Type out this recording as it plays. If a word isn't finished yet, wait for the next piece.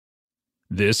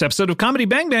This episode of Comedy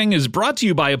Bang Bang is brought to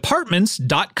you by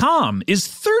Apartments.com. Is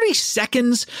 30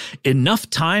 seconds enough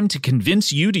time to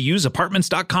convince you to use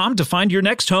Apartments.com to find your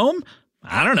next home?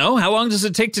 I don't know. How long does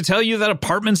it take to tell you that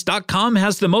Apartments.com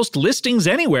has the most listings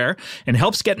anywhere and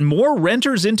helps get more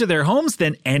renters into their homes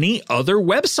than any other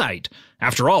website?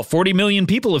 After all, 40 million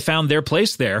people have found their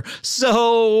place there.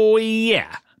 So,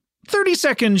 yeah, 30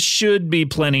 seconds should be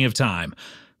plenty of time.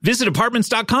 Visit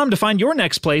Apartments.com to find your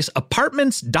next place.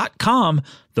 Apartments.com,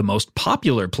 the most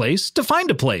popular place to find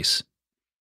a place.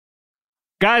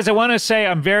 Guys, I want to say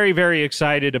I'm very, very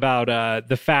excited about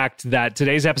the fact that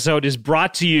today's episode is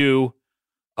brought to you,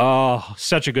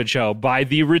 such a good show, by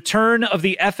the return of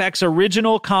the FX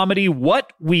original comedy,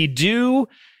 What We Do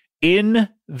in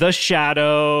the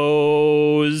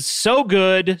Shadows. So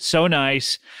good, so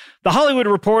nice. The Hollywood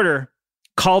Reporter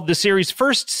called the series'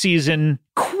 first season,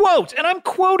 quote, and I'm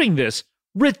quoting this,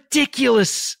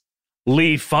 ridiculously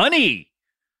funny.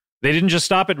 They didn't just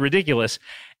stop at ridiculous.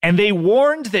 And they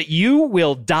warned that you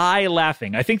will die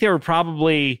laughing. I think they were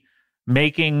probably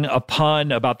making a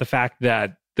pun about the fact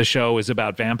that the show is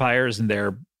about vampires and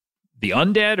they're the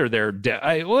undead, or they're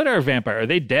dead. What are vampires? Are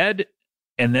they dead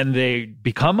and then they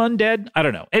become undead? I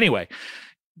don't know. Anyway,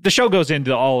 the show goes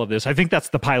into all of this. I think that's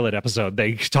the pilot episode.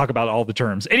 They talk about all the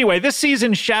terms. Anyway, this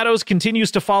season, Shadows continues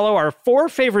to follow our four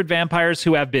favorite vampires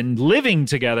who have been living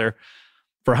together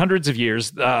for hundreds of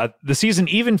years. The season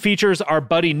even features our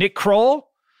buddy Nick Kroll,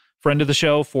 friend of the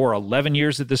show for 11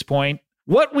 years at this point.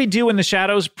 What We Do in the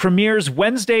Shadows premieres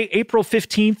Wednesday, April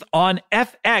 15th on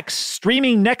FX,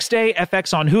 streaming next day,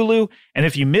 FX on Hulu. And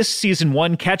if you missed season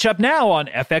 1, catch up now on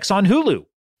FX on Hulu.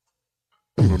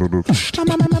 Comedy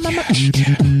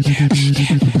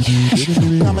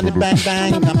bang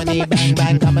bang, comedy bang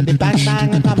bang, comedy bang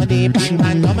bang, comedy bang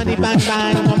bang, comedy bang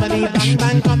bang, comedy bang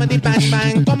bang, comedy bang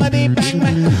bang, comedy bang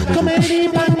bang, comedy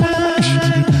bang bang,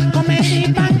 comedy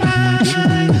bang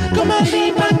bang,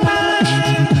 comedy bang bang,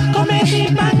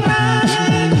 comedy bang bang,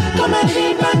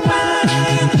 comedy bang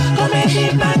bang, comedy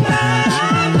bang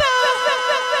bang.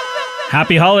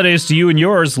 Happy holidays to you and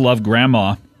yours. Love,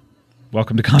 Grandma.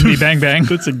 Welcome to Comedy Bang Bang.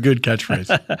 That's a good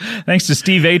catchphrase. Thanks to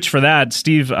Steve H for that.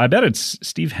 Steve, I bet it's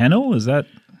Steve Hennel. Is that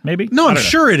maybe? No, I'm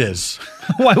sure it is.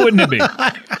 Why wouldn't it be?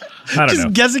 I don't know.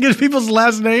 Just guessing at people's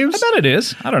last names? I bet it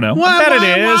is. I don't know. Why, I bet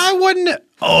it is. Why wouldn't it?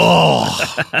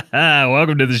 Oh.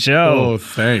 Welcome to the show. Oh,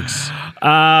 thanks.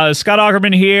 Scott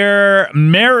Aukerman here.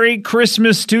 Merry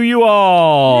Christmas to you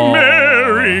all.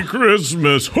 Merry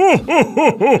Christmas. Ho, ho,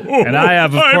 ho, ho, ho. And I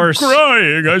have, of course... I'm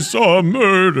crying. I saw a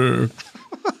murder.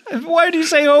 Why do you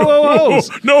say ho, ho, ho?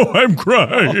 No, I'm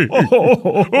crying.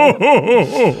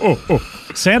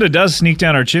 Santa does sneak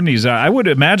down our chimneys. I would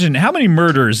imagine, how many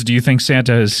murders do you think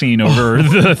Santa has seen over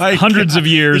the hundreds of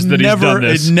years that he's done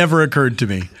this? It never occurred to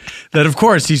me that, of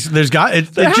course, it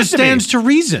just stands to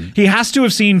reason. He has to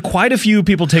have seen quite a few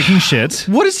people taking shits.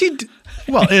 What does he do?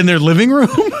 Well, in their living room?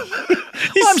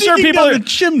 I'm sure people down the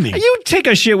chimney. You take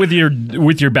a shit with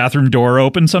your bathroom door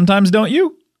open sometimes, don't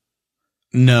you?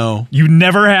 No. You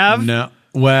never have? No.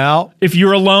 Well, if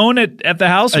you're alone at the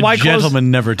house, why close? A gentleman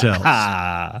never tells.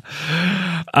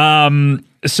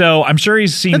 So I'm sure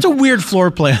he's seen. That's a weird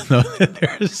floor plan, though.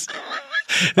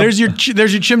 There's your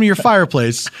chimney, your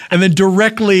fireplace, and then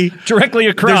directly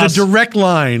across, there's a direct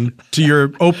line to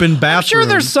your open bathroom. I'm sure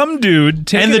there's some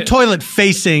dude and the toilet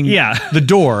facing the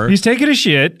door. He's taking a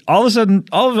shit. All of a sudden,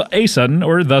 look. A sudden,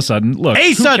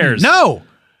 cares? No.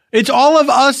 It's all of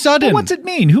a sudden. Well, what's it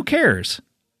mean? Who cares?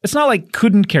 It's not like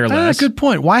couldn't care less. Good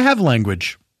point. Why have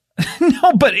language?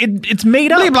 No, but it's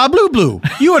made up. Blee, blah, blue, blue.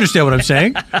 You understand what I'm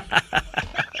saying.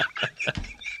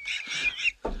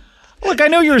 Look, I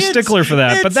know you're a stickler for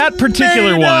that, but that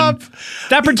particular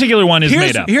one is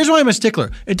made up. Here's why I'm a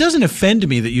stickler. It doesn't offend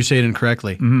me that you say it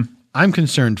incorrectly. Mm-hmm. I'm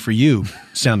concerned for you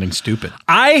sounding stupid.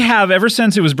 I have, ever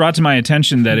since it was brought to my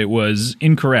attention that it was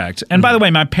incorrect. And by the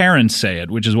way, my parents say it,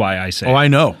 which is why I say it. Oh, I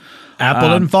know. Apple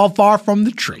didn't fall far from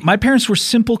the tree. My parents were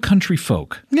simple country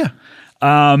folk. Yeah.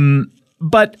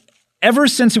 But ever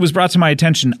since it was brought to my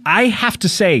attention, I have to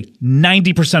say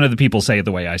 90% of the people say it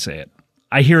the way I say it.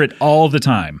 I hear it all the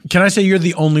time. Can I say you're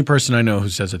the only person I know who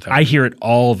says it that way? I hear it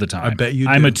all the time. I bet you do.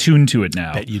 I'm attuned to it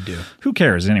now. I bet you do. Who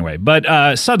cares anyway?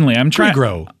 But suddenly I'm trying...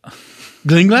 Pre-grow.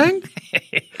 Gling glang?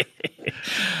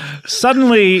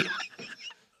 Suddenly,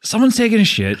 someone's taking a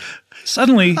shit.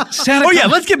 Suddenly, Santa... Oh yeah,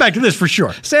 let's get back to this for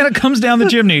sure. Santa comes down the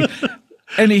chimney,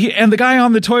 and the guy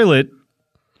on the toilet,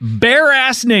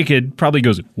 bare-ass naked, probably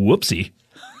goes, whoopsie.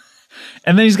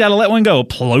 And then he's got to let one go.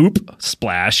 Ploop,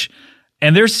 splash.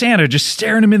 And there's Santa just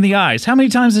staring him in the eyes. How many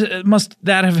times must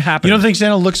that have happened? You don't think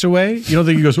Santa looks away? You don't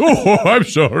think he goes, oh, I'm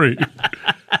sorry.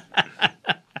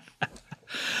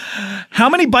 How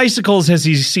many bicycles has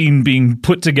he seen being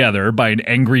put together by an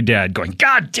angry dad going,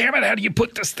 God damn it, how do you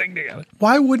put this thing together?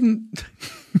 Why wouldn't...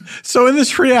 So in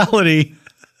this reality,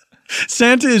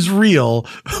 Santa is real,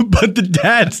 but the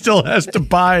dad still has to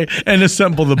buy and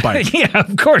assemble the bike. Yeah,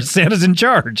 of course, Santa's in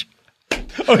charge.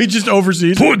 Oh, he just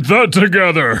oversees. Put that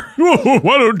together.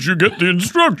 Why don't you get the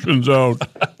instructions out?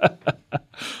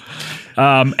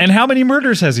 And how many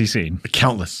murders has he seen?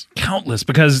 Countless. Countless,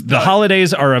 because the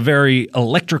holidays are a very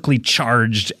electrically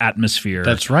charged atmosphere.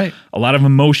 That's right. A lot of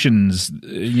emotions.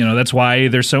 That's why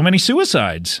there's so many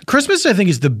suicides. Christmas, I think,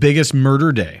 is the biggest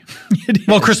murder day.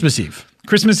 Well, Christmas Eve.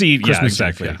 Christmas Eve. Christmas yeah,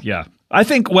 exactly. Eve, yeah. I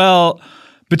think,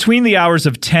 between the hours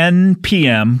of 10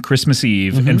 p.m. Christmas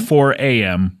Eve and 4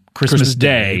 a.m. Christmas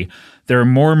Day, there are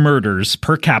more murders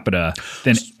per capita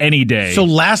than any day. So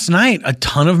last night, a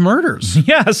ton of murders.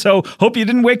 Yeah, so hope you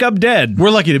didn't wake up dead.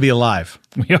 We're lucky to be alive.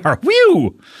 We are.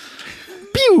 Whew!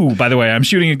 Pew! By the way, I'm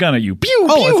shooting a gun at you. Pew!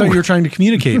 Oh, pew. I thought you were trying to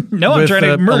communicate. No, I'm trying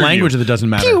to murder a language you. that doesn't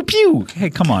matter. Pew! Pew! Hey,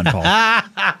 come on, Paul.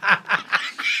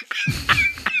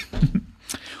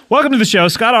 Welcome to the show.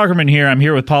 Scott Augerman here. I'm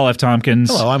here with Paul F. Tompkins.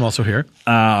 Hello, I'm also here.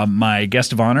 My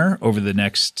guest of honor over the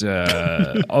next,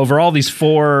 over all these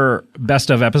 4 best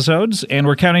of episodes. And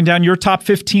we're counting down your top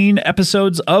 15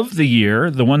 episodes of the year,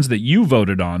 the ones that you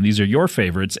voted on. These are your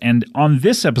favorites. And on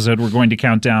this episode, we're going to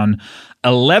count down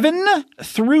 11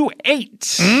 through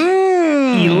 8.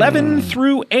 11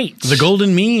 through 8. The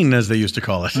golden mean, as they used to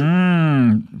call it.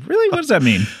 Really? What does that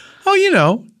mean?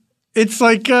 Oh, it's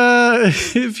like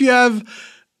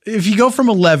if you go from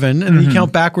 11 and then you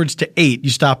count backwards to 8,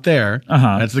 you stop there.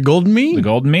 That's the golden mean. The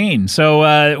golden mean. So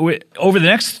over the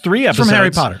next 3 episodes. From Harry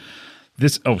Potter.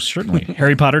 Certainly.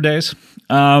 Harry Potter days.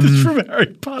 It's from Harry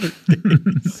Potter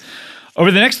days. Over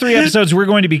the next 3 episodes, we're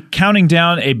going to be counting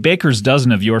down a baker's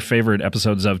dozen of your favorite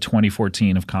episodes of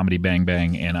 2014 of Comedy Bang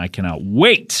Bang, and I cannot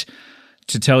wait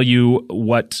to tell you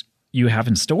what you have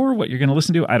in store, what you're going to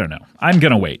listen to. I don't know. I'm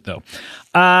going to wait, though.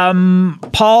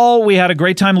 Paul, we had a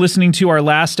great time listening to our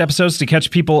last episodes to catch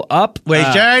people up. We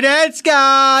sure did,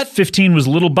 Scott. 15 was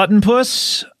Little Button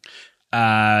Puss.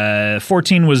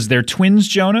 14 was their twins,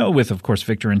 Jonah, with, of course,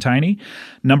 Victor and Tiny.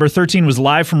 Number 13 was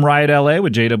Live from Riot LA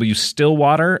with J.W.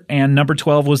 Stillwater. And number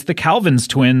 12 was the Calvin's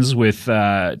Twins with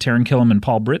Taran Killam and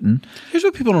Paul Britton. Here's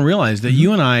what people don't realize, that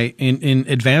you and I, in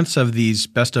advance of these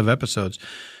best of episodes,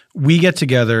 we get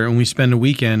together and we spend a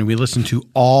weekend and we listen to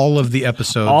all of the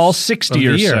episodes. All 60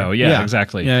 or year. so. Yeah,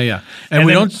 exactly. Yeah. And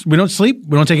we don't sleep.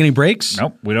 We don't take any breaks.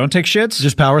 Nope. We don't take shits.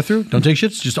 Just power through. Don't take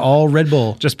shits. Just all Red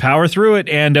Bull. Just power through it.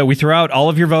 And we throw out all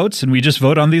of your votes and we just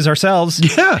vote on these ourselves.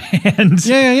 Yeah. And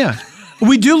Yeah.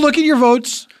 We do look at your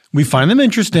votes. We find them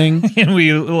interesting. And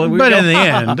we but in the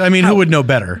end, I mean, who would know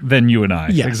better than you and I?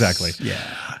 Yes. Exactly. Yeah.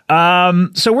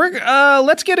 So we're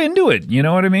let's get into it. You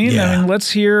know what I mean? Yeah. I mean,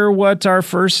 let's hear what our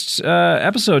first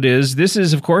episode is. This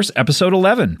is, of course, episode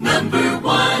 11. Number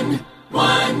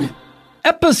one.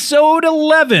 Episode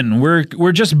 11.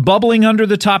 We're just bubbling under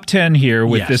the top 10 here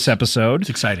with this episode. It's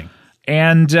exciting.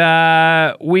 And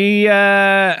we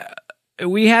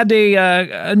had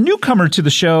a newcomer to the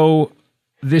show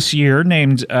this year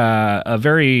named a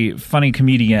very funny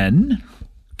comedian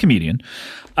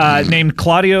named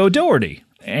Claudia Doherty.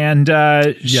 And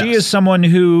she is someone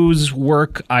whose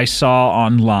work I saw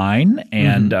online,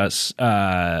 and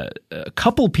a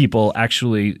couple people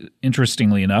actually,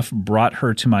 interestingly enough, brought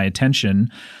her to my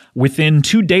attention within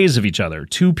 2 days of each other.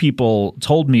 2 people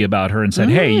told me about her and said,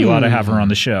 hey, you ought to have her on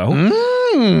the show.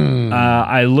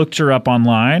 I looked her up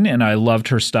online and I loved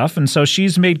her stuff. And so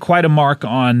she's made quite a mark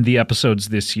on the episodes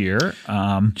this year.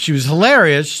 She was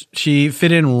hilarious. She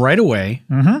fit in right away.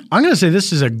 I'm going to say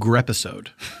this is a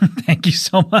grepisode. Thank you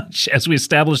so much. As we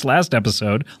established last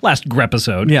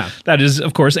grepisode. Yeah. That is,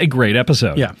 of course, a great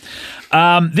episode. Yeah.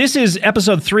 This is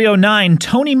episode 309,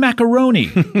 Tony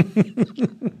Macaroni.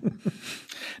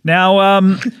 Now,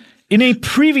 in a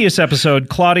previous episode,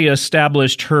 Claudia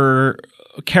established her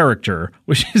character,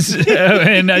 which is,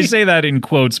 and I say that in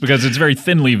quotes because it's very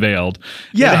thinly veiled.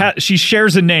 Yeah. She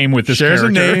shares a name with this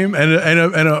character. Shares a name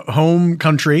and a home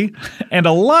country. And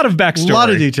a lot of backstory. A lot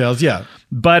of details, yeah.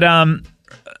 But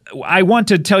I want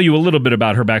to tell you a little bit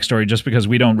about her backstory just because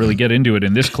we don't really get into it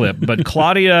in this clip. But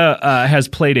Claudia has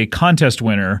played a contest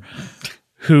winner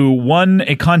who won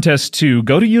a contest to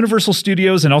go to Universal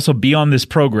Studios and also be on this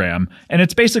program. And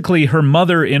it's basically her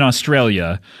mother in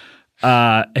Australia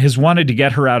has wanted to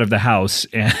get her out of the house,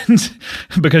 and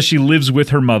because she lives with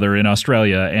her mother in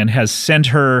Australia, and has sent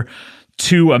her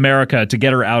to America to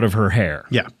get her out of her hair.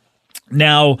 Yeah.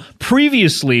 Now,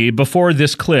 previously, before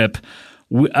this clip,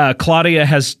 Claudia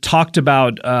has talked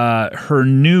about her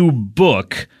new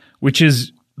book, which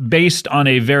is based on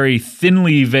a very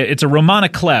thinly it's a Romana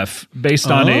Clef based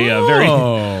on a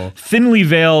very thinly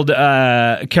veiled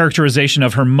characterization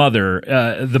of her mother.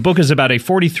 The book is about a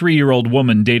 43-year-old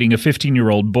woman dating a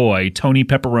 15-year-old boy, Tony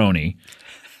Pepperoni.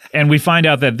 And we find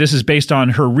out that this is based on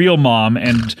her real mom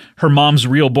and her mom's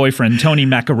real boyfriend, Tony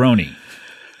Macaroni.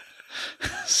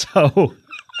 So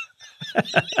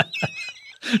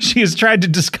she has tried to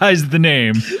disguise the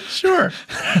name. Sure.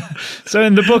 So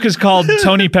and the book is called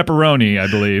Tony Pepperoni, I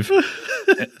believe.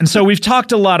 And so we've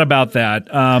talked a lot about that.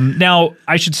 Now,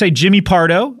 I should say Jimmy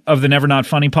Pardo of the Never Not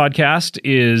Funny podcast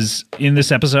is in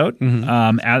this episode,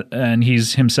 and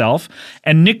he's himself.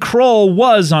 And Nick Kroll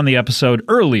was on the episode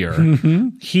earlier.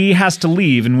 He has to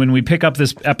leave, and when we pick up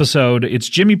this episode, it's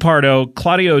Jimmy Pardo,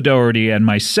 Claudia O'Doherty, and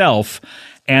myself.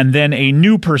 And then a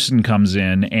new person comes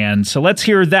in. And so let's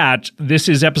hear that. This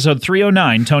is episode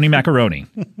 309, Tony Macaroni.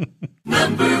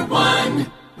 Number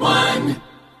one.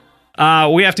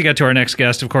 We have to get to our next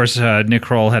guest. Of course, Nick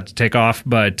Kroll had to take off,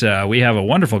 but we have a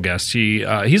wonderful guest. He's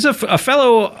a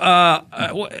fellow...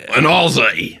 an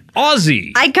Aussie.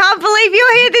 Aussie. I can't believe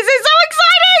you're here. This is so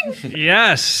exciting.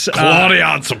 Yes.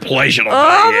 Claudia, it's a pleasure to be here.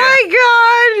 Oh,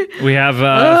 my God. We have,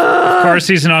 of course,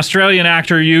 he's an Australian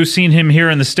actor. You've seen him here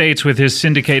in the States with his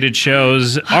syndicated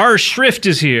shows. R. Schrift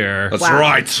is here. That's Wow.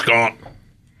 right, Scott.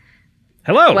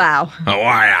 Hello. Wow. How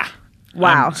are ya?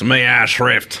 Wow. It's me, Ash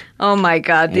Rift. Oh, my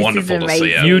God. This Wonderful is to see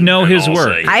amazing. you. You know in his Aussie.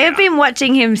 work. I have been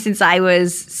watching him since I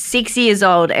was 6 years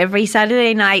old. Every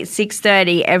Saturday night,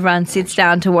 6:30, everyone sits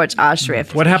down to watch R.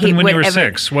 Schrift. What happened when you were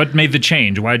 6? What made the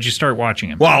change? Why did you start watching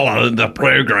him? Well, the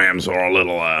programs are a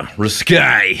little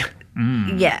risque.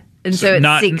 Yeah. And so at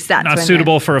not 6, that's not when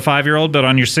suitable for a 5-year-old, but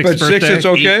on your 6th But birthday? 6, it's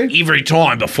okay. Every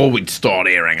time before we'd start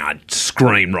airing, I'd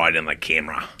scream right in the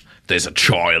camera. There's a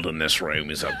child in this room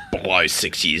who's below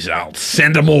 6 years old.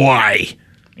 Send him away.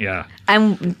 Yeah.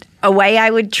 And away I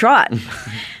would trot.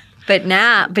 But then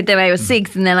I was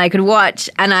 6, and then I could watch,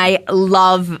 and I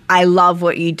love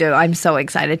what you do. I'm so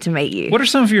excited to meet you. What are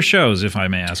some of your shows, if I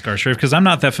may ask, R. Schrift? Because I'm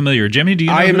not that familiar. Jimmy, do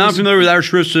you know I am who not this- familiar with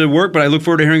Irish Schrift's work, but I look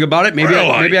forward to hearing about it. Maybe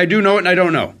Really? I do know it and I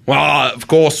don't know. Well, of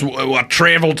course, what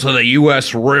traveled to the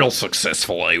U.S. real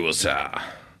successfully was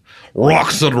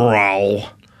Rocks and Roll.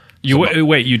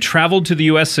 Wait, you traveled to the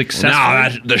U.S.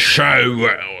 successfully? No,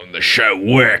 the show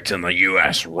worked in the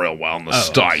U.S. real well in the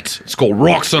States. It's called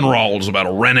Rocks and Roll. It's about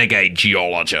a renegade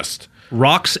geologist.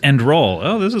 Rocks and Roll.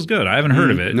 Oh, this is good. I haven't heard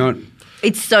of it. No,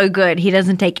 It's so good. He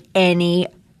doesn't take any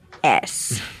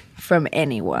S from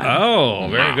anyone. Oh,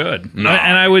 very good. No.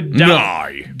 And I would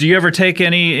doubt. No. Do you ever take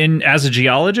any as a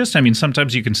geologist? I mean,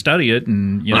 sometimes you can study it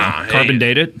and carbon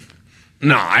date it.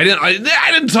 No, I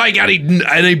didn't take any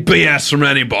BS from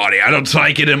anybody. I don't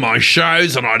take it in my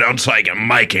shows, and I don't take it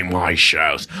making my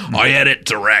shows. I edit,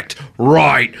 direct,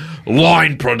 write,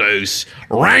 line produce,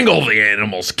 wrangle the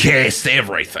animals, cast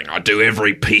everything. I do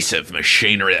every piece of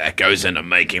machinery that goes into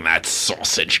making that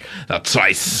sausage that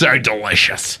tastes so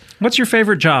delicious. What's your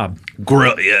favorite job?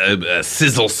 Grill,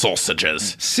 sizzle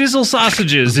sausages. Sizzle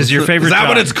sausages is your favorite Is that job.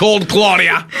 what it's called,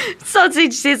 Claudia?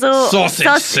 Sausage sizzle. Sausage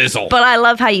sizzle. But I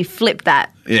love how you flip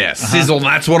that. Yeah, sizzle,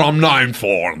 that's what I'm known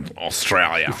for in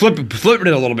Australia. flip it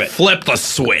a little bit. Flip the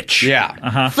switch.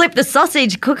 Yeah. Flip the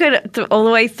sausage, cook it all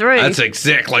the way through. That's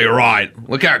exactly right.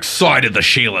 Look how excited the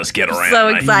Sheilas get around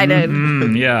so me.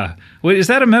 excited. Yeah. Wait, is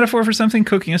that a metaphor for something?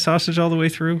 Cooking a sausage all the way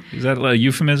through? Is that a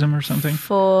euphemism or something?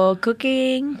 For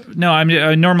cooking. No, I'm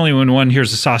normally when one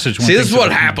hears a sausage. One See, this is thinks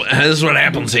what of- happens. This is what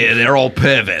happens here. They're all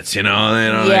perverts, you know. They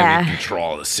don't Yeah. have any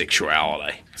control of the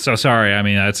sexuality. So sorry. I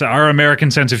mean, that's our American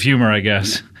sense of humor, I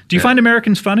guess. Do you find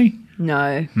Americans funny?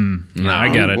 No. No, I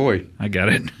get it. boy. I get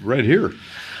it. Right here.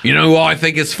 You know who I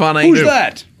think is funny? Who's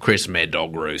that? Chris Mad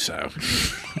Dog Russo.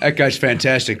 That guy's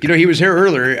fantastic. You know, he was here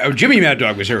earlier. Oh, Jimmy Mad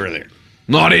Dog was here earlier.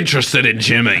 Not interested in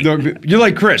Jimmy. No, you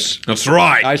like Chris. That's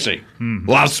right. I see.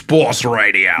 Love sports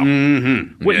radio.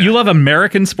 Wait, you love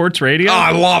American sports radio? Oh,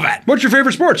 I love it. What's your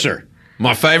favorite sport, sir?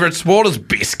 My favorite sport is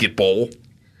basketball.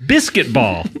 Biscuit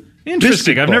ball.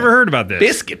 Interesting. I've Biscuit never heard about this.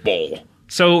 Basketball.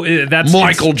 So that's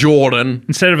Michael Jordan.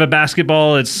 instead of a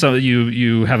basketball, it's so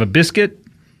you have a biscuit.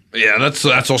 Yeah, that's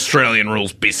Australian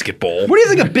rules basketball. What do you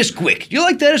think of Bisquick? Do you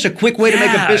like that as a quick way to make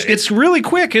a biscuit? It's really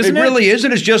quick, isn't it? It really is,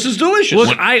 and it's just as delicious.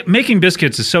 Look, making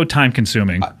biscuits is so time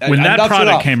consuming. When I that nuts it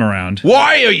product off. came around,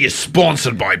 Why are you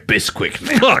sponsored by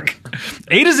Bisquick? look,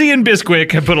 A to Z and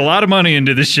Bisquick have put a lot of money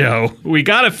into the show. We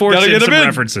got to force Gotta in get 'em some in.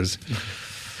 references.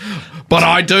 But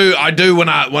I do when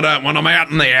I'm out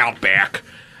in the outback,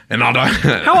 and I don't.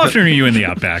 How often are you in the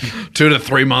Outback? 2 to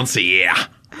 3 months a year.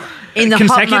 In the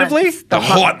Consecutively? hot months. The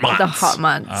hot months. The hot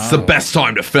months. It's the best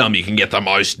time to film. You can get the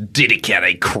most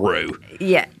dedicated crew.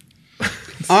 Yeah.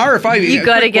 RFI. You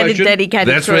got to get a dedicated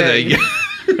That's crew. where they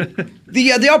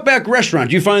The Outback restaurant.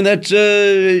 Do you find that?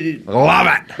 love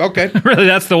it. Okay. Really,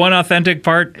 that's the one authentic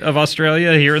part of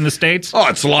Australia here in the States? Oh,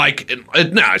 it's like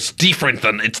it's different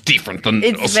than It's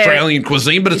Australian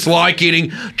cuisine, but it's like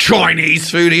eating Chinese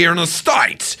food here in the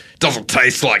States. Doesn't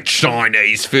taste like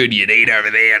Chinese food you'd eat over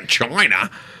there in China.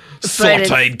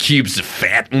 Sauteed cubes of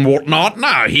fat and whatnot.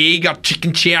 No, here you got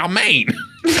chicken chow mein.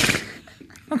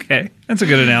 Okay, that's a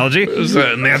good analogy.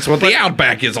 And that's what the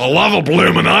Outback is. I love a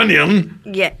bloomin' onion.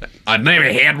 Yeah. I'd never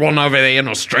had one over there in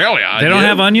Australia. They don't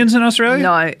have onions in Australia?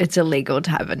 No, it's illegal to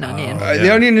have an onion.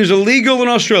 The onion is illegal in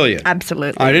Australia.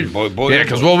 Absolutely. I didn't. Boy, Yeah,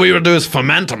 because what we would do is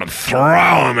ferment them and throw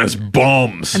them as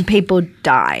bombs. And people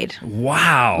died.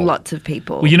 Wow. Lots of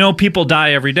people. Well, you know people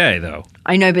die every day, though.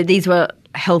 I know, but these were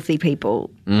healthy people.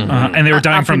 And they were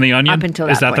dying Up from the onion? up until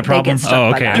Is that that the point. They problem? get struck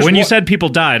Oh, by okay. that. When you said people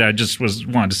died, I just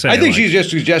wanted to say. I think like, she's just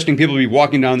suggesting people be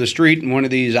walking down the street and one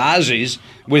of these Aussies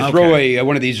would throw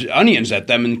one of these onions at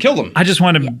them and kill them. I just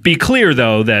want to be clear,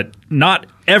 though, that not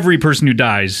every person who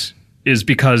dies is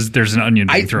because there's an onion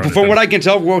being thrown at From them. what I can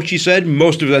tell from what she said,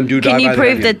 most of them do die Can you by the prove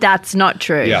onion. that that's not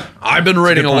true? Yeah. I've been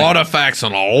reading a point. lot of facts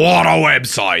on a lot of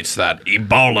websites that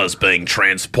Ebola's being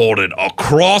transported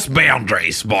across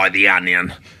boundaries by the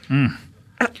onion.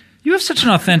 You have such an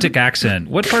authentic accent.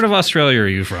 What part of Australia are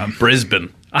you from?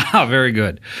 Brisbane, Ah, very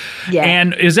good. Yeah.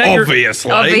 And is that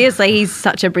obviously. Obviously, he's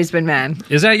such a Brisbane man.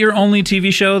 your only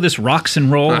TV show? This Rocks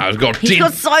and Roll, I've got He's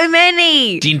got so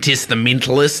many. Dentist the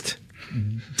Mentalist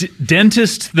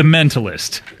Dentist the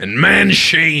Mentalist, and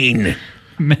Mansheen.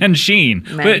 Mansheen.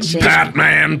 Mansheen.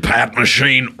 Batman, Pat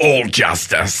Machine, all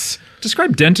justice.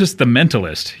 Describe Dentist the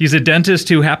Mentalist. He's a dentist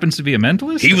who happens to be a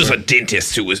mentalist. He was a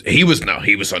dentist who was he was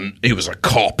a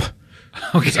cop.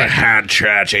 He's a hard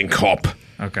charging cop.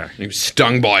 Okay. He was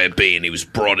stung by a bee and he was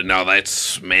brought in. No,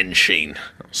 that's Mansheen.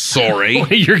 Sorry.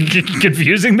 Wait, you're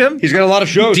confusing them? He's got a lot of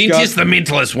shows. Dentist Scott. the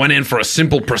Mentalist went in for a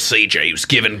simple procedure. He was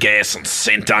given gas and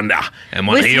sent under. And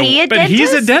when Was he a But dentist?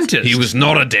 he's a dentist. he was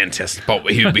not a dentist, but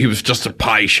he was just a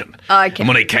patient. Okay. And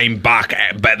when he came back,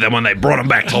 but then when they brought him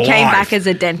back to life, Came back as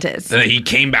a dentist. then he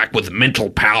came back with mental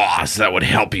powers that would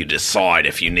help you decide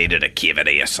if you needed a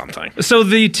cavity or something. So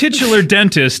the titular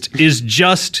dentist is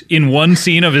just in one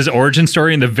scene of his origin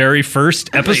story in the very first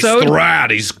episode?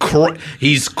 He's throughout.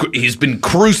 He's been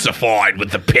crucified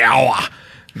with the power.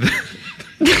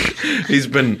 He's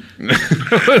been.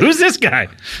 Who's this guy?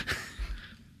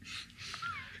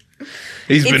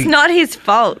 He's It's been not his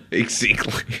fault.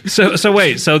 exactly. So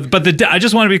wait. But I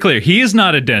just want to be clear. He is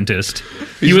not a dentist.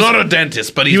 He's not a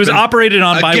dentist, but he was been operated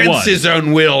on by against what? his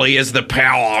own will. He has the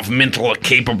power of mental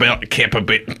capability.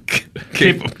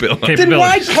 Then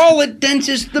why call it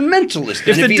dentist the mentalist?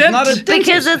 If And the he's not a dentist- dentist?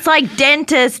 Because it's like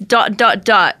dentist ...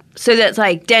 So that's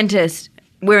like dentist.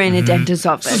 We're in a dentist's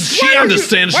office. She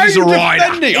understands. Why are She's a you writer.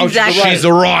 defending- Oh, Exactly. She's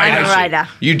a writer. I'm a writer.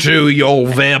 You two, you're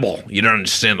verbal. You don't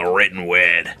understand the written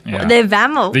word. They're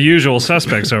VAML. The usual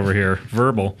suspects over here,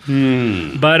 verbal.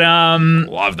 But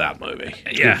Love that movie.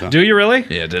 yeah. Do you really?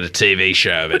 Yeah, did a TV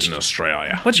show of it in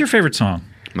Australia. What's your favorite song?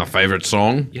 My favorite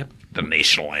song? Yep. The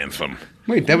national anthem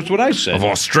Wait, that was what I said. of But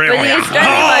the Australia.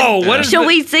 Australian one, what is shall the-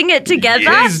 we sing it together?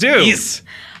 Please do. Yes.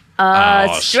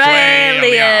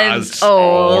 Australians,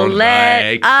 oh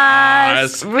let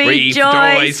us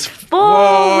rejoice,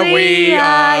 for we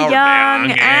are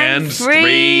young and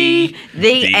free.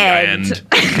 The end.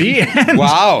 The end.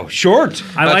 Wow, short.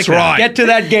 I like That's that. right. Get to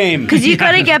that game. Because you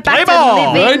got to get back Play to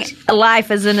ball, living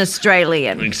life as an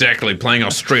Australian. Exactly. Playing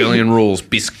Australian rules.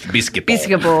 Biscuit ball.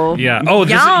 Basketball. Yeah. Oh,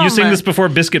 you Yum. sing this before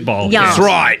Biscuit Ball. Yum. That's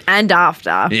right. And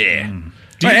after. Yeah.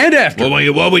 And after.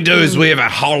 Well, what we do is we have a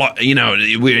whole,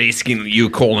 we're asking you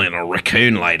calling a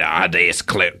raccoon later. I had to ask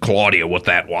Claudia what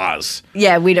that was.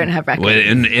 Yeah, we don't have records.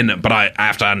 Well, but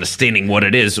after understanding what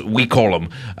it is, we call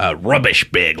them rubbish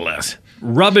burglars.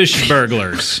 Rubbish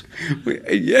burglars.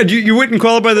 Yeah, you wouldn't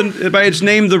call it by its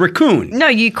name, the raccoon. No,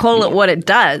 you call it what it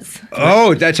does.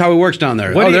 Oh, that's how it works down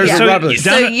there. What do you- There's so- the rubbish.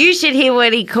 Down So at- you should hear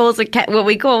what he calls a cat. What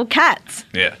we call cats.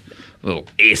 Yeah. Little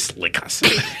ass lickers.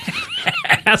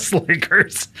 Ass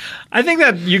lickers. I think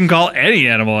that you can call any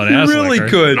animal an ass really licker.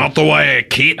 could. Not the way a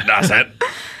kid does it.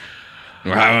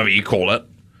 Or however you call it.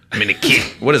 I mean, a kid.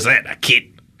 What is that? A kid.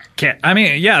 Cat. I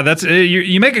mean, yeah, that's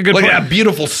you make a good Look point. at that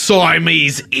beautiful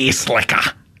Siamese ass licker.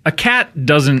 A cat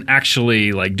doesn't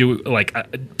actually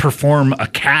perform a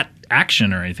cat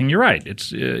action or anything. You're right.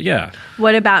 It's yeah.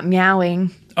 What about meowing?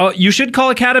 Oh, you should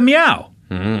call a cat a meow.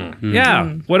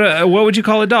 Yeah. What would you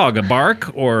call a dog? A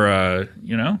bark or A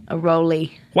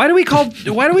rolly. why do we call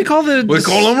the We call them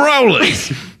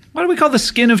rollies. why do we call the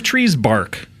skin of trees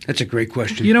bark? That's a great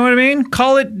question. You know what I mean?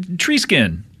 Call it tree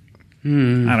skin.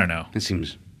 I don't know. It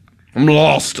seems. I'm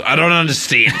lost. I don't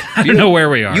understand. I don't know where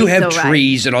we are. You have It's all right.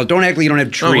 trees and all. Don't act like you don't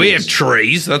have trees. Oh, we have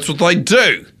trees. That's what they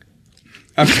do.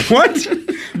 What?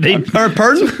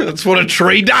 Pardon? That's what a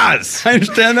tree does. I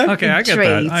understand that. Okay, I get Trees.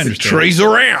 that. I understand. Trees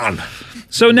around.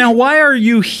 So now, why are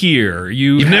you here?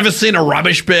 You've never seen a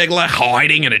rubbish burglar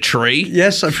hiding in a tree?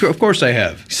 Yes, of course I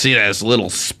have. See those little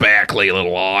sparkly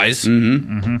little eyes?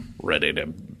 Mm-hmm. Ready to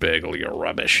burgle your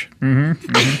rubbish.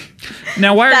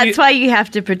 Now, why are That's you? why you have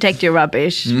to protect your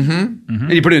rubbish.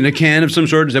 And you put it in a can of some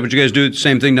sort. Is that what you guys do? The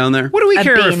same thing down there? What do we A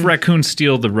care if bin. raccoons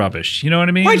steal the rubbish? You know what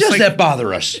I mean? Why It's does like, that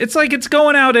bother us? It's like it's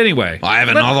going out anyway. I have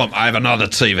another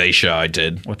TV show I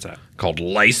did. What's that? Called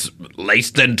Lace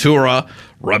Ventura,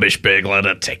 Rubbish Burglar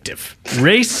Detective.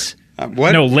 Race?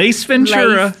 What? No, Lace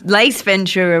Ventura. Lace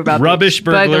Ventura Rubbish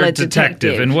burglar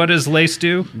detective. And what does Lace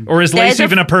do? Or is There's Lace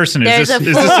even a person? Is there's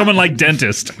this a full- someone like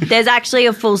dentist? There's actually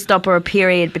a full stop or a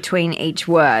period between each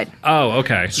word. Oh,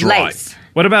 okay. Lace.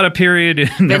 What about a period in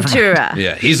never mind. Ventura.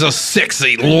 Yeah, he's a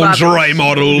sexy lingerie Rubbish.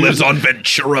 model who lives on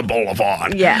Ventura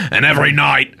Boulevard. Yeah. And every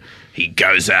night he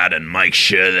goes out and makes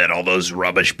sure that all those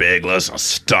rubbish burglars are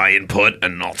staying put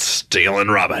and not stealing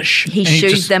rubbish. He he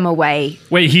shoos just- them away.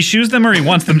 Wait, he shoos them or he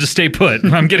wants them to stay put?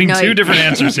 I'm getting No. two different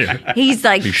answers here. He's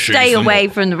like, shoos stay them away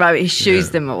all. from the rubbish. He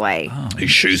shoos them away. He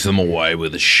shoos them away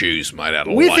with his shoes made out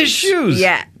of With lace. his shoes?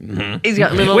 Yeah. He's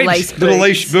got little Wait, lace boots. Little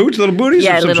lace boots, little booties?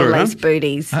 Yeah, of some little sort, huh? lace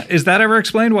booties. Is that ever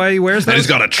explained why he wears And those? he's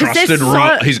got a trusted there's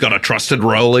so- he's got a trusted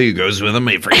roller who goes with him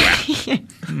everywhere.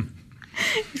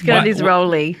 He's got What- his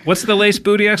rolly. What's the lace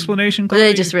booty explanation? They're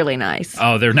Chloe? just really nice.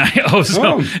 Oh, they're nice. Oh,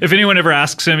 so if anyone ever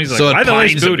asks him, he's like, So why it the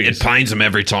lace pains, him, booties? it pains him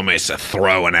every time he has to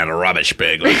throw one at a rubbish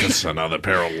burglar. It's another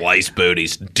pair of lace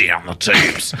booties down the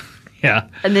tubes. Yeah.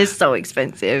 And they're so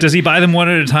expensive. Does he buy them one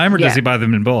at a time or does Yeah. he buy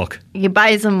them in bulk? He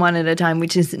buys them one at a time,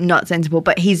 which is not sensible,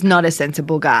 but he's not a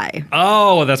sensible guy.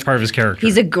 Oh, that's part of his character.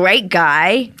 He's a great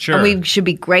guy, Sure. and we should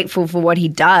be grateful for what he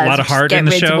does. A lot of which is heart get in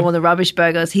the rid show? of all the rubbish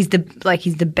burglars. He's the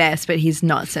best, but he's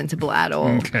not sensible at all.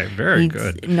 Okay, very he's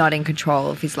good. Not in control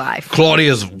of his life.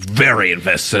 Claudia's very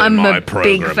invested in I'm my a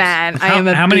program. big fan. I am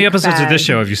a How many big episodes fan. of this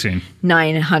show have you seen?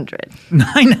 900.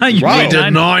 Nine. You We made did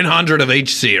nine- 900 of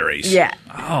each series. Yeah.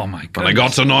 Oh my god! When I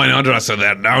got to 900, I said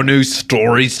there are no new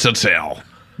stories to tell.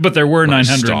 But there were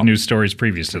 900 stop. news stories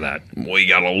previous to that. We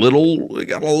got a little,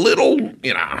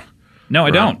 you know. No,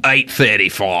 I don't.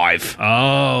 8:35.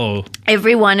 Oh,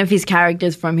 Every one of his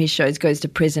characters from his shows goes to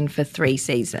prison for 3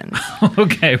 seasons.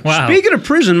 okay. Wow. Speaking of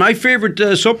prison, my favorite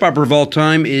soap opera of all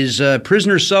time is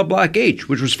Prisoner Cell Block H,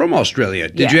 which was from Australia.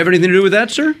 Did Yeah. you have anything to do with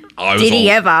that, sir? Did he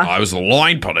ever? I was the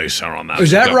line producer on that.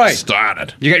 Is that Got right?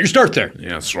 Started. You got your start there. Yeah,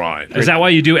 that's right. Is that why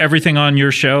you do everything on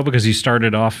your show? Because you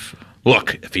started off.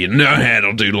 Look, if you know how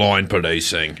to do line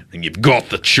producing and you've got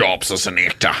the chops as an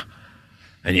actor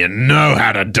and you know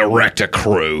how to direct a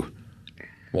crew,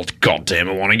 well, goddamn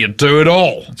it, why don't you do it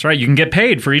all? That's right. You can get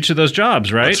paid for each of those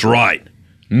jobs, right? That's right.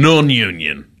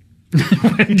 Non-union.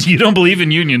 You don't believe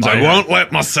in unions. I won't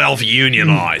let myself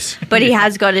unionize. But he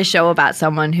has got a show about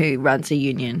someone who runs a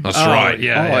union. That's Oh, right.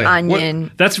 Yeah. yeah.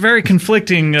 Onion. That's very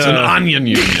conflicting. It's an onion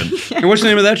union. And what's the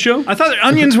name of that show? I thought that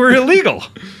onions were illegal.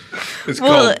 It's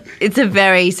Well, called it's a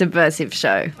very subversive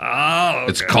show.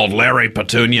 it's called Larry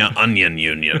Petunia Onion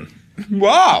Union.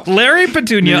 Wow. Larry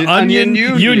Petunia, Onion Onion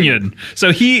Union. Union.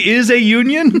 So he is a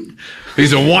union?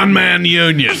 He's a one-man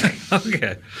union,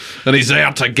 Okay. and he's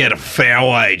out to get a fair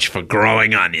wage for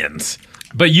growing onions.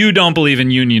 But you don't believe in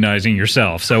unionizing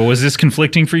yourself. So was this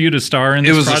conflicting for you to star in It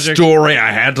this was project? a story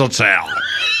I had to tell.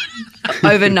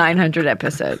 Over 900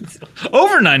 episodes.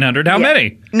 Over 900. How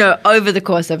many? No, over the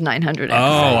course of 900 episodes.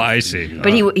 Oh, I see.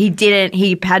 But he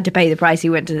had to pay the price. He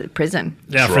went to prison.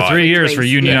 Yeah, That's for right. 3 years for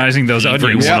Yeah. unionizing those Every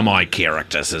onions. one of my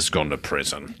characters has gone to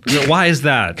prison Why is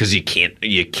that? because you can't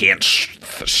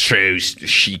show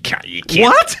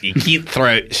What? You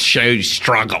can't show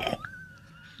struggle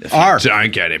if Are. you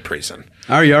don't go to prison.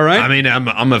 Are you all right? I mean,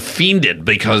 I'm offended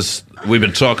because we've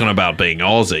been talking about being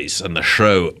Aussies and the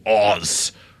show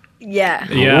Oz Yeah.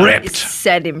 Yeah. ripped, It's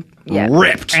set in. Yeah.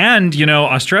 ripped. And, you know, It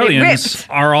Australians ripped.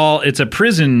 are all, it's a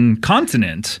prison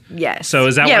continent. Yes. So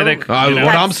is that Yeah, why they. well, you know-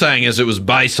 What I'm saying is it was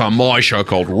based on my show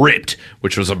called Ripped,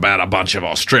 which was about a bunch of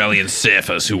Australian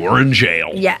surfers who were in jail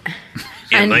Yeah.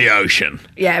 in And- the ocean.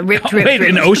 Yeah. Ripped. Wait,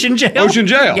 in ocean jail? Ocean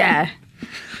Jail. Yeah.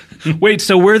 Wait,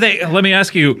 so were they, let me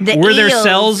ask you, The were there eels.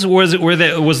 cells, was The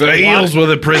the eels were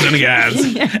the prison guards.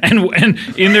 and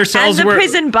in their And cells the were,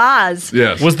 prison bars.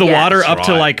 Yes. was the Yeah. water That's up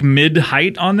to right. like mid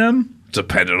height on them?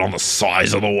 Depended on the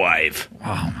size of the wave.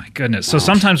 Oh my goodness. So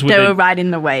sometimes would They they, were right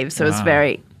in the waves, so it's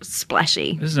very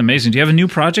splashy. this is amazing. Do you have a new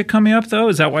project coming up though?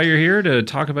 Is that why you're here to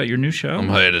talk about your new show? I'm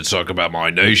here to talk about my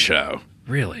new show.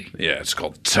 Really? Yeah, it's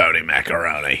called Tony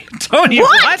Macaroni. Tony,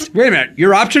 what? Wait a minute.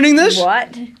 You're optioning this?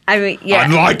 What? I mean, yeah.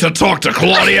 I'd like to talk to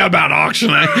Claudia about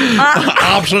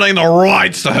optioning the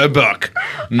rights to her book,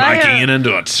 making it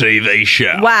into a TV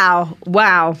show.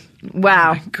 Wow.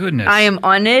 Goodness. I am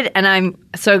honored, and I'm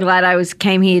so glad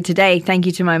came here today. Thank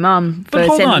you to my mom for But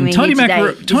hold sending on, me Tony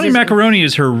here today. Tony Macaroni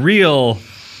is her real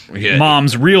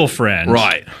mom's real friend.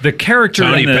 Right. The character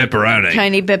Tony in the Pepperoni.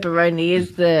 Tony Pepperoni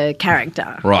is the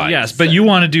character. Right. Yes, but you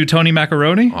want to do Tony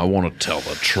Macaroni? I want to tell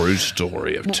the true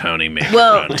story of Tony Macaroni.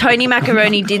 Well, Tony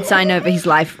Macaroni did sign over his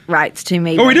life rights to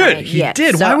me. Oh, he did? He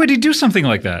did. So Why would he do something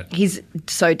like that? he's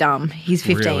so dumb. He's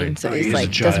 15, Really? so He's he's a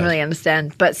like child. doesn't really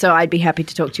understand. But so I'd be happy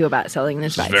to talk to you about selling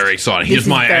this rights. Very exciting. This is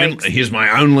very Here's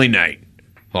my only note.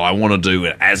 Well, I want to do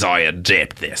it as I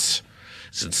adapt this.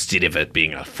 So instead of it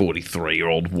being a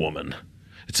 43-year-old woman,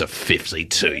 it's a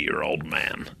 52-year-old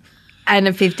man. And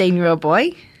a 15-year-old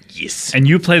boy. Yes. And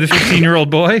you play the 15-year-old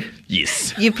boy?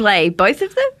 Yes. You play both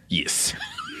of them? Yes.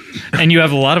 And you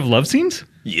have a lot of love scenes?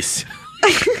 Yes.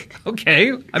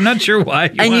 Okay. I'm not sure why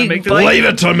you And want to you make this. Leave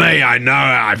it to me. I know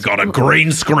I've got a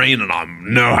green screen and I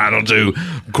know how to do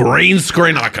green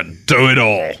screen. I can do it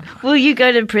all. Will you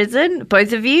go to prison,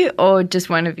 both of you, or just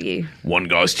one of you? One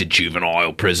goes to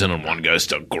juvenile prison and one goes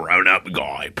to grown-up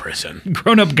guy prison.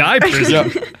 Grown-up guy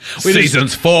prison.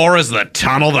 Seasons 4 is the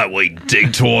tunnel that we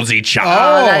dig towards each other.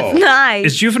 Oh, that's nice.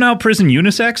 Is juvenile prison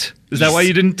unisex? Is that why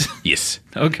you didn't? Yes.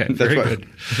 Okay, very right. good.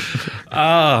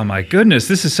 Oh, my goodness.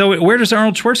 This is so... Where does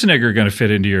Arnold Schwarzenegger going to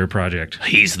fit into your project?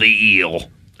 He's the eel.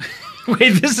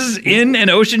 Wait, this is in an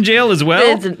ocean jail as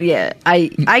well? Yeah,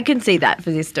 I can see that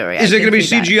for this story. Is it going to be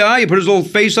CGI? You put his little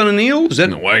face on an eel? Is that?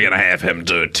 We're going to have him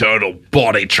do a total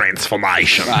body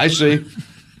transformation. I see.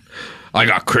 I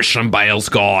got Christian Bale's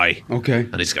guy. Okay.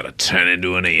 And he's going to turn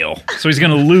into an eel. So he's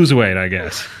going to lose weight, I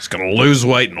guess. He's going to lose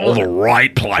weight in all the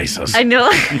right places. I know.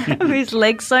 His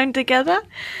legs sewn together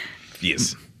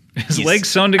Yes. His legs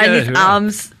sewn together. and his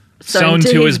arms Sewn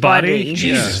to his body?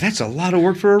 Jesus, that's a lot of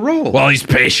work for a role. Well, he's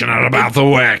passionate about the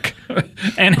work.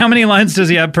 And how many lines does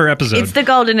he have per episode? It's the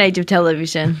golden age of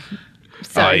television.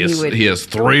 So He has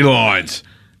 3 lines.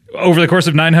 Over the course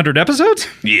of 900 episodes?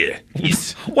 Yeah.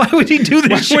 Yes. Why would he do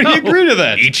this show? Why do you agree to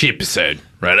that? Each episode.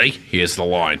 Ready? Here's the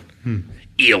line.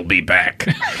 He'll be back.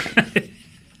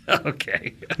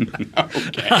 Okay.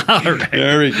 All right.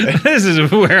 Very good. This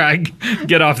is where I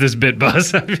get off this bit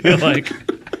bus, I feel like.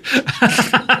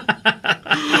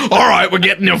 All right, we're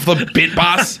getting off the bit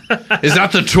bus. Is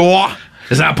that the tour?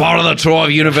 Is that part of the tour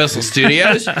of Universal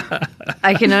Studios?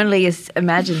 I can only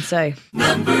imagine so.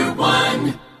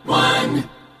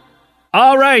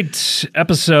 All right.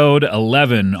 Episode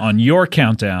 11 on your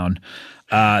countdown.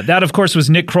 That, of course, was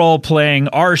Nick Kroll playing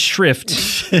R. Shrift,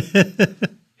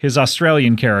 his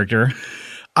Australian character.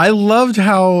 I loved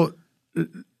how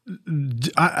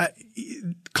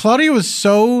Claudia, who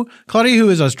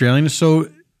is Australian, is so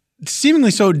seemingly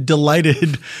so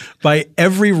delighted by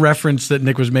every reference that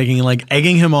Nick was making, like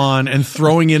egging him on and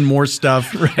throwing in more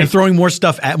stuff and throwing more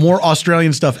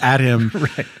Australian stuff at him.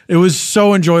 Right. It was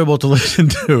so enjoyable to listen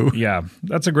to. Yeah,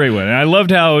 that's a great one. And I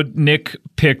loved how Nick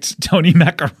picked Tony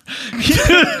Macaroni.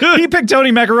 He picked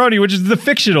Tony Macaroni, which is the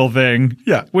fictional thing.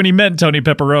 Yeah. When he meant Tony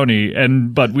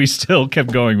Pepperoni, but we still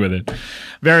kept going with it.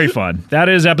 Very fun. That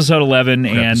is episode 11,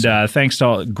 and thanks to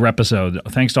all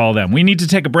Thanks to all of them. We need to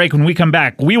take a break. When we come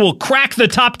back, we will crack the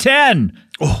top 10.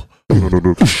 Oh.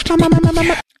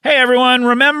 Hey, everyone.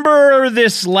 Remember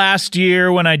this last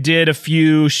year when I did a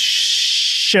few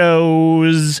shows,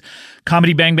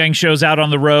 Comedy Bang Bang shows out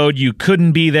on the road? You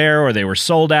couldn't be there or they were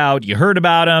sold out. You heard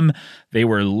about them. They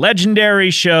were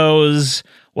legendary shows.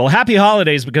 Well, happy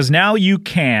holidays, because now you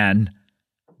can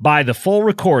buy the full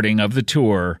recording of the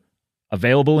tour,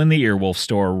 available in the Earwolf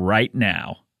store right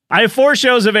now. I have 4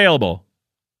 shows available.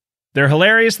 They're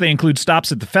hilarious. They include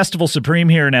stops at the Festival Supreme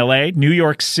here in LA, New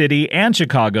York City, and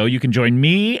Chicago. You can join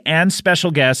me and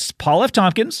special guests Paul F.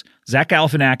 Tompkins, Zach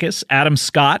Galifianakis, Adam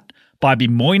Scott, Bobby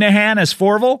Moynihan as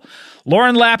Forval,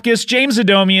 Lauren Lapkus, James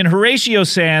Adomian, Horatio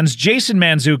Sands, Jason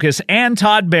Mantzoukas, and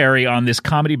Todd Barry on this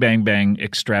Comedy Bang Bang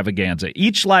extravaganza.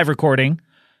 Each live recording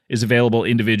is available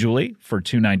individually for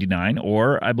 $2.99,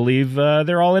 or I believe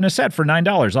they're all in a set for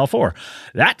 $9, all 4.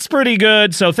 That's pretty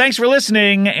good. So thanks for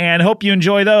listening, and hope you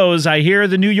enjoy those. I hear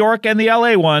the New York and the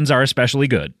LA ones are especially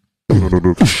good.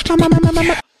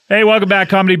 Hey, welcome back,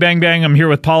 Comedy Bang Bang. I'm here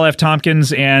with Paul F.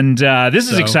 Tompkins, and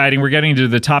this is exciting. We're getting to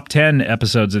the top 10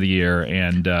 episodes of the year,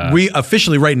 and We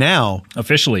officially, right now,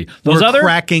 those we're other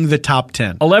cracking the top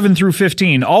 10. 11 through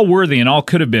 15, all worthy and all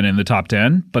could have been in the top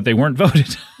 10, but they weren't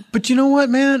voted. But you know what,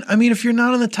 man? I mean, if you're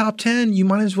not in the top 10, you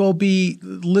might as well be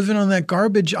living on that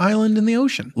garbage island in the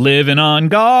ocean. Living on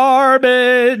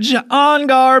garbage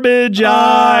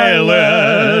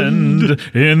island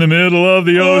in the middle of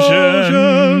the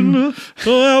ocean.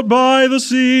 Out by the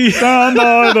sea. Down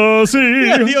by the sea.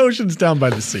 Yeah, the ocean's down by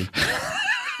the sea.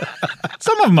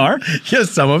 Some of them are. Yes,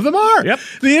 some of them are. Yep.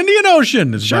 The Indian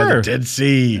Ocean is by Sure. the Dead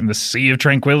Sea. In the Sea of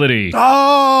Tranquility.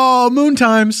 Oh, moon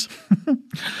times.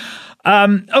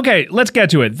 Okay, let's get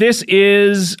to it. This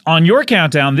is, on your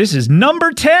countdown, this is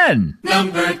number 10.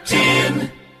 Number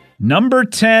 10. Number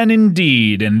 10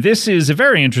 indeed. And this is a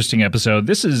very interesting episode.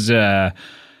 This is, I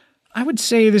would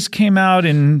say this came out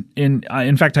in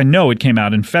fact, I know it came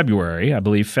out in February, I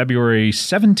believe February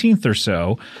 17th or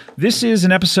so. This is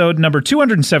an episode number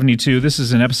 272. This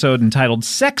is an episode entitled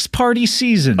Sex Party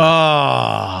Season.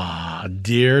 Ah,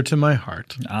 dear to my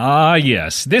heart. Ah,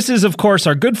 yes. This is, of course,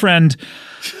 our good friend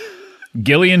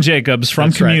Gillian Jacobs from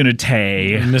That's right.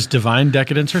 Community. Miss Divine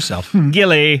Decadence herself.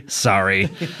 Gilly, sorry.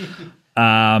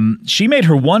 She made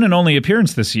her one and only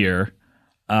appearance this year.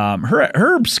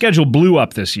 Her schedule blew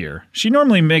up this year. She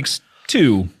normally makes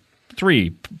 2,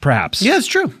 3, perhaps. Yeah, it's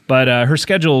true. But her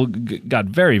schedule got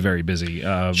very, very busy.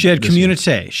 She had this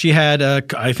Community. She had,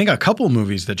 I think, a couple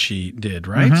movies that she did,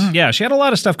 right? year. Yeah, she had a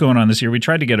lot of stuff going on this year. We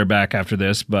tried to get her back after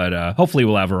this, but hopefully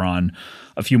we'll have her on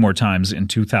a few more times in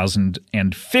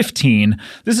 2015.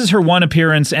 This is her one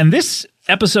appearance, and this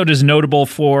episode is notable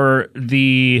for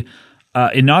the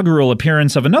inaugural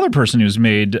appearance of another person who's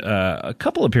made a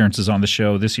couple appearances on the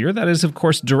show this year. That is, of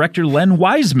course, director Len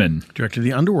Wiseman. Directed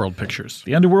the Underworld pictures.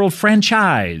 The Underworld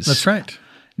franchise. That's right.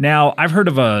 Now, I've heard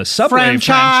of a Subway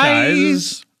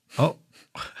franchise. Oh,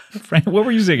 What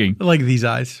were you singing? I like These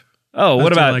Eyes. Oh, what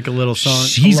That's about like a little song?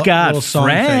 She's a got little song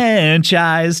thing.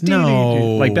 franchise.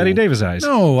 No. Like Betty Davis eyes.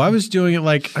 No, I was doing it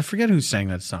like, I forget who sang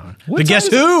that song. What The song Guess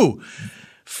is it? Who?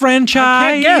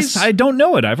 Franchise. I guess I don't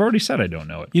know it. I've already said I don't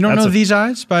know it. You don't That's know These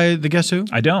Eyes by The Guess Who?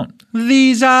 I don't.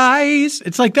 These Eyes.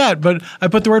 It's like that, but I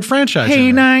put the word franchise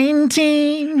in there.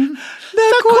 19.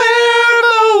 The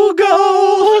Cuervo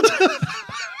Gold.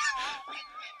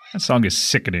 That song is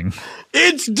sickening.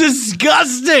 It's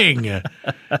disgusting.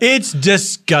 It's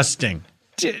disgusting.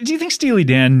 Do you think Steely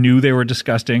Dan knew they were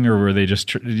disgusting, or were they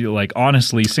just like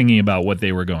honestly singing about what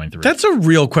they were going through? That's a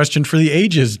real question for the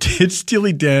ages. Did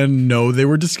Steely Dan know they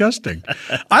were disgusting?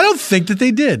 I don't think that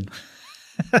they did.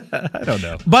 I don't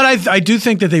know. But I do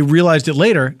think that they realized it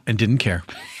later and didn't care.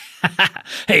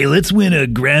 Hey, let's win a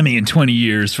Grammy in 20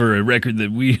 years for a record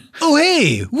that we... Oh,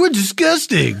 hey, we're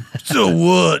disgusting. So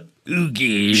what? Who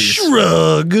cares?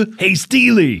 Shrug. Hey,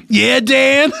 Steely, Yeah,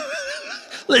 Dan?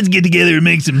 let's get together and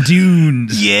make some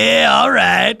tunes. Yeah, all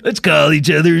right. Let's call each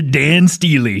other Dan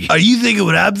Steely. Are you thinking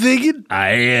what I'm thinking? I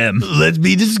am. Let's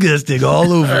be disgusting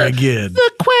all over again.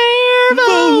 The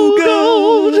Cuervo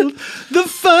Gold, the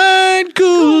fine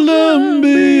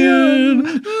Colombian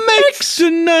makes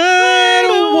tonight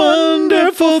a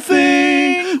wonderful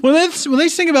thing. When they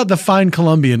sing about the fine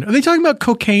Colombian, are they talking about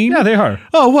cocaine? Yeah, they are.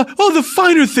 Oh, what? Oh, the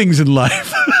finer things in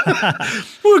life.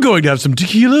 We're going to have some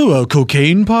tequila, a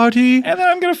cocaine party. And then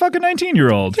I'm going to fuck a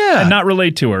 19-year-old. Yeah. And not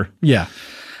relate to her. Yeah.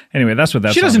 Anyway, that's what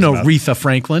that She song doesn't is know about. Aretha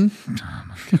Franklin.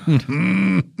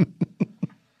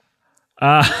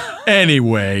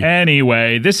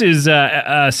 Anyway. This is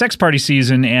Sex Party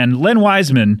Season, and Len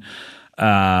Wiseman.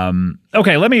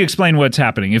 Okay, let me explain what's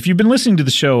happening. If you've been listening to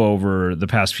the show over the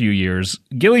past few years,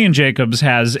 Gillian Jacobs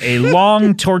has a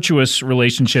long, tortuous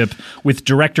relationship with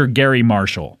director Gary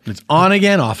Marshall. It's on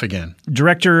again, off again.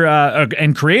 Director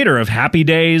and creator of Happy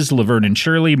Days, Laverne and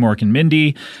Shirley, Mork and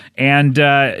Mindy. And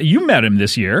you met him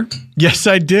this year. Yes,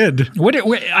 I did.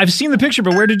 I've seen the picture,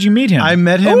 but where did you meet him? I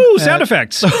met him Oh, at- sound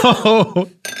effects. Oh.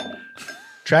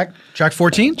 Track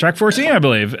 14? Track 14, I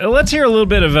believe. Let's hear a little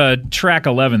bit of track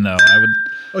 11, though. I would,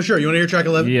 Oh, sure. You want to hear track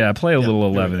 11? yeah, play a little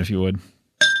 11 if you would.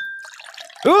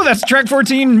 Ooh, that's track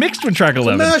 14 mixed with track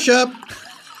 11. Mashup.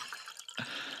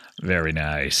 Very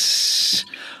nice.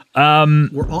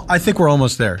 I think we're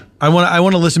almost there. I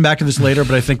want to listen back to this later,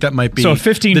 but I think that might be So a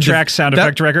 15-track sound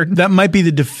effect record? That might be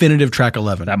the definitive track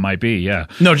 11. That might be, yeah.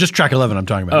 No, just track 11 I'm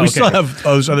talking about. Oh, we okay. still have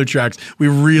those other tracks. We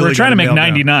really We're trying to gotta make nail down.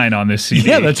 99 on this CD.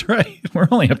 Yeah, that's right. We're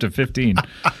only up to 15.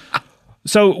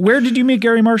 So where did you meet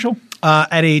Gary Marshall?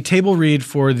 At a table read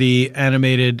for the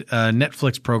animated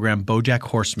Netflix program BoJack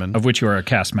Horseman, Of which you are a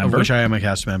cast member. of which I am a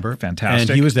cast member. Fantastic.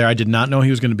 And he was there. I did not know he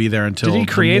was going to be there until Did he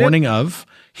create the it? morning of.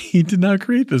 He did not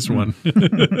create this one.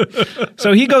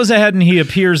 So he goes ahead and he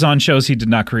appears on shows he did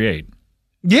not create.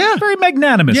 Yeah. Very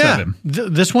magnanimous of Yeah. him.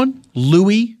 This one,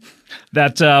 Louis.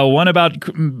 That one about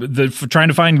trying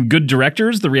to find good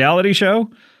directors, the reality show.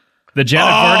 That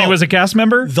Janet Varney was a cast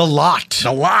member? The Lot.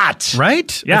 The Lot.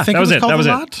 Right? Yeah, I think that was it. called That was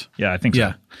The it. Lot. Yeah, I think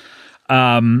so.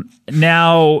 Yeah.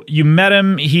 Now, you met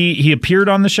him. He appeared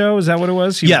on the show. Is that what it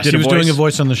was? Yes, did he was voice? doing a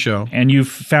voice on the show. And you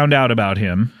found out about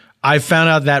him. I found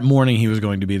out that morning he was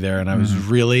going to be there, and I was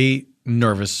really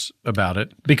nervous about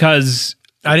it. Because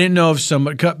I didn't know if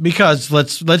somebody – because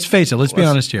let's face it. Let's be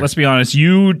honest here. Let's be honest.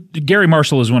 Gary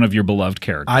Marshall is one of your beloved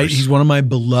characters. He's one of my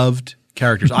beloved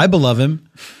characters. I beloved him.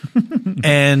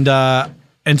 And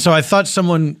so I thought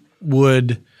someone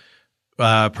would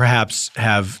perhaps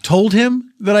have told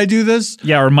him that I do this.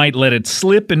 Yeah, or might let it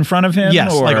slip in front of him.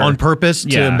 Yes, or, like on purpose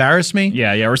to embarrass me.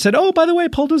 Yeah, or said, oh, by the way,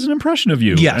 Paul does an impression of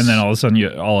you. Yes. And then all of a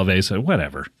sudden, Olive said,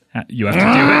 whatever. You have to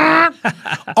do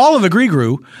it. Olive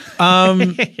grew.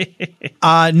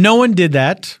 No one did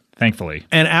that. Thankfully.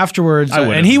 And afterwards, I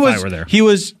would and he if was, I were there. he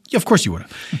was, of course you would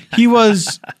have. He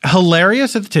was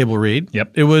hilarious at the table read.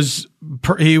 Yep. It was,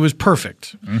 he was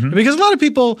perfect. Because a lot of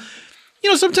people,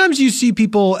 sometimes you see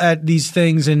people at these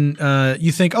things and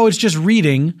you think, oh, it's just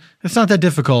reading. It's not that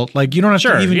difficult. Like you don't have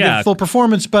to even give full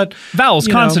performance, but vowels,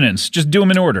 consonants, just do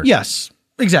them in order. Yes.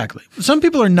 Exactly. Some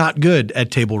people are not good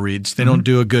at table reads. They don't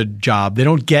do a good job. They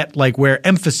don't get like where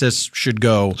emphasis should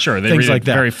go. Sure, they things read like it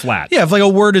that. very flat. Yeah, if like a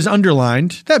word is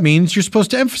underlined, that means you're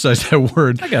supposed to emphasize that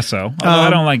word. I guess so. Although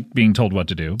I don't like being told what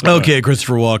to do. Okay,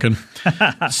 Christopher Walken.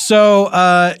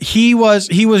 So he was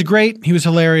great. He was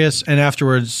hilarious. And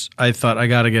afterwards, I thought I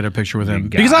got to get a picture with him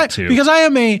because I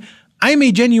am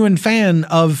a genuine fan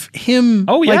of him.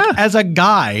 Oh, yeah. Like, as a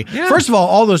guy. Yeah. First of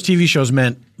all those TV shows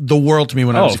meant the world to me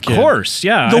when I was a kid. Of course,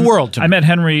 yeah. The world to me. I met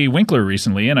Henry Winkler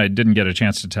recently, and I didn't get a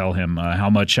chance to tell him how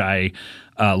much I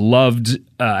loved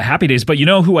Happy Days. But you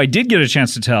know who I did get a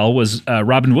chance to tell was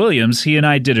Robin Williams. He and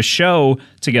I did a show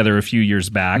together a few years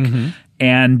back.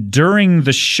 And during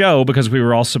the show, because we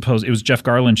were all it was Jeff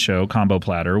Garland's show, Combo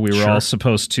Platter, we were all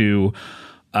supposed to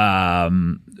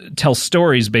tell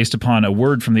stories based upon a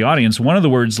word from the audience. One of the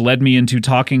words led me into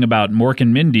talking about Mork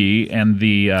and Mindy and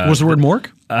the was the word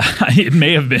Mork? It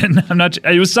may have been. I'm not.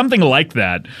 It was something like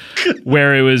that,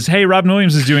 where it was, "Hey, Robin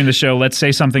Williams is doing the show. Let's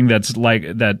say something that's like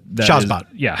that." Shazbot.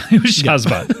 Yeah, it was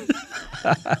Shazbot.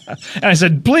 And I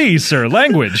said, "Please, sir,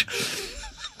 language."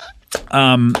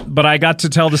 But I got to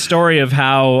tell the story of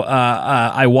how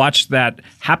I watched that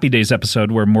Happy Days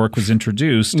episode where Mork was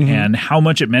introduced and how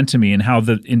much it meant to me, and how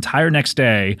the entire next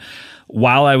day,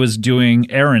 while I was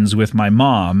doing errands with my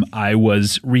mom, I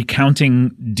was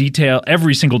recounting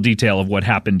every single detail of what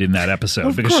happened in that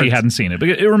episode because she hadn't seen it.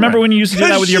 Because, remember when you used to do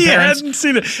that with your parents? She hadn't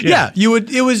seen it. Yeah, you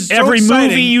would. It was so every exciting.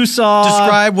 movie you saw.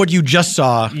 Describe what you just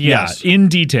saw. Yeah, yes. in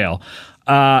detail.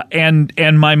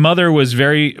 And my mother was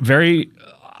very, very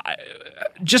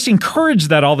just encouraged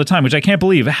that all the time, which I can't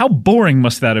believe. How boring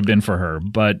must that have been for her?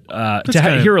 But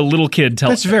to hear a little kid tell...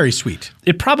 That's very sweet.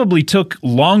 It probably took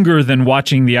longer than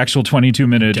watching the actual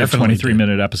 22-minute or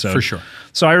 23-minute episode. For sure.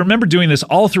 So I remember doing this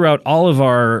all throughout all of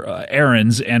our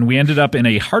errands, and we ended up in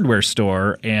a hardware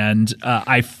store, and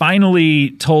I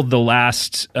finally told the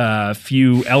last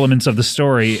few elements of the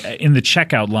story in the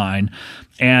checkout line.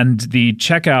 And the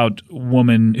checkout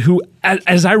woman, who,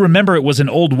 as I remember, it was an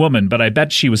old woman, but I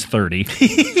bet she was 30.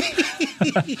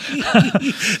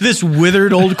 This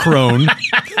withered old crone.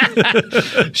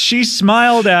 She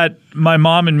smiled at my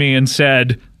mom and me and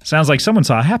said, "Sounds like someone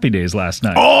saw Happy Days last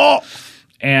night." Oh!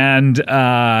 And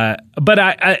but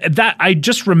I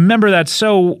just remember that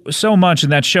so much,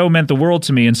 and that show meant the world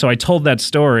to me. And so I told that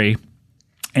story,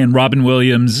 and Robin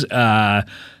Williams,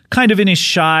 kind of in his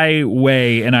shy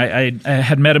way, and I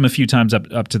had met him a few times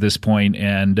up to this point,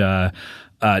 and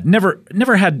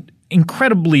never had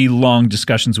incredibly long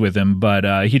discussions with him,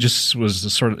 but he just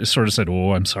was sort of said,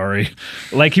 "Oh, I'm sorry,"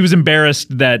 like he was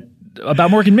embarrassed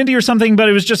about Mork and Mindy or something, but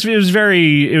it was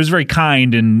very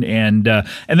kind, and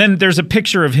then there's a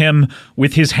picture of him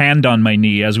with his hand on my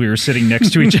knee as we were sitting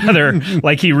next to each other,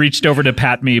 like he reached over to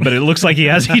pat me, but it looks like he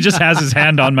just has his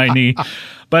hand on my knee.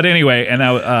 But anyway, and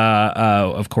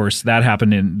of course that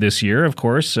happened in this year. Of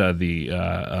course,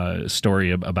 the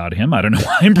story about him. I don't know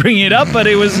why I'm bringing it up, but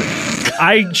it was.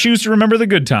 I choose to remember the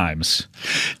good times.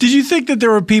 Did you think that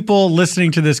there were people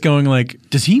listening to this going like,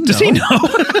 "Does he know? Does he know?"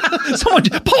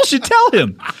 Paul should tell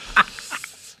him.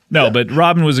 No, but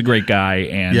Robin was a great guy,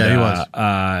 and yeah, he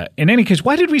was. In any case,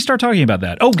 why did we start talking about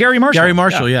that? Oh, Gary Marshall. Gary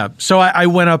Marshall, yeah. So I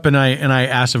went up and I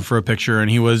asked him for a picture, and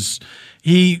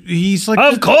he's like,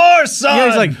 "Of course, son." Yeah,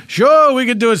 he's like, "Sure, we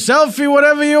could do a selfie,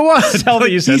 whatever you want." Selfie,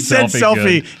 you said he said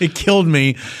selfie. It killed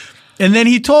me. And then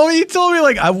he told me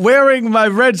like, I'm wearing my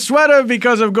red sweater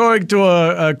because I'm going to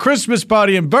a Christmas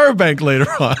party in Burbank later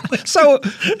on. So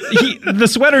the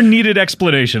sweater needed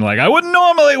explanation. Like, I wouldn't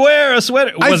normally wear a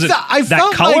sweater. Was it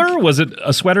that color? Was it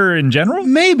a sweater in general?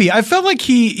 Maybe. I felt like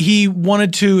he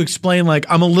wanted to explain, like,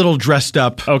 I'm a little dressed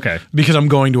up. Okay. Because I'm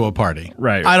going to a party.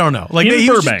 Right. I don't know. Like In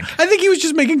Burbank. I think he was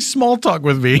just making small talk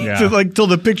with me till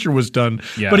the picture was done.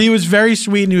 Yeah. But he was very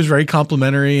sweet and he was very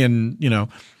complimentary, and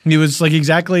he was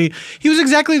exactly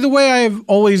the way I've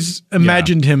always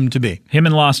imagined him to be. Him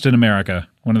in Lost in America,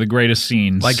 one of the greatest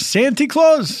scenes. Like Santa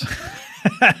Claus.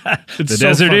 The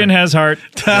Desert Inn has heart.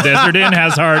 The Desert Inn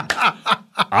has heart.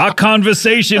 Our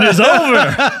conversation is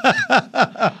over.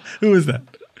 Who is that?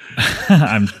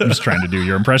 I'm just trying to do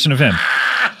your impression of him.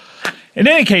 In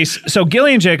any case, so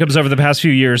Gillian Jacobs over the past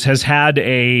few years has had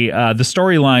the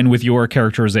storyline with your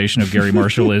characterization of Gary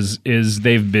Marshall is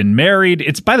they've been married.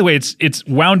 It's, by the way, it's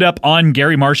wound up on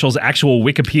Gary Marshall's actual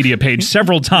Wikipedia page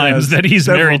several times that he's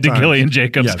married to Gillian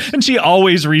Jacobs, and she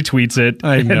always retweets it.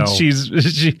 I know.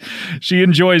 And she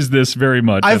enjoys this very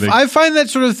much. I find that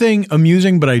sort of thing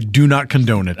amusing, but I do not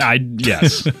condone it.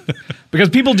 Yes. Because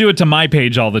people do it to my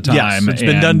page all the time. Yes, it's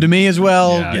been done to me as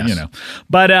well. Yeah, yes.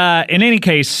 But in any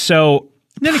case,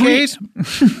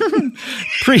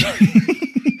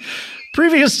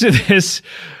 previous to this,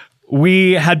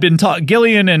 we had been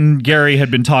Gillian and Gary had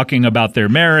been talking about their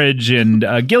marriage, and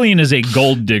Gillian is a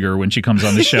gold digger when she comes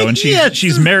on the show, and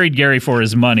she's married Gary for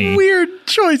his money. Weird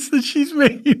choice that she's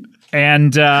made.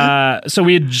 And so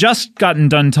we had just gotten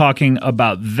done talking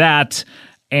about that.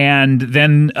 And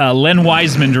then Len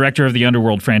Wiseman, director of the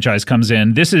Underworld franchise, comes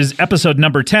in. This is episode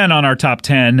number 10 on our top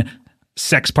 10,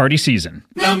 Sex Party Season.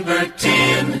 Number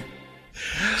 10.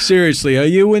 Seriously, are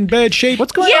you in bad shape?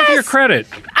 What's going on with your credit?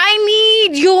 I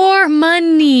need your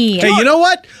money. Hey, you know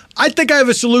what? I think I have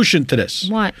a solution to this.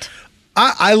 What?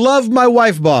 I love my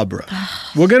wife, Barbara.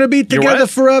 We're going to be together what?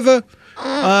 forever.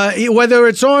 Whether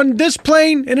it's on this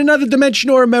plane, in another dimension,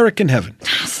 or American heaven.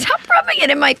 Stop rubbing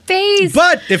it in my face.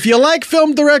 But if you like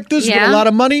film directors with a lot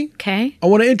of money, okay, I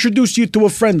want to introduce you to a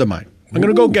friend of mine. I'm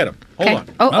going to go get him. Hold on.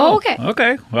 Oh, okay.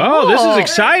 Okay. Oh, this is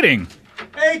exciting.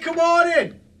 Hey, come on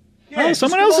in. Oh,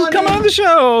 someone else is coming on the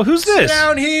show. Who's this? Sit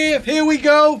down here. Here we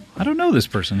go. I don't know this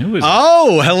person. Who is it?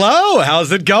 Oh, hello.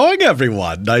 How's it going,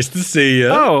 everyone? Nice to see you.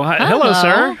 Oh, hello,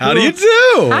 sir. How do you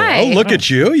do? Hi. Oh, look at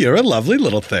you. You're a lovely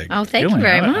little thing. Oh, thank you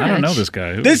very much. I don't know this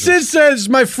guy. Who This is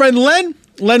my friend Len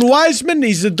Wiseman.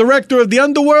 He's the director of the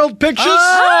Underworld Pictures.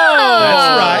 Oh,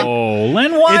 that's right. Oh,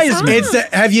 Len Wiseman.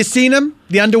 Have you seen him?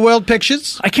 The Underworld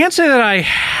Pictures? I can't say that I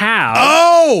have.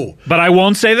 Oh! But I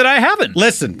won't say that I haven't.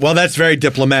 Listen, well, that's very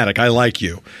diplomatic. I like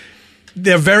you.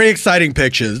 They're very exciting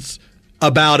pictures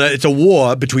about it's a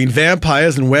war between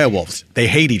vampires and werewolves. They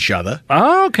hate each other.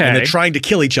 Oh, okay. And they're trying to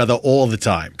kill each other all the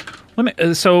time.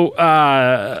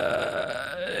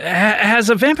 Has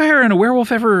a vampire and a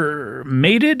werewolf ever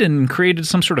mated and created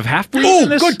some sort of half-breed in Oh,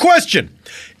 this? good question.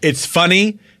 It's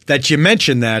funny that you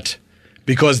mentioned that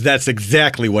because that's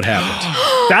exactly what happened.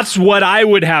 That's what I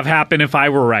would have happen if I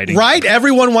were writing. Right?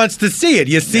 Everyone wants to see it.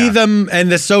 You see them and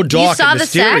they're so dark and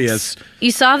mysterious. Sex?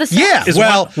 You saw the sex? Yeah. Is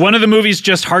one of the movies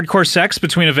just hardcore sex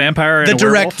between a vampire and the a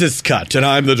werewolf? director's cut, and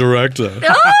I'm the director.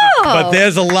 Oh! But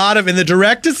there's a lot in the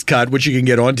director's cut, which you can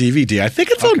get on DVD. I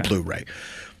think it's on Blu-ray.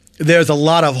 There's a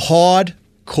lot of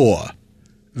hardcore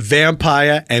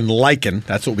vampire and lichen.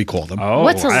 That's what we call them. Oh,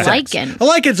 What's a lichen? A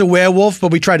lichen's a werewolf,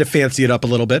 but we try to fancy it up a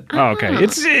little bit. Oh, okay.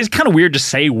 It's kind of weird to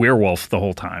say werewolf the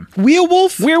whole time.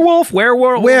 Werewolf? Werewolf?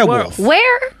 Werewolf.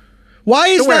 Where? Why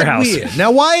is The that warehouse. weird? Now,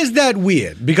 why is that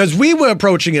weird? Because we were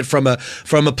approaching it from a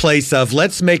place of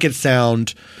let's make it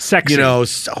sound Sexy. so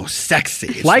sexy.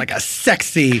 It's like a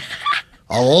sexy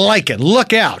a lichen.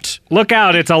 Look out. Look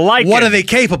out, it's a lichen. What are they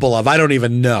capable of? I don't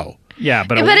even know. Yeah,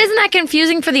 but But isn't that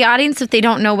confusing for the audience if they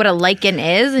don't know what a lichen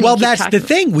is? And Well, you keep that's the talking-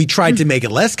 thing. We tried to make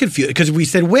it less confusing because we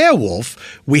said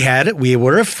werewolf. We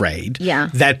were afraid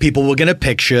that people were going to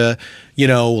picture,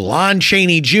 Lon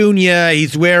Chaney Jr.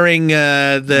 He's wearing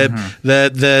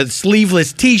the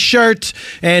sleeveless T-shirt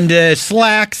and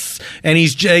slacks, and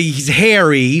he's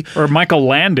hairy. Or Michael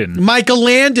Landon. Michael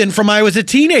Landon from I Was a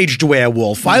Teenaged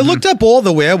Werewolf. I looked up all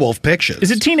the werewolf pictures.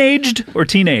 Is it teenaged or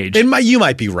teenage? You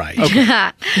might be right. Okay.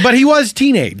 But he was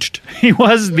teenaged. He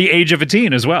was the age of a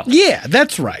teen as well. Yeah,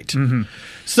 that's right. Mm-hmm.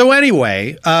 So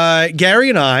anyway, Gary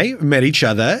and I met each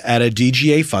other at a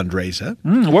DGA fundraiser.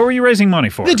 What were you raising money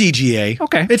for? The DGA.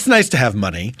 Okay. It's nice to have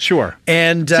money. Sure.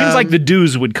 And seems like the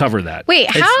dues would cover that. Wait,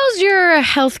 how's your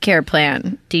healthcare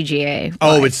plan, DGA?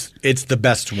 Oh, it's the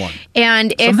best one.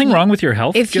 And if Something wrong with your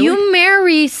health? If Gilly? you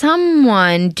marry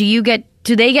someone, do you get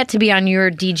do they get to be on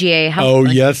your DGA health? Oh,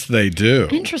 yes, they do.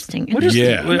 Interesting.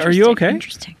 Are you okay?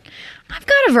 Interesting. I've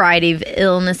got a variety of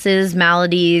illnesses,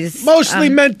 maladies. Mostly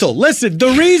mental. Listen,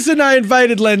 the reason I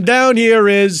invited Len down here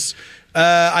is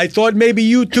I thought maybe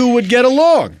you two would get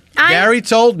along. Gary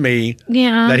told me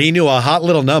that he knew a hot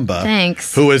little number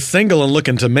who was single and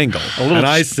looking to mingle. And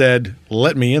I said,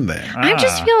 let me in there. I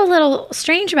just feel a little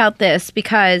strange about this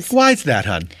because... Why's that,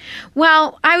 hon?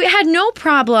 Well, I had no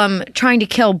problem trying to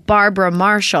kill Barbara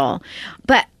Marshall,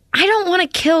 but I don't want to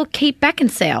kill Kate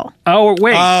Beckinsale. Oh,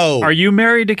 wait. Are you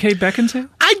married to Kate Beckinsale?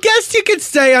 I guess you could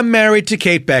say I'm married to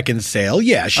Kate Beckinsale.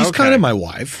 Yeah, she's kind of my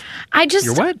wife.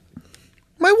 You're what?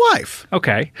 My wife.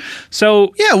 Okay.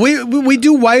 So yeah, we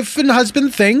do wife and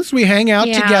husband things. We hang out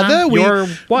together. Your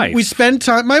wife. We spend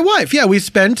time. My wife. Yeah, we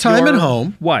spend time at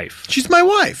home. Wife. She's my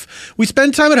wife. We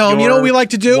spend time at home. You know what we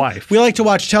like to do? Wife. We like to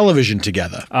watch television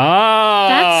together. Oh.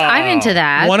 I'm into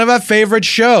that. One of our favorite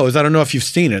shows. I don't know if you've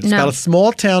seen it. It's about a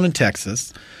small town in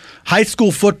Texas. High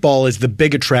school football is the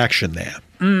big attraction there.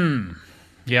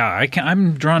 Yeah,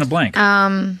 I'm drawing a blank.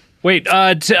 Wait,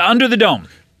 Under the Dome.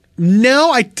 No,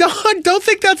 I don't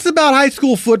think that's about high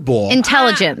school football.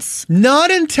 Intelligence. Not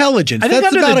intelligence. I think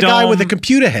That's about a guy with a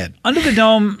computer head. Under the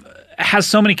Dome has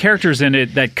so many characters in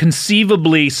it that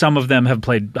conceivably some of them have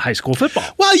played high school football.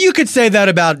 Well, you could say that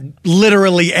about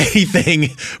literally anything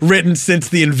written since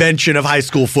the invention of high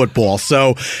school football.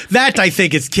 So that, I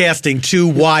think, is casting too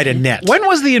wide a net. When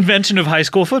was the invention of high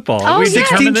school football? Oh,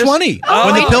 1620.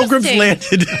 When the Pilgrims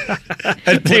landed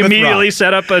at They immediately Rock.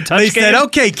 set up a touch They game? said,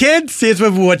 okay, kids, here's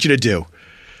what we want you to do.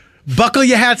 Buckle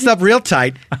your hats up real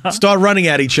tight, start running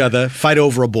at each other, fight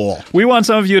over a ball. We want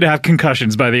some of you to have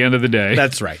concussions by the end of the day.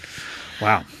 That's right.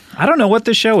 Wow. I don't know what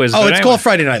this show is. Oh, it's called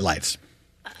Friday Night Lights.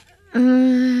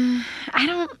 I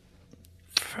don't...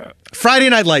 Friday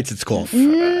Night Lights, it's called.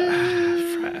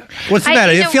 What's the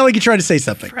matter? I feel like you're trying to say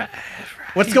something.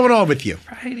 What's going on with you?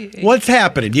 What's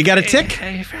happening? You got a tick?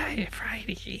 Friday.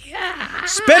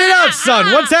 Spit it out,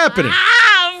 son. What's happening?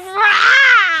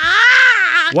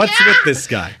 What's with this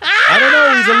guy? I don't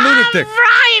know. He's a lunatic.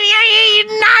 Friday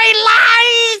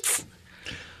Night Lights.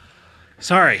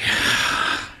 Sorry.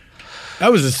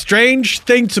 That was a strange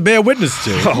thing to bear witness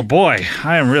to. Oh, boy.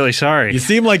 I am really sorry. You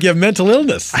seem like you have mental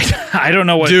illness. I don't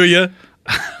know what... Do you?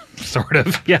 Sort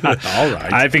of, yeah. All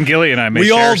right. I think Gilly and I may We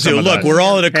share all some do. of Look, that. we're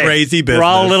all in a crazy business. We're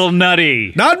all a little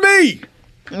nutty. Not me.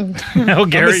 No,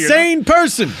 Gary, I'm a sane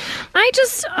person.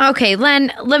 Okay,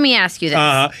 Len, let me ask you this.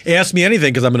 Ask me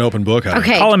anything because I'm an open book.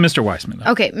 Okay. Call him Mr. Weissman.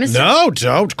 Though. Okay, Mr. No,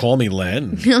 don't call me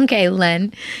Len. Okay,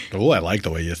 Len. Oh, I like the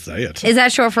way you say it. Is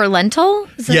that short for lentil?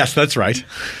 Yes, that's right.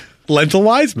 Lentil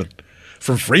Wiseman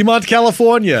from Fremont,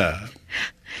 California.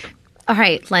 All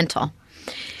right, lentil.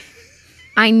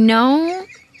 I know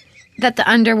that the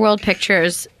Underworld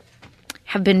pictures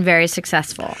have been very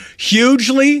successful.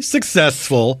 Hugely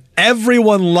successful.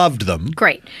 Everyone loved them.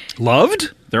 Great.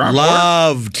 Loved? There are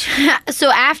Loved.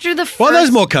 So after the first... Well,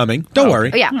 there's more coming. Don't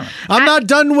worry. Yeah. I'm not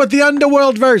done with the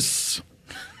Underworld verse.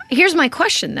 Here's my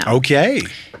question, though. Okay.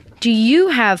 Do you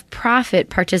have profit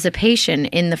participation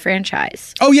in the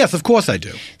franchise? Oh, yes, of course I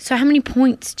do. So how many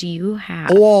points do you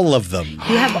have? All of them.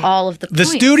 You have all of the The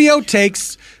points. studio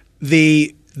takes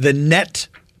the net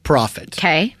profit.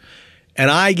 Okay.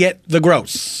 And I get the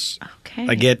gross. Okay.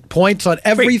 I get points on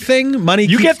everything. Money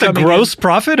You keeps get the coming gross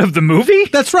profit of the movie?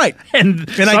 That's right. And I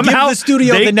give somehow the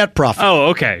studio the net profit. Oh,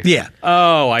 okay. Yeah.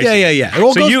 Oh, I see. Yeah. It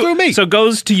all goes through me. So it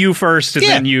goes to you first, and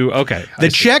then you. Okay. The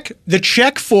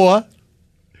check for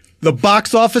the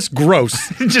box office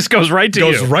gross It just goes right to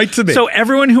you. goes right to me. So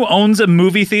everyone who owns a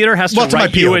movie theater has to to my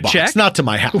write you P.O. a box, check. not to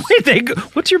my house. Wait,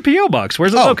 what's your PO box?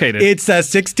 Where's it located? It's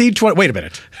 1620. Wait a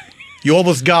minute. You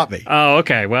almost got me. Oh,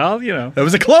 okay. Well, That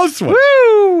was a close one.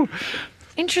 Woo!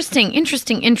 Interesting. Yeah,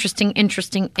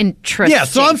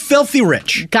 so I'm filthy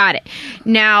rich. Got it.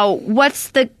 Now, what's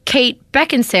the Kate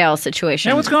Beckinsale situation?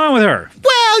 Yeah, what's going on with her?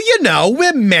 Well,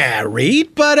 we're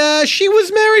married, but she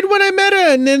was married when I met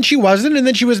her, and then she wasn't, and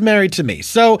then she was married to me.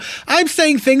 So I'm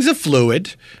saying things are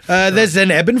fluid. There's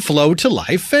an ebb and flow to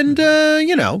life, and,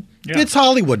 it's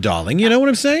Hollywood, darling. You know what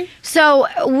I'm saying? So,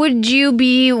 would you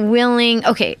be willing...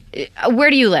 Okay,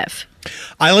 where do you live?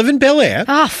 I live in Bel Air.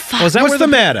 Oh, fuck. Is that What's where the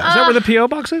matter? Is that where the PO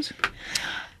box is?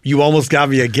 You almost got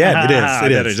me again. It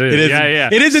is. Yeah.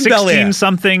 It is in Bel Air. 16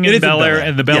 something in Bel Air,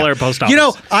 and the Bel Air post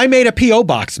office. I made a P.O.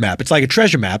 box map. It's like a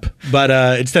treasure map, but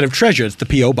instead of treasure, it's the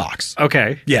P.O. box.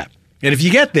 Okay. Yeah. And if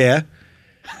you get there,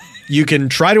 you can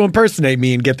try to impersonate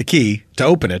me and get the key to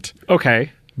open it.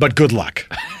 Okay. But good luck.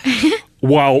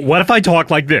 Well, what if I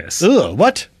talk like this? Ugh,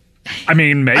 what? I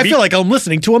mean, maybe. I feel like I'm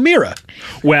listening to a mirror.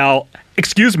 Well,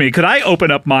 Excuse me, could I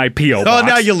open up my P.O. box? Oh,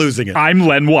 now you're losing it. I'm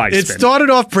Len Weissman. It started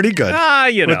off pretty good.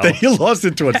 You know. But then you lost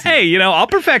it towards Hey, I'll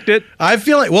perfect it. I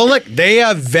feel like, well, look, they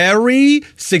are very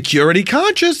security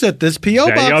conscious at this P.O.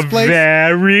 They box are place.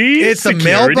 very It's a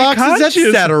security mailboxes, conscious.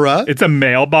 etc. It's a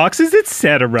mailboxes,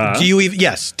 etc. Do you even,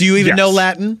 yes. Do you even Yes. know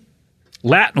Latin?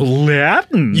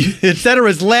 Latin? Etc.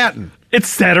 is Latin.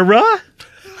 Etc.?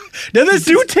 Now this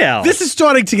Do is, tell. This is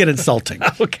starting to get insulting.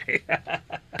 Okay.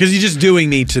 Because you're just doing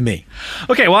me to me.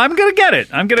 Okay, well, I'm going to get it.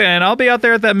 And I'll be out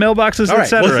there at that mailboxes, All right.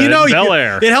 etc. Well, in Bel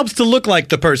Air. it helps to look like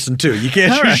the person, too. You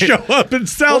can't All just right. show up and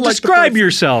sound Well, like describe the person.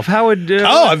 yourself. How would...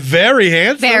 Oh, I'm very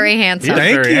handsome. Very handsome.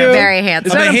 Thank very you. handsome. Very handsome.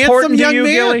 Is that I'm a important handsome to you,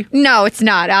 young man. Gilly? No, it's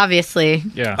not, obviously.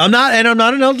 Yeah. I'm not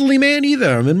an elderly man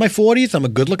either. I'm in my 40s. I'm a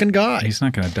good-looking guy. He's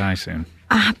not going to die soon.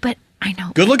 But I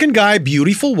know. Good-looking guy,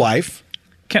 beautiful wife.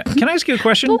 Can I ask you a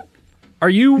question? Are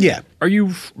you Yeah.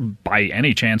 by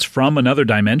any chance from another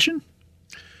dimension?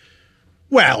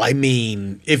 Well, I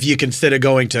mean, if you consider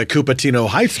going to Cupertino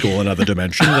High School, another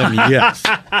dimension, then yes.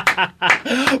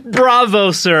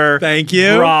 Bravo, sir. Thank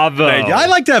you. Bravo. Thank you. I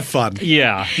like to have fun.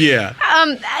 Yeah. Yeah.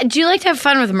 Do you like to have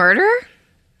fun with murder?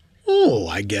 Oh,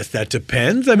 I guess that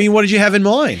depends. I mean, what did you have in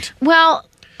mind? Well,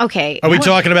 okay. Are we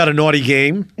talking about a naughty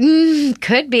game?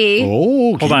 Could be.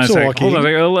 Oh, Hold on a second. talking. Hold on a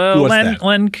second. What's Len, that?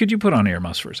 Len, could you put on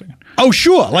earmuffs for a second? Oh,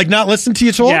 sure. Like not listen to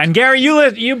you talk? Yeah, and Gary,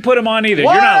 you put them on either.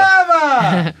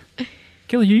 Whatever.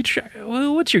 Gilly,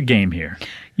 what's your game here?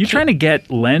 You trying to get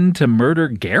Len to murder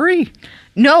Gary?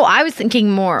 No, I was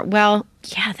thinking more. Well,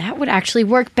 yeah, that would actually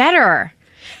work better.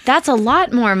 That's a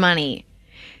lot more money.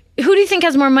 Who do you think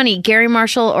has more money, Gary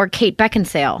Marshall or Kate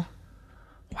Beckinsale?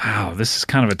 Wow, this is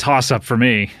kind of a toss-up for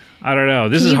me. I don't know.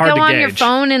 This Can is you hard to go gauge. on your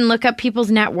phone and look up people's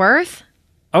net worth?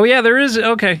 Oh, yeah, there is.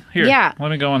 Okay, here. Yeah.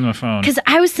 Let me go on my phone. Because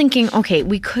I was thinking, okay,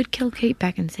 we could kill Kate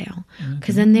Beckinsale.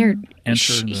 Because then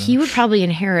he would probably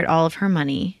inherit all of her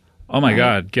money. Oh, my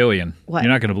God, Gillian. What?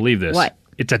 You're not going to believe this. What?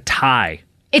 It's a tie.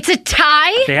 It's a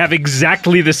tie? They have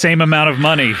exactly the same amount of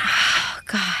money. Oh,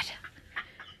 God.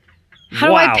 How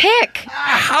do Wow. I pick?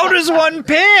 How does one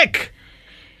pick?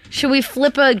 Should we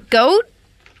flip a goat?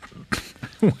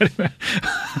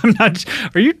 I'm not.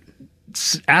 Are you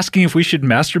asking if we should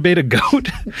masturbate a goat?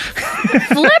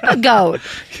 Flip a goat.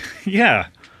 Yeah.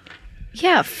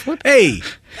 Yeah, flip. Hey,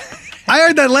 I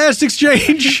heard that last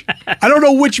exchange. I don't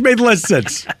know which made less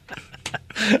sense.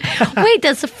 Wait,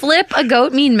 does flip a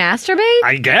goat mean masturbate?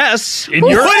 I guess. In Who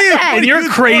your, said that? in your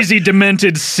crazy,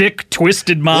 demented, sick,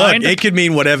 twisted mind. Look, it could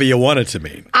mean whatever you want it to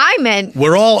mean. I meant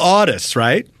We're all artists,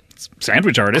 right?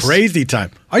 Sandwich artist. Crazy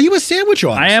time. Are you a sandwich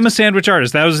artist? I am a sandwich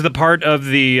artist. That was the part of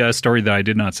the story that I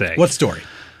did not say. What story?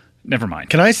 Never mind.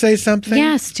 Can I say something?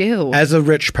 yes, do. As a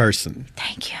rich person,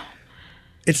 Thank you.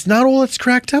 it's not all it's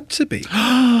cracked up to be.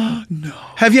 No.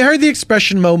 Have you heard the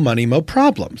expression "mo money, mo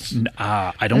problems"?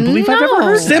 I don't believe I've ever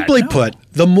heard that. Simply No. put,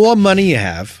 the more money you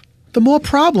have, the more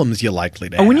problems you're likely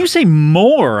to have. When you say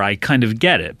more, I kind of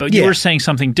get it, but you Yeah. were saying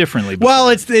something differently. Before. well,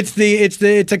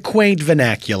 it's a quaint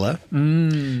vernacular.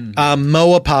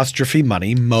 Mo apostrophe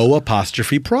money, mo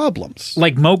apostrophe problems.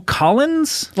 like Mo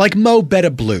Collins. Like Mo Better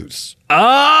Blues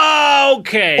Oh,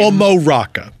 okay. or Mo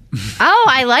Rocca. Oh,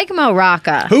 I like Mo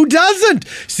Rocca. Who doesn't?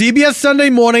 CBS Sunday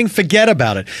Morning, forget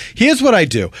about it. Here's what I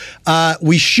do.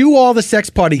 We shoo all the sex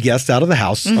party guests out of the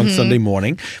house on Sunday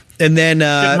morning, and then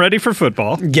Getting ready for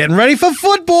football. getting ready for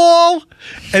football.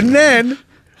 And then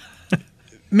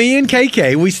me and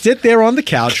KK, we sit there on the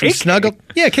couch. We KK? snuggle.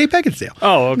 Yeah, Kate Beckinsale.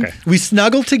 Oh, okay. We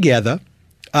snuggle together.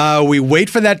 We wait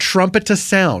for that trumpet to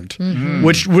sound.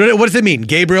 Which, what does it mean?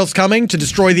 Gabriel's coming to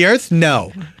destroy the earth?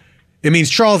 No. It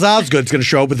means Charles Osgood's going to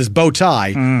show up with his bow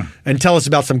tie and tell us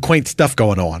about some quaint stuff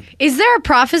going on. Is there a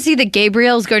prophecy that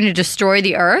Gabriel is going to destroy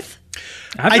the earth?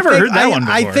 I've never heard that one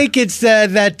before. I think it's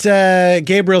that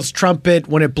Gabriel's trumpet,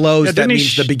 when it blows, Yeah, that didn't he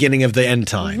means the beginning of the end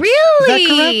times. Really? Is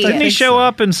that correct? I Didn't he think show so.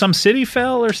 up and some city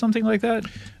fell or something like that?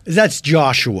 That's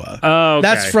Joshua. Oh, okay.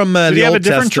 That's from Did he the have a Old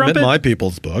different Testament, trumpet? my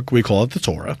people's book. We call it the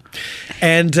Torah.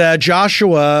 And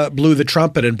Joshua blew the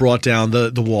trumpet and brought down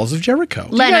the walls of Jericho.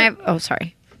 Len,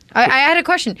 sorry. I had a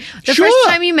question. The Sure. first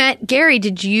time you met Gary,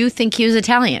 did you think he was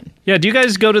Italian? Yeah, do you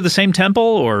guys go to the same temple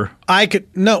or?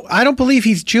 No, I don't believe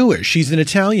he's Jewish. He's an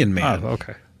Italian man. Oh,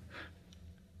 okay.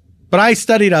 But I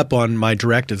studied up on my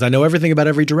directors. I know everything about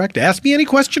every director. Ask me any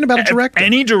question about a director.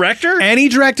 Any director? Any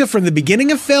director from the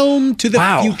beginning of film to the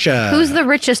Wow. future. Who's the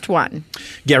richest one?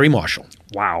 Gary Marshall.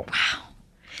 Wow.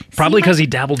 Probably because he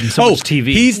dabbled in so much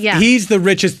TV. He's the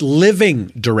richest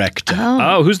living director.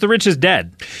 Oh, who's the richest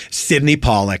dead? Sidney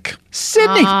Pollack.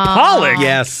 Sidney Pollack?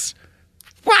 Yes.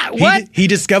 What? He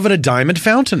discovered a diamond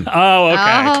fountain. Oh, okay.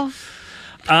 Oh,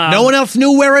 No one else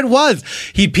knew where it was.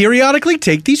 He'd periodically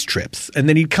take these trips, and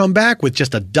then he'd come back with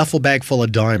just a duffel bag full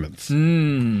of diamonds.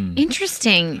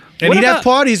 Interesting. And he'd have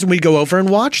parties, and we'd go over and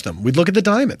watch them. We'd look at the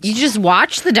diamonds. You just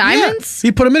watch the diamonds? Yeah.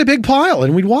 He'd put them in a big pile,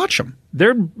 and we'd watch them.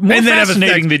 They're more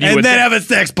fascinating than you would think. have a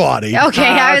sex party. Okay,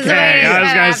 I was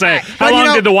going to say, how But,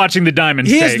 long did the watching the diamonds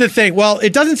Here's take? the thing. Well,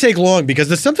 it doesn't take long because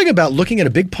there's something about looking at a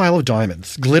big pile of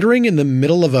diamonds glittering in the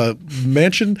middle of a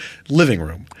mansion living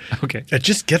room. Okay. It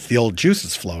just gets the old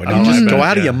juices flowing. You just go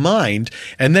out of your mind,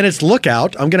 and then it's look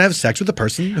out. I'm going to have sex with the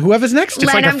person, whoever's next to me.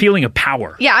 It's like Len, a feeling of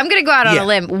power. Yeah, I'm going to go out on Yeah. a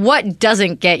limb. What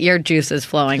doesn't get your juices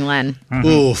flowing, Len?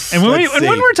 Oof. And when, let's when see.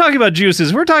 we're talking about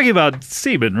juices, we're talking about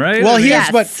semen, right? Well, I mean, here's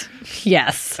Yes. what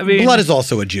Yes. I mean, blood is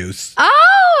also a juice.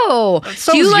 Oh!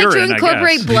 So Do you is like urine, to I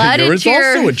incorporate guess. blood Urine's into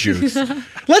your also a juice.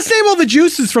 Let's name all the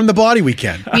juices from the body we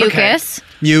can. mucus?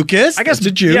 Mucus. I guess that's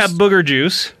a juice. Yeah, booger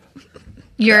juice.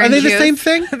 Urine Are they juice? the same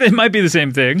thing? They might be the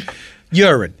same thing.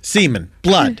 Urine, semen,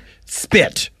 blood,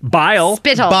 spit, Bile,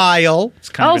 Spittle. bile.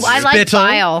 kind of Oh, a I like spittle.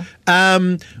 bile.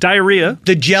 diarrhea.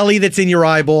 The jelly that's in your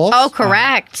eyeballs. Oh,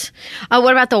 correct.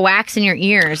 What about the wax in your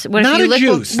ears? What Not if you a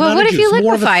juice. Well, not what a if you juice,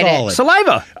 more of a liquefied solid. it?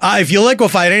 Saliva. If you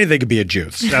liquefy it, anything could be a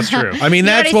juice. That's true. I mean,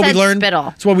 You that's already what we said learned. spittle.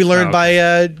 That's what we learned Oh.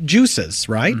 by juices,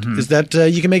 right? Is that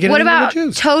you can make anything What with about a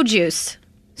juice. toe juice?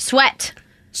 Sweat.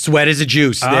 Sweat is a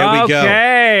juice. There we go.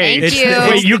 Okay. Thank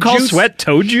you. Wait, you the call juice. sweat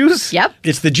toe juice? Yep.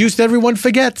 It's the juice that everyone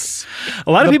forgets.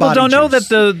 A lot of The people body don't know juice.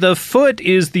 that the foot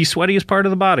is the sweatiest part of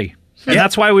the body. And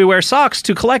that's why we wear socks,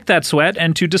 to collect that sweat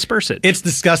and to disperse it. It's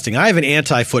disgusting. I have an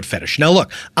anti-foot fetish. Now,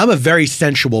 look, I'm a very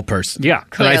sensual person. Yeah. And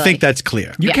I Clearly. think that's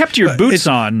clear. You kept your boots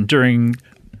on during...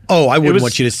 Oh, I wouldn't was-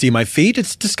 want you to see my feet.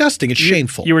 It's disgusting. It's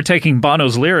shameful. You were taking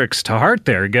Bono's lyrics to heart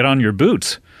there. Get on your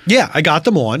boots. Yeah, I got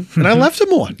them on, and I left them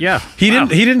on. Yeah. He Wow.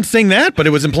 didn't. He didn't sing that, but it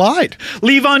was implied.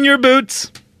 Leave on your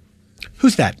boots.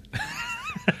 Who's that?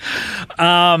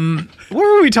 What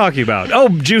were we talking about? Oh,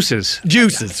 juices.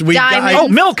 Juices. Diamonds. Oh,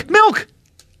 milk.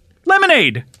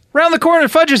 Lemonade. Round the corner,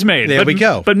 fudge is made. There we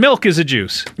go. But milk is a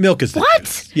juice. Milk is the What?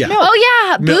 juice. Yeah. Oh,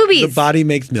 yeah. Milk- Boobies. The body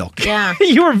makes milk. Yeah.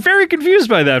 You were very confused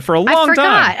by that for a long I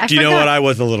forgot. time. Do you know what? I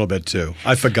was a little bit too.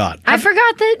 I forgot. I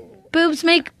forgot that boobs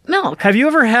make milk. Have you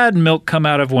ever had milk come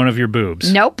out of one of your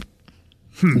boobs? Nope.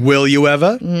 Will you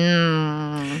ever?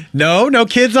 No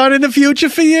kids aren't in the future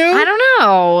for you. I don't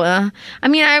know. I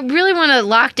mean, I really want to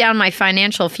lock down my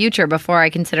financial future before I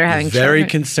consider having Very children.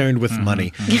 concerned with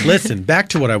money. Listen, back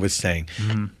to what I was saying.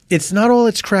 It's not all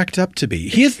it's cracked up to be.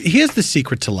 Here's the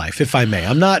secret to life, if I may.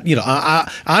 I'm not, I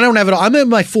don't have it all. I'm in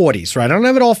my 40s, right? I don't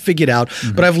have it all figured out,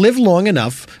 but I've lived long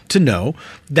enough to know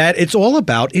that it's all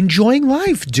about enjoying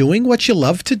life, doing what you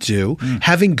love to do,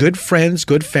 having good friends,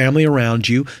 good family around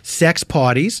you, sex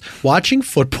parties, watching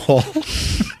football,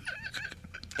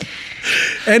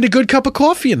 and a good cup of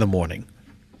coffee in the morning.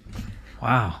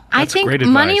 Wow. I That's think great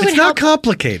money advice. would It's not help.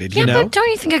 complicated, Yeah, you know? but don't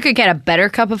you think I could get a better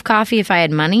cup of coffee if I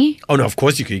had money? Oh, no, of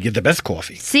course you could get the best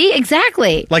coffee. See,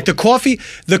 exactly. Like the coffee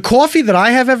that I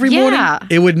have every morning, Yeah.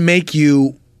 it would make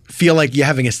you feel like you're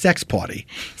having a sex party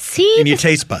See, in your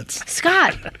taste buds.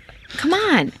 Scott, come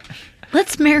on.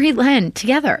 Let's marry Len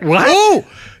together. What? Oh,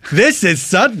 this is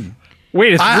sudden.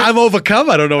 Wait, I'm overcome.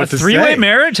 I don't know what to three-way say.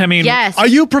 marriage? I mean, Yes. Are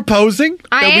you proposing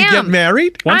I that we get am.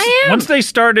 married? once, I am. once they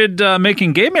started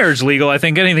making gay marriage legal, I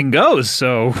think anything goes.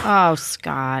 So Oh,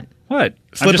 Scott. what?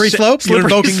 Slippery slope? You're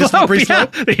invoking the slippery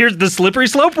slope? Yeah. Here's the slippery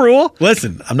slope rule.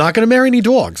 Listen, I'm not going to marry any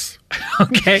dogs.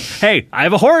 Okay. Hey, I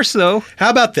have a horse though. How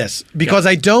about this? Because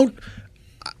I don't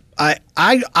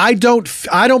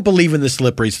believe in the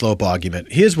slippery slope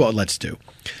argument. Here's what let's do.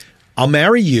 I'll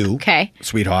marry you, Okay.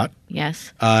 sweetheart.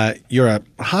 Yes. You're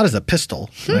hot as a pistol,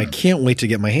 and I can't wait to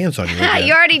get my hands on you. Again.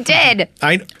 You already did.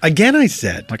 I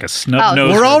said. Like a snub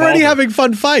nose. We're already revolver. having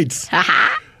fun fights.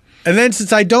 And then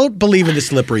since I don't believe in the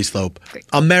slippery slope,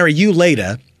 I'll marry you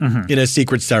later in a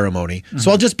secret ceremony. So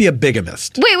I'll just be a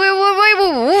bigamist.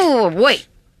 Wait.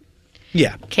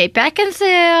 Yeah. Kate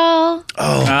Beckinsale.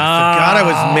 Oh, I forgot I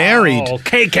was married. Oh,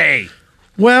 KK.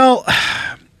 Well,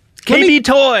 KB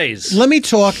Toys. let me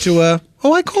talk to her.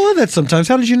 Oh, I call her that sometimes.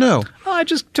 How did you know? Oh, I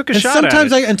just took a And shot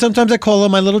sometimes at it. sometimes I call her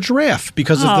my little giraffe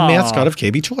because of the mascot of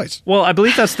KB Toys. Well, I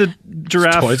believe that's the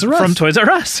giraffe Toys R Us. from Toys R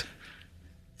Us.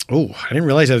 Oh, I didn't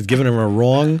realize I was giving her a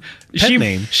wrong pet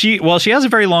name. She has a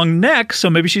very long neck, so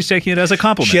maybe she's taking it as a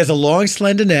compliment. She has a long,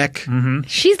 slender neck,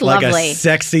 She's like lovely. a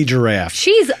sexy giraffe.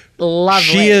 She's lovely.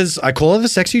 She is. I call her the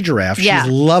sexy giraffe. Yeah.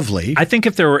 She's lovely. I think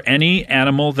if there were any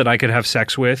animal that I could have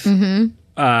sex with,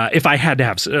 if I had to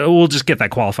have, we'll just get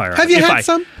that qualifier. Have you if had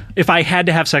some? If I had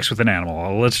to have sex with an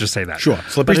animal, let's just say that. Sure.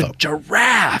 Slippery But a slope.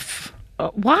 giraffe.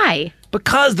 Why?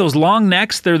 Because those long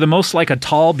necks, they're the most like a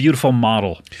tall, beautiful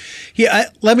model. Yeah,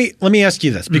 let me ask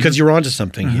you this because you're onto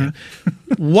something here.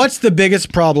 What's the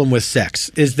biggest problem with sex?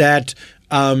 Is that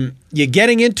you're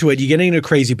getting into it, you're getting into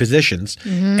crazy positions,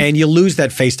 and you lose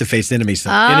that face-to-face intimacy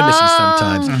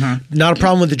sometimes. Not a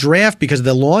problem with the giraffe because of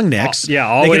the long necks.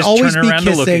 Yeah, they can always turn be around to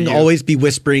look at kissing, you. always be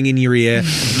whispering in your ear,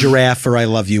 giraffe or I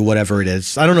love you, whatever it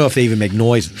is. I don't know if they even make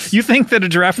noises. You think that a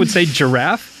giraffe would say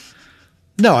giraffe?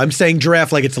 No, I'm saying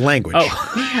giraffe like it's a language.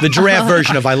 Oh. The giraffe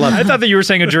version of I love you. I thought that you were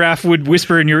saying a giraffe would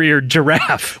whisper in your ear,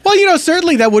 giraffe. Well,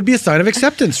 certainly that would be a sign of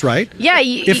acceptance, right? Yeah.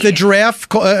 If the giraffe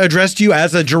addressed you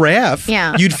as a giraffe,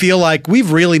 you'd feel like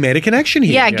we've really made a connection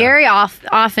here. Yeah, Gary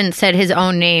often said his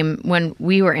own name when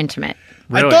we were intimate.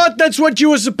 Really? I thought that's what you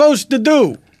were supposed to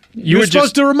do. You're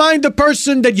supposed to remind the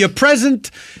person that you're present,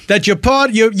 that you're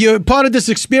part of this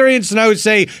experience, and I would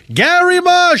say, Gary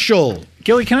Marshall.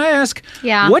 Gilly, can I ask?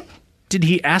 Yeah. What did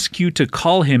he ask you to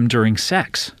call him during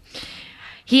sex?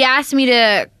 He asked me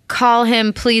to call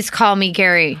him, please call me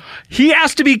Gary. He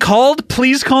asked to be called,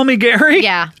 please call me Gary?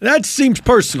 Yeah. That seems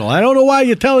personal. I don't know why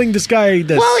you're telling this guy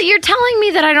this. Well, you're telling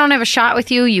me that I don't have a shot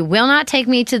with you. You will not take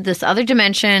me to this other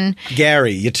dimension.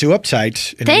 Gary, you're too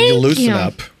uptight and you need Thank to loosen you.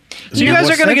 up. So you guys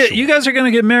are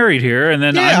gonna get married here, and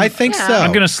then I think so.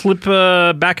 I'm gonna slip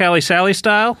back alley Sally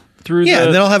style through. Yeah,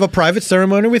 and then I'll have a private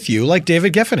ceremony with you, like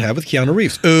David Geffen had with Keanu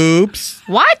Reeves. Oops.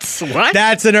 What?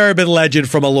 That's an urban legend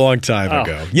from a long time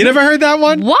ago. You never heard that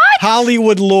one? What?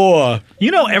 Hollywood lore.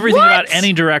 You know everything about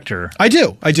any director. I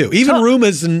do. Even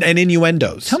rumors and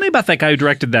innuendos. Tell me about that guy who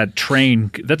directed that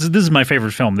train. This is my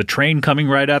favorite film. The train coming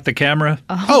right at the camera.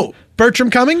 Oh, Bertram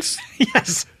Cummings?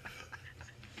 Yes.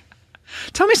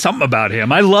 Tell me something about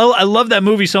him. I love that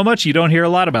movie so much. You don't hear a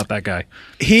lot about that guy.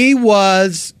 He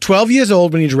was 12 years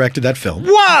old when he directed that film.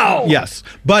 Wow. Yes.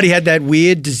 But he had that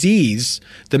weird disease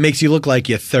that makes you look like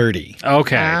you're 30.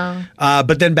 Okay. Wow.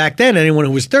 But then back then, anyone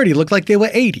who was 30 looked like they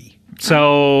were 80.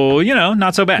 So,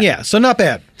 not so bad. Yeah, so not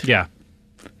bad. Yeah.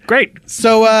 Great.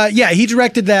 So, he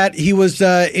directed that. He was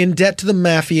in debt to the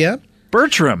mafia.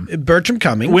 Bertram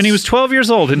Cummings. When he was 12 years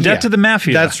old, in debt to the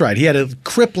mafia. That's right. He had a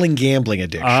crippling gambling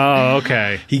addiction. Oh,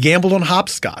 okay. He gambled on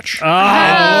hopscotch. Oh.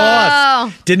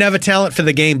 And lost. Didn't have a talent for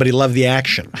the game, but he loved the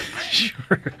action.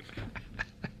 Sure.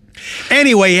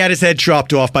 Anyway, he had his head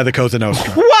chopped off by the Cosa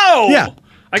Nostra. Whoa! Yeah.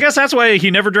 I guess that's why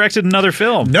he never directed another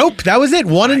film. Nope, that was it.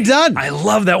 One and done. I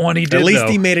love that one he did, At least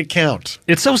though. he made it count.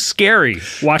 It's so scary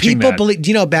watching People that.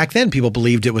 believe, back then people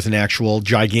believed it was an actual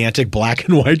gigantic black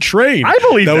and white train. I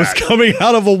believe that. was coming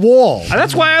out of a wall.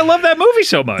 That's why I love that movie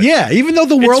so much. Yeah, even though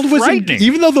the world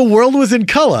was in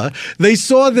color, they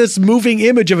saw this moving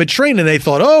image of a train and they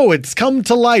thought, "Oh, it's come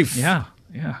to life." Yeah.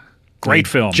 Great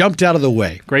film. Jumped out of the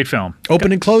way. Great film.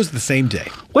 Open and closed the same day.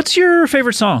 What's your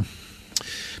favorite song?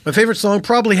 My favorite song,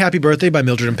 probably Happy Birthday by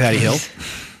Mildred and Patty Hill.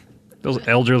 Those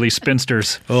elderly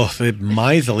spinsters. Oh, the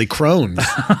miserly crones.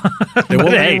 They won't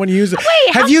let hey. anyone use it.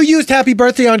 Wait, have you used Happy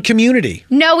Birthday on Community?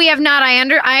 No, we have not.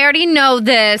 I already know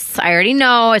this. I already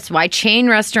know. It's why chain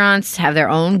restaurants have their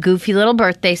own goofy little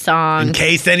birthday song. In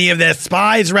case any of their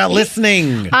spies are out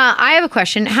listening. I have a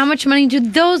question. How much money do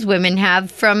those women have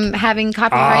from having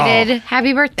copyrighted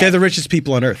Happy Birthday? They're the richest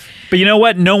people on earth. But you know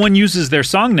what? No one uses their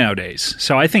song nowadays.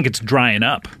 So I think it's drying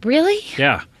up. Really?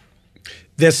 Yeah.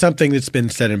 There's something that's been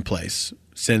set in place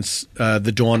since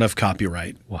the dawn of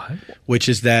copyright. What? Which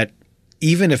is that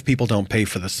even if people don't pay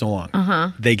for the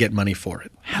song, they get money for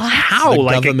it. How? The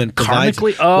Like government provides.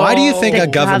 karmically? Why do you think The a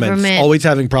government's government. always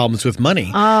having problems with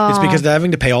money? It's because they're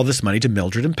having to pay all this money to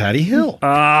Mildred and Patty Hill.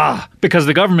 Because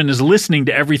the government is listening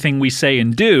to everything we say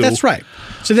and do. That's right.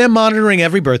 So they're monitoring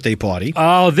every birthday party.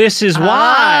 Oh, this is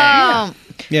why. Oh.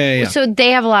 Yeah. So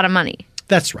they have a lot of money.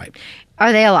 That's right.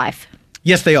 Are they alive?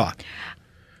 Yes, they are.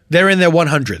 They're in their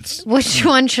 100s. Which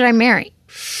one should I marry?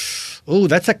 Ooh,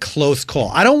 that's a close call.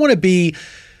 I don't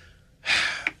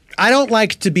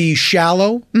like to be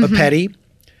shallow or petty.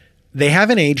 They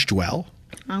haven't aged well.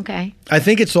 Okay. I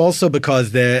think it's also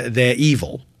because they're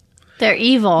evil. They're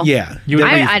evil. Yeah.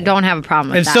 I don't have a problem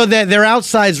with And that. so their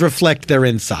outsides reflect their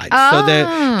insides. So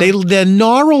they're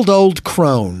gnarled old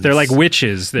crones. They're like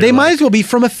witches. They might as well be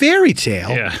from a fairy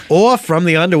tale or from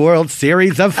the Underworld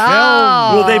series of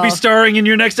film. Will they be starring in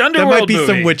your next There Underworld might be movie?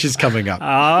 some witches coming up. Oh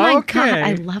my Okay. God,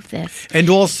 I love this. And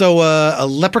also a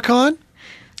leprechaun.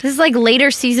 This is like later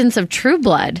seasons of True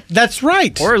Blood. That's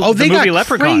right. Or oh, the they movie got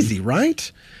Leprechaun. crazy,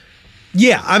 right?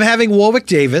 Yeah, I'm having Warwick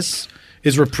Davis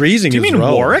is reprising Do you his mean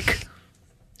role. Warwick?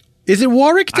 Is it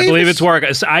Warwick Davis? I believe it's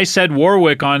Warwick. I said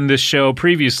Warwick on this show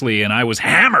previously, and I was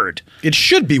hammered. It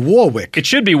should be Warwick. It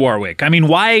should be Warwick. I mean,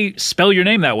 why spell your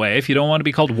name that way if you don't want to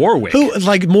be called Warwick? Who,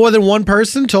 like more than one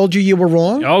person told you were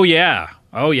wrong? Oh, yeah.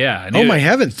 Oh, yeah. Oh, my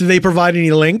heavens. Did they provide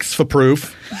any links for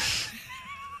proof?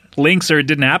 Links or it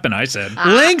didn't happen, I said.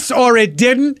 Links or it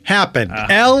didn't happen.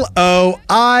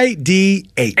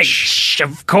 Loidh.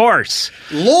 Of course.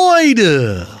 Lloyd.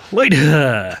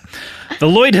 The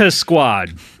Lloyd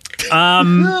Squad.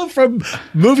 From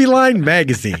Movie Line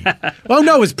magazine. Oh,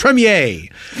 no, it was Premiere.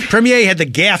 Premiere had the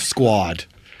Gaff Squad.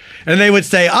 And they would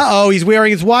say, he's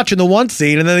wearing his watch in the one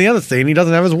scene, and then the other scene, he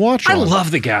doesn't have his watch on. I love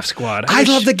the Gaff Squad. I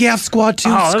love the Gaff Squad, too,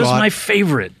 Scott. Scott. That was my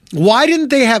favorite. Why didn't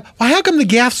they have... How come the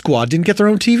Gaff Squad didn't get their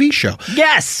own TV show?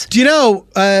 Yes! Do you know,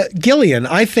 Gillian,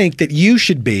 I think that you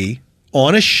should be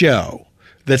on a show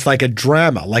that's like a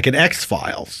drama, like an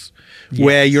X-Files,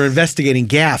 where you're investigating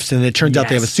gaffes, and it turns out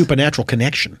they have a supernatural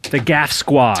connection. The Gaff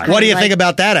Squad. What do you think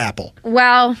about that, Apple?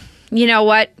 Well, you know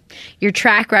what? Your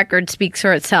track record speaks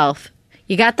for itself.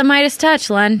 You got the Midas touch,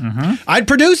 Len. Mm-hmm. I'd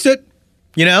produce it,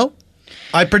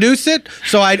 I'd produce it,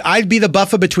 so I'd be the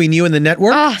buffer between you and the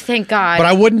network. Oh, thank God. But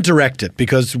I wouldn't direct it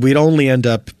because we'd only end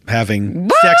up having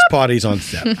sex parties on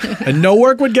set. And no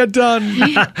work would get done.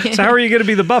 So how are you going to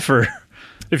be the buffer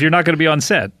if you're not going to be on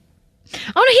set? Oh,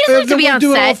 no, he doesn't have to be we'll on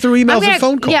do it set. all through emails and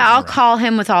phone calls. Yeah, I'll call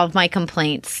him with all of my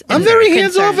complaints. I'm very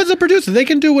hands-off as a producer. They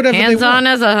can do whatever they want. Hands-on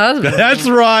as a husband. That's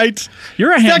right.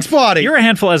 You're a sex party. You're a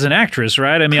handful as an actress,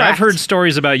 right? I mean, Correct. I've heard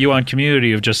stories about you on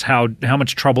Community of just how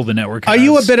much trouble the network has. Are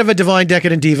you a bit of a divine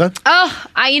decadent diva? Oh,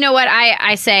 you know what?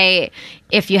 I say,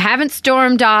 if you haven't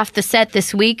stormed off the set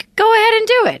this week, go ahead and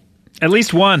do it. At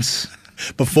least once.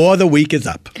 Before the week is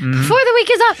up. Before the week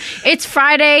is up. It's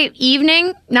Friday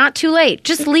evening, not too late.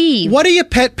 Just leave. What are your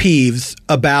pet peeves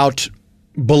about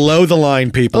below the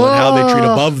line people and how they treat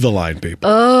above the line people?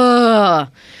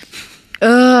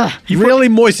 You really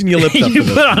moisten your lips up You for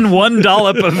this. put on one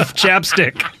dollop of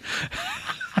chapstick.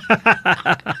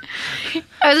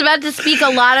 I was about to speak a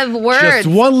lot of words. Just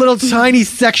one little tiny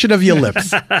section of your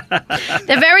lips.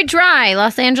 They're very dry.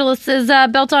 Los Angeles is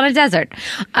built on a desert.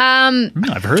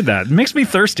 I've heard that. It makes me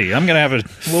thirsty. I'm going to have a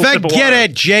little sip of water. Forget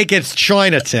it, Jake. It's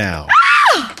Chinatown.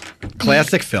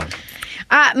 Classic film.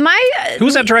 Who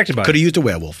was that directed by? Could have used a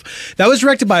werewolf. That was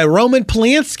directed by Roman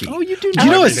Polanski. Oh, you do Do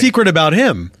you know a secret about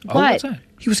him? Oh, what's What? that?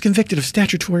 He was convicted of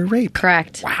statutory rape.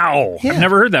 Correct. Wow. Yeah. I've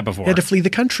never heard that before. He had to flee the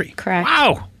country. Correct.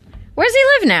 Wow. Where does he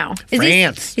live now?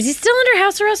 France. Is he still under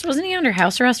house arrest? Wasn't he under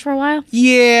house arrest for a while?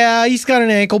 Yeah, he's got an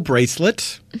ankle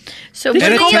bracelet. So They what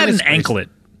should a call that tennis an anklet.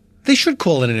 They should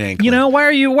call it an anklet. You know, why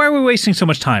are we wasting so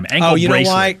much time? Ankle Oh, you bracelet.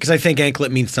 know why? Because I think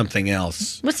anklet means something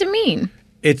else. what's it mean?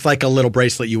 It's like a little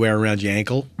bracelet you wear around your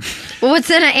ankle. Well, what's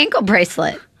in an ankle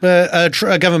bracelet? A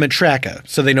government tracker,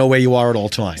 so they know where you are at all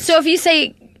times. So if you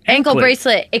say ankle Anklet.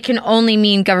 bracelet, it can only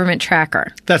mean government tracker.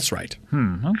 That's right.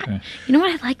 Okay. You know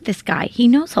what? I like this guy. He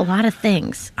knows a lot of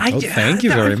things. Thank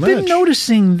you very I've been much.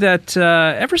 noticing that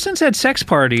ever since that sex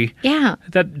party, Yeah.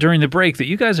 that during the break, that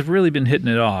you guys have really been hitting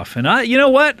it off. And you know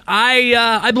what?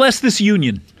 I bless this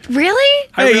union. Really?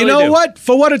 I Hey, really you know do. what?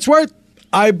 For what it's worth,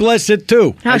 I bless it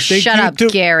too. Oh, I think shut you up, too.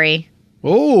 Gary.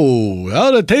 Oh,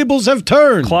 well, the tables have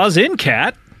turned. Claws in,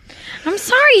 cat. I'm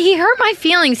sorry. He hurt my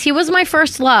feelings. He was my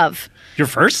first love. Your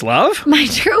first love? My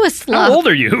truest How love. old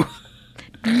are you?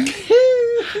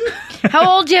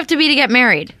 How old do you have to be to get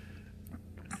married?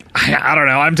 I don't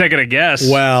know. I'm taking a guess.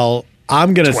 Well,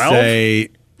 I'm going to 12? say,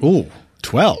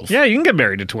 12? Yeah, you can get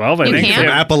married at 12. I You think. can?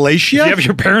 If Appalachia? you have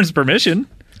your parents' permission.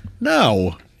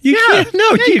 No. You Yeah. can't. No,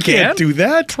 Yeah, you you can't can. do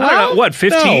that. I don't know, what,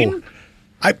 15? No.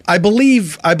 I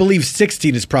believe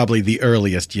 16 is probably the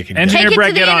earliest you can get. Engineer Take it Brett,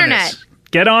 to the get on internet. this.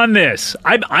 Get on this.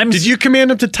 I'm. Did you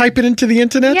command him to type it into the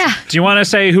internet? Yeah. Do you want to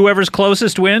say whoever's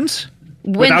closest wins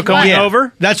without going Yeah.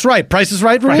 over? That's right. Price is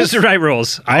right rules? Price is right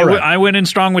rules. All right. I went in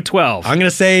strong with 12. I'm going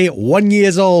to say 1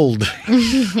 year old.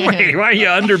 Wait, why are you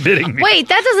underbidding me? Wait,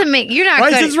 that doesn't make you're not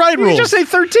Price good. is right You rules. just say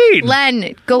 13.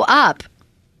 Len, go up.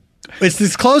 It's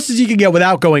as close as you can get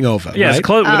without going over. Yes,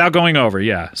 right? without going over.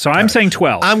 Yeah. So I'm saying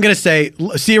 12. I'm going to say,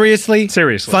 seriously?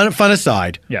 Seriously. Fun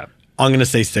aside. yeah. I'm going to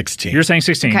say 16. You're saying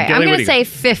 16. Okay, Gilly, I'm what going do to you say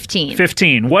 15.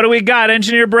 15. What do we got,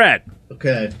 Engineer Brett?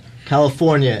 Okay.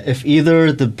 California. If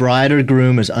either the bride or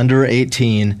groom is under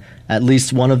 18, at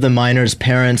least one of the minor's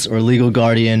parents or legal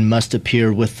guardian must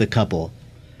appear with the couple.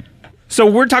 So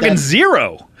we're talking That's-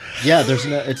 0. Yeah, there's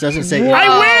no. It doesn't say.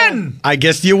 I win. I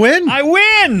guess you win. I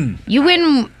win. You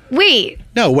win. Wait.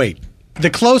 No, wait. The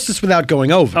closest without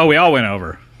going over. Oh, we all went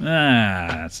over.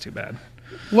 That's too bad.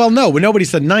 Well, no, nobody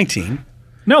said 19.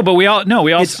 No, but we all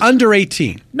It's under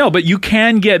 18. No, but you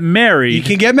can get married. You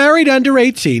can get married under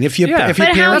 18 if your But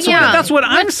parents how are. young? That's what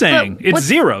I'm saying. It's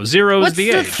zero. Zero is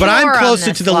the age. But I'm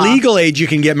closer to the legal age you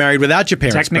can get married without your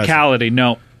parents. Technicality,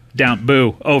 no. Down,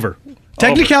 boo, over.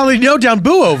 Technicality, no, down,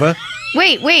 boo, over.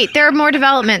 Wait. There are more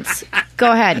developments.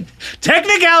 Go ahead.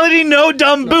 Technicality, no,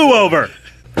 dumb, boo, over.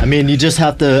 I mean, you just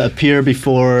have to appear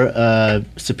before a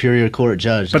superior court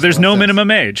judge. But there's no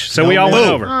minimum age, so we all went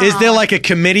over. Is there like a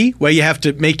committee where you have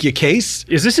to make your case?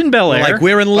 Is this in Bel Air? Like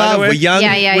we're in love, we're young.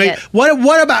 Yeah.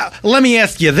 What about? Let me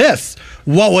ask you this: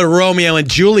 what would Romeo and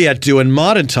Juliet do in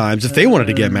modern times if they wanted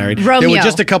to get married? Romeo. They were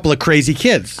just a couple of crazy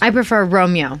kids. I prefer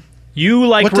Romeo. You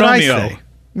like What did I Romeo? say?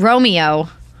 Romeo.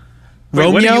 Wait,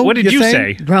 Romeo? what did you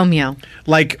say? Romeo.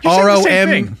 Like You're saying the same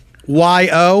thing.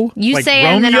 ROMYO? You Like say it,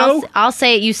 and then Romeo? I'll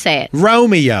say it. You say it.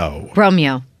 Romeo.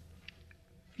 Romeo.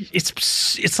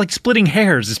 It's like splitting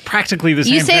hairs. It's practically the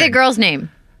same You say thing. the girl's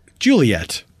name.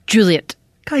 Juliet. Juliet.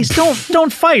 Guys,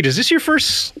 don't fight. Is this your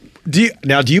first? Do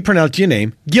you pronounce your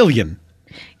name Gillian?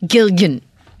 Gillian.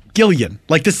 Gillian,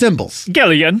 like the symbols.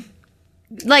 Gillian.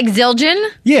 Like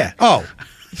Zildjian? Yeah. Oh,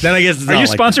 then I guess it's Are not you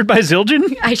like sponsored by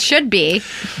Zildjian? I should be.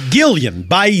 Gillian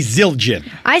by Zildjian.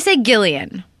 I say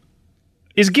Gillian.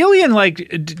 Is Gillian like?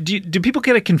 Do people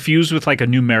get it confused with like a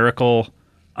numerical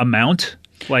amount?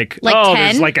 Like 10?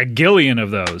 There's like a Gillian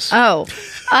of those. Oh.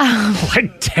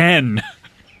 Like 10.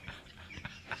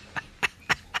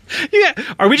 Yeah.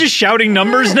 Are we just shouting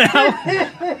numbers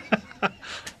now?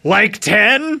 Like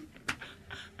 10?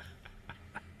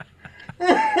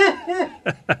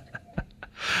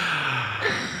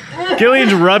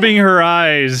 Gillian's rubbing her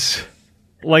eyes.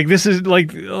 Like this is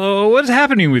like, what's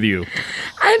happening with you?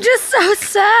 I'm just so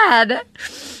sad.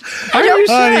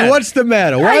 Honey, what's the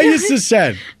matter? Why are you so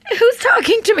sad? Who's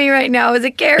talking to me right now? Is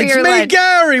it Gary It's or me, Len?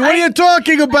 Gary. What are you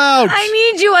talking about? I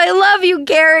need you. I love you,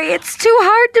 Gary. It's too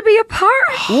hard to be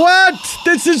apart. What?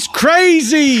 This is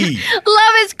crazy.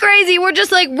 Love is crazy. We're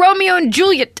just like Romeo and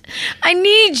Juliet. I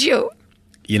need you.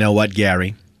 You know what,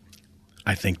 Gary?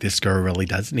 I think this girl really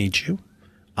does need you.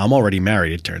 I'm already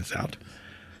married, it turns out.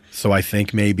 So I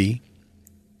think maybe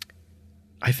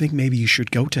you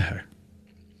should go to her.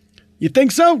 You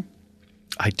think so?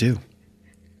 I do.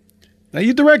 Now,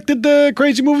 you directed the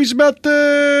crazy movies about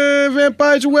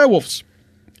vampires and werewolves.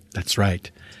 That's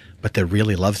right. But they're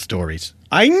really love stories.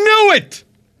 I knew it!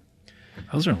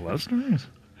 Those are love stories?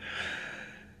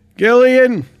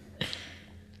 Gillian,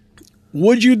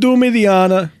 would you do me the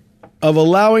honor of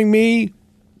allowing me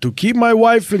to keep my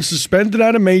wife in suspended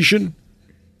animation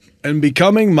and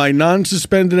becoming my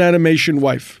non-suspended animation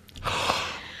wife?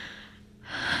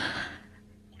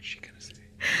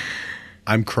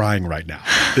 I'm crying right now.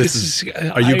 This is.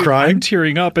 Are you crying? I'm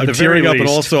tearing up. At I'm the very tearing up, least. and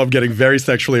also I'm getting very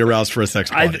sexually aroused for a sex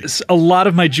party. A lot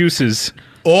of my juices.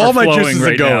 All are my flowing juices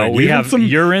right are going. Now. We Even have some-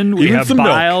 urine. We even have some milk.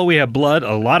 bile. We have blood.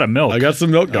 A lot of milk. I got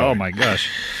some milk going. Oh my gosh.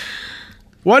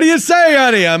 What do you say,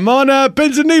 honey? I'm on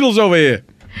pins and needles over here.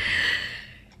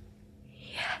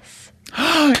 Yes!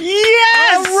 All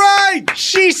right!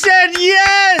 She said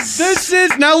yes! This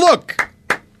is. Now look.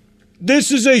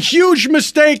 This is a huge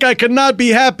mistake I could not be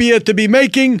happier to be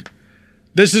making.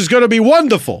 This is going to be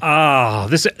wonderful. Oh,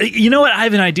 this. You know what? I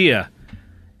have an idea.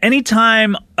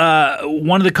 Anytime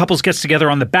one of the couples gets together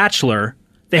on The Bachelor,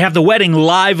 they have the wedding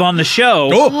live on the show.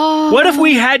 Oh. What if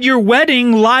we had your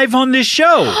wedding live on this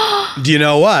show? Do you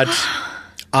know what?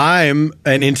 I'm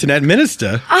an internet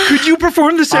minister. Could you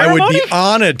perform the ceremony? I would be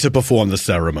honored to perform the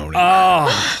ceremony. Oh,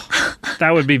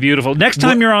 that would be beautiful. Next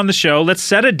time you're on the show, let's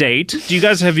set a date. Do you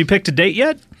guys have you picked a date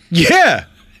yet? Yeah.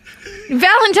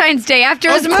 Valentine's Day after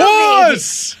his movie. Of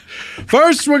course.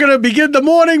 First, we're going to begin the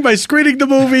morning by screening the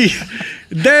movie.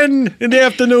 Then, in the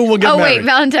afternoon, we'll get married. Wait,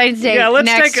 Valentine's Day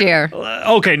next year.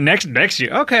 Okay, next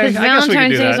year. Okay, I guess we can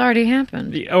Valentine's do Day that. has already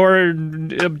happened. Or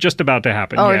just about to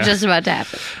happen. Or yeah. just about to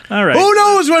happen. All right. Who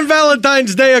knows when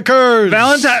Valentine's Day occurs?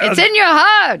 It's in your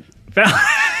heart.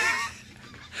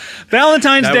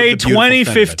 Valentine's That was Day a beautiful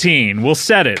 2015. We'll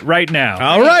set it right now.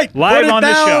 All right. Live Put it on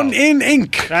down the show. in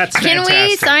ink. That's Can fantastic.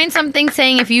 we sign something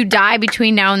saying if you die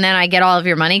between now and then, I get all of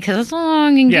your money? Because it's a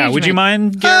long engagement. Yeah, would you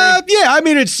mind, Gary? Yeah, I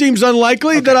mean, it seems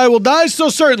unlikely that I will die, so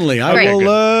certainly. I Great. will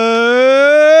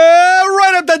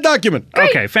write up that document.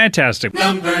 Okay, fantastic.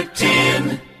 Number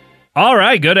 10. All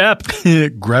right, good ep.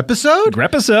 Grepisode?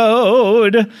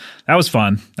 Grepisode. That was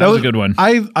fun. That was a good one.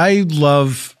 I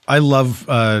love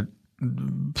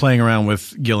playing around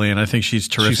with Gillian. I think she's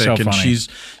terrific, She's so and funny.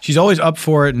 she's always up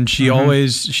for it, and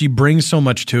she brings so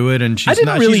much to it, and she's I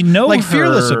didn't really she's know like her.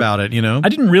 fearless about it. You know, I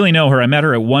didn't really know her. I met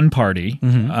her at one party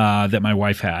that my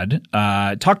wife had.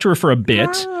 Talked to her for a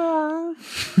bit.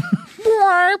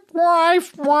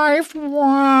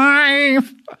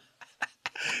 wife.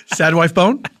 Sad wife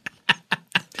bone?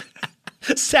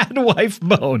 Sad wife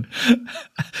bone.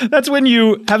 That's when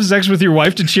you have sex with your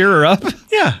wife to cheer her up.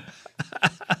 Yeah.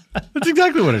 That's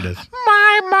exactly what it is.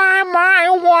 My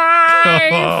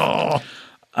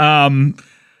wife.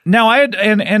 Now I had,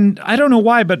 and I don't know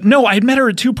why, but no, I had met her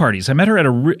at two parties. I met her at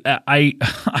I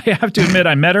have to admit,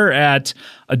 I met her at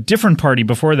a different party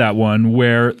before that one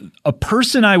where a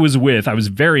person I was with, I was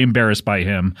very embarrassed by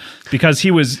him because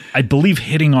he was, I believe,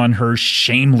 hitting on her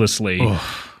shamelessly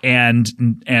and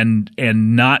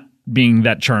not being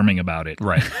that charming about it.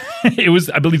 Right. It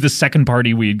was, I believe, the second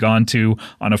party we had gone to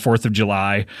on a 4th of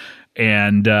July.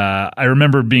 And I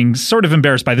remember being sort of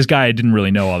embarrassed by this guy I didn't really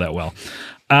know all that well.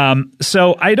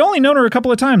 So I'd only known her a couple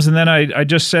of times, and then I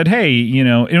just said, hey, you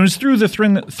know, it was through the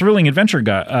Thrilling Adventure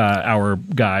Hour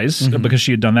guys, because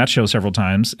she had done that show several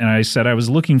times, and I said I was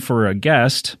looking for a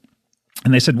guest,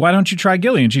 and they said, why don't you try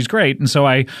Gillian? She's great. And so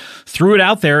I threw it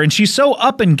out there, and she's so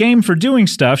up and game for doing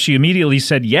stuff, she immediately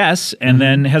said yes, and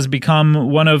then has become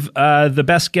one of the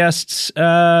best guests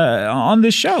on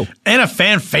this show. And a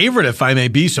fan favorite, if I may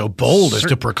be so bold as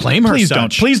to proclaim her Please such.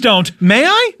 don't. Please don't. May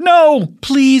I? No.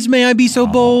 Please, may I be so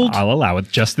bold? I'll allow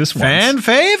it just this once. Fan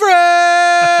favorite!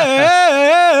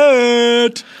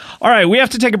 All right, we have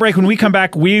to take a break. When we come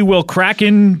back, we will crack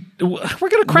in. We're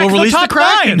going to crack We'll the release top the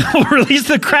Kraken. 9. We'll release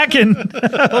the Kraken.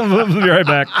 We'll be right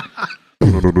back.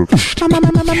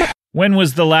 When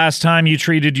was the last time you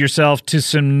treated yourself to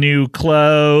some new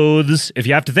clothes? If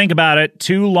you have to think about it,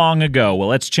 too long ago. Well,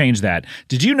 let's change that.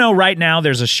 Did you know right now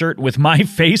there's a shirt with my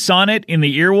face on it in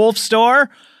the Earwolf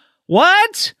store?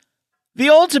 What?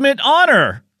 The ultimate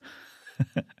honor.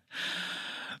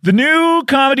 The new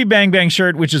Comedy Bang Bang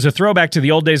shirt, which is a throwback to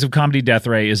the old days of Comedy Death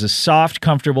Ray, is a soft,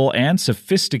 comfortable, and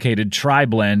sophisticated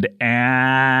tri-blend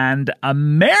and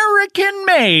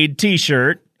American-made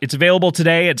t-shirt. It's available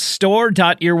today at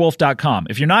store.earwolf.com.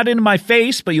 If you're not into my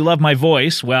face, but you love my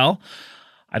voice, well,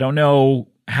 I don't know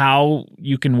how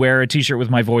you can wear a t-shirt with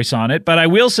my voice on it, but I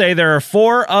will say there are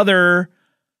 4 other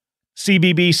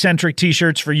CBB-centric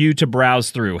t-shirts for you to browse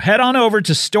through. Head on over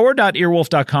to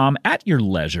store.earwolf.com at your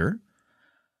leisure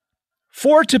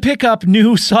to pick up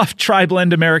new soft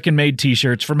tri-blend American-made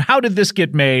t-shirts from How Did This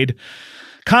Get Made,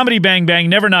 Comedy Bang Bang,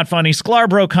 Never Not Funny,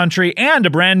 Scarborough Country, and a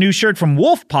brand new shirt from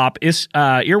Wolf Pop,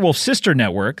 Earwolf Sister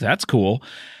Network. That's cool.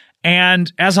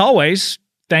 And as always,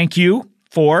 thank you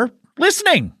for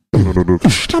listening.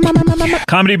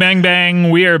 Comedy Bang Bang,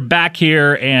 we are back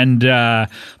here, and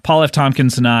Paul F.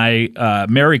 Tompkins and I,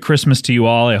 Merry Christmas to you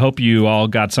all. I hope you all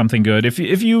got something good. If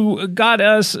you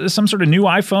got some sort of new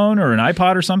iPhone or an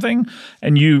iPod or something,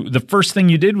 and the first thing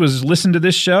you did was listen to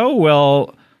this show,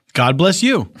 well, God bless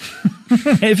you.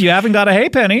 If you haven't got a hey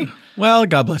penny, well,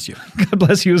 God bless you. God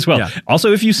bless you as well. Yeah.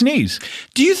 Also, if you sneeze,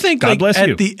 do you think God bless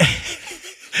you?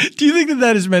 Do you think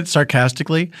that is meant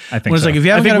sarcastically? I think so. Like, if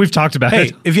you I think we've talked about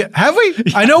it. Have we?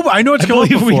 I know it's going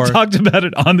before. We talked about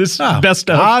it on this best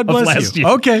of God bless last you.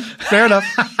 year. Okay, fair enough.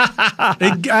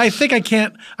 I think I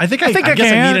can't. I guess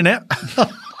I need an app.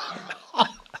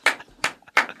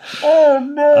 Oh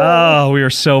no! Oh, we are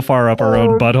so far up our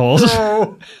own buttholes.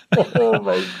 No. Oh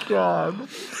my God!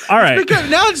 All right,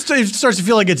 now it starts to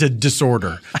feel like it's a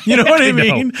disorder. You know what I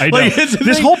mean? I know. Like,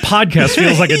 this whole podcast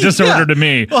feels like a disorder to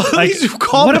me. Well, like,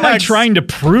 what am I trying to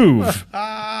prove?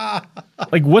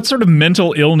 Like, what sort of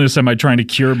mental illness am I trying to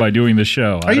cure by doing this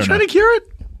show? Are you trying to cure it?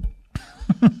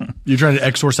 You're trying to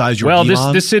exorcise your demons?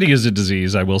 Well, this city is a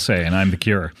disease, I will say, and I'm the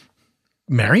cure.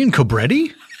 Marion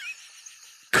Cobretti?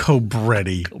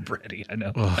 Cobretti, I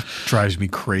know. Ugh, drives me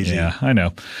crazy. Yeah, I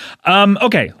know.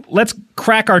 Okay, let's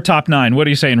crack our top 9. What do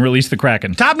you say and release the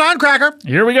Kraken? Top 9 cracker.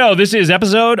 Here we go. This is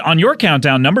episode on your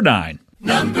countdown, number 9.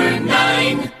 Number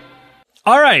 9.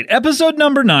 All right, episode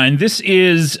number 9. This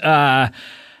is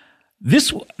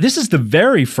this is the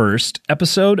very first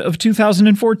episode of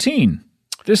 2014.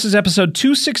 This is episode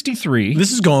 263.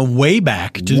 This is going way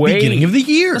back to the beginning of the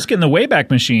year. Let's get in the Wayback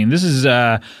Machine. This is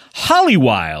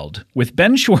Hollywild with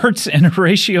Ben Schwartz and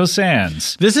Horatio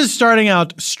Sands. This is starting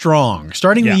out strong.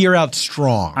 Starting the year out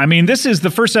strong. I mean, this is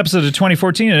the first episode of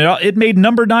 2014, and it made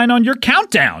number 9 on your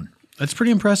countdown. That's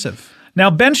pretty impressive. Now,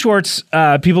 Ben Schwartz,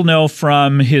 people know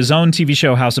from his own TV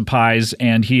show House of Pies,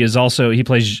 and he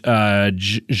plays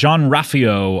Jean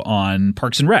Ralphio on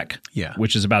Parks and Rec,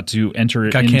 which is about to enter.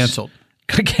 Got canceled.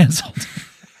 Got canceled.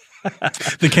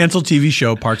 The canceled TV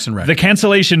show Parks and Rec. The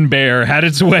cancellation bear had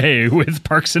its way with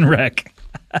Parks and Rec.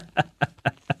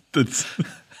 But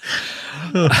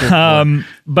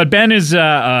Ben is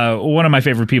one of my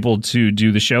favorite people to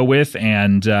do the show with,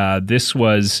 and this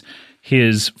was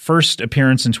his first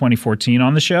appearance in 2014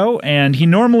 on the show, and he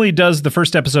normally does the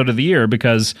first episode of the year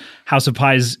because House of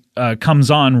Pies comes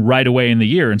on right away in the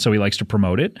year, and so he likes to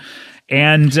promote it.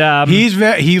 And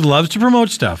he loves to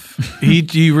promote stuff.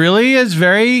 he really is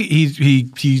very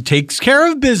he takes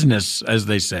care of business, as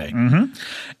they say. Mm-hmm.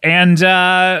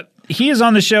 And he is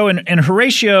on the show, and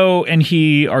Horatio and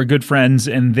he are good friends,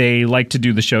 and they like to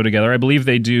do the show together. I believe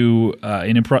they do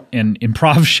an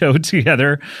improv show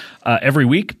together every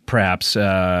week, perhaps,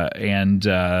 and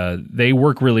they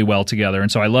work really well together.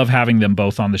 And so I love having them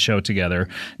both on the show together.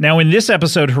 Now, in this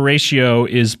episode, Horatio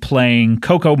is playing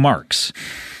Coco Marx,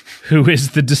 who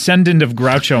is the descendant of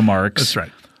Groucho Marx. That's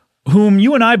right. Whom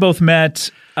you and I both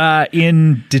met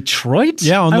in Detroit?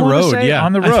 Yeah, on the road. Yeah,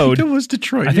 on the road. I think it was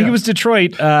Detroit. I think it was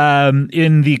Detroit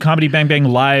in the Comedy Bang Bang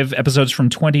Live episodes from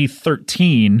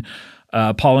 2013.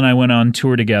 Paul and I went on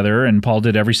tour together, and Paul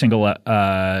did every single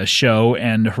show,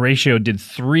 and Horatio did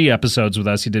 3 episodes with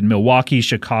us. He did Milwaukee,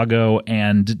 Chicago,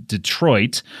 and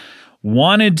Detroit.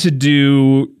 Wanted to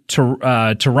do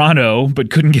Toronto, but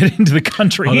couldn't get into the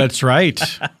country. Oh, that's right.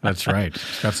 That's right.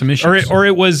 He's got some issues. Or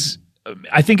it was...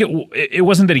 I think it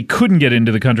wasn't that he couldn't get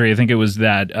into the country. I think it was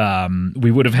that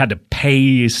we would have had to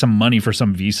pay some money for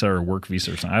some visa or work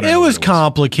visa or something. I don't know. It was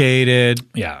complicated.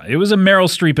 Yeah, it was a Meryl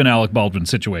Streep and Alec Baldwin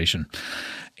situation.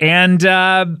 And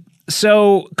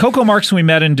so Coco Marx we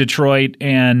met in Detroit,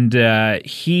 and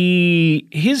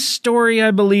his story, I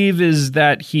believe, is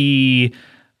that he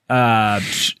had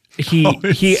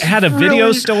a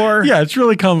video store. Yeah, it's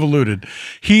really convoluted.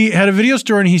 He had a video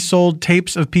store and he sold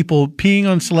tapes of people peeing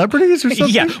on celebrities or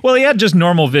something. Yeah, well, he had just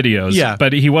normal videos. Yeah.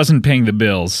 But he wasn't paying the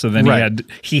bills, so then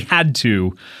he had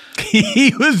to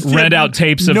rent out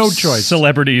tapes of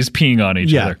celebrities peeing on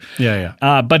each other.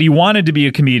 Yeah. But he wanted to be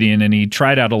a comedian, and he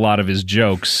tried out a lot of his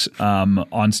jokes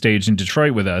on stage in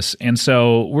Detroit with us. And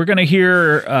so we're going to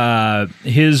hear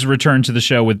his return to the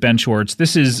show with Ben Schwartz.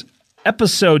 This is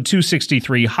Episode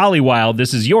 263, Holly Wild.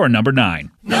 This is your number 9.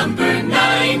 Number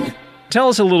 9. Tell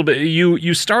us a little bit.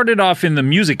 You started off in the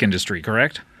music industry,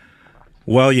 correct?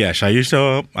 Well, yes. I used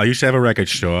to have a record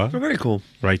store. Oh, very cool.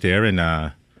 Right there in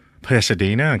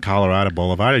Pasadena and Colorado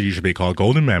Boulevard. It used to be called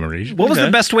Golden Memories. What was the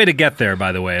best way to get there,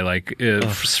 by the way? Like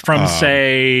from,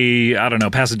 say, I don't know,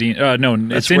 Pasadena. No,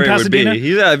 that's it's in Pasadena.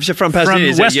 He's from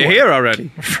Pasadena. From Westwood. You're here already.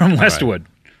 From Westwood.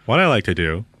 Right. What I like to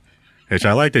do is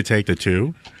I like to take the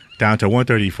 2 down to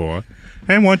 134.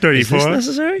 And 134, is this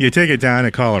necessary? You take it down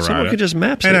to Colorado. Someone could just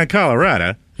map it. And in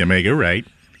Colorado, you make it right,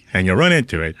 and you run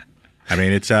into it. I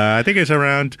mean, it's I think it's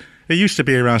around, it used to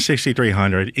be around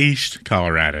 6300 East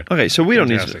Colorado. Okay, so we don't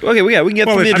need to. Okay, we can get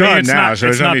from the it's address. gone now, so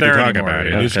there's no need to talk about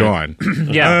it. Okay. It's gone.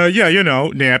 Yeah. You know,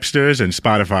 Napsters and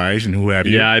Spotify's and who have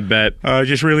you. Yeah, I bet.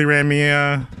 Just really ran me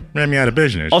out of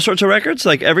business. All sorts of records,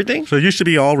 like everything? So it used to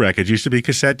be all records. Used to be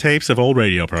cassette tapes of old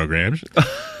radio programs.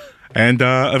 And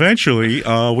eventually,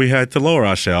 we had to lower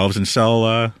ourselves and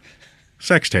sell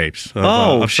sex tapes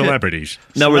of celebrities.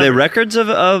 Now, were they records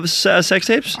of sex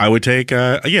tapes? I would take,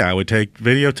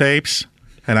 videotapes,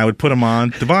 and I would put them on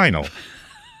the vinyl.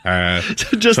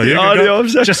 Just the audio of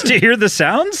sex? Just to hear the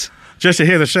sounds? Just to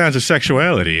hear the sounds of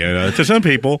sexuality. To some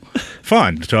people,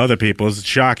 fun. To other people, it's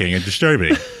shocking and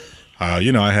disturbing.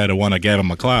 I had one of Gavin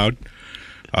MacLeod.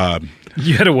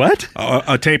 You had a what?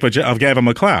 A tape of Gavin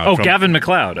MacLeod. Oh, Gavin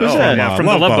MacLeod. Who's that? From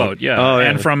Love the Love Boat. Boat. Yeah.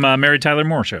 And from Mary Tyler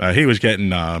Moore Show. He was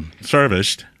getting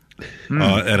serviced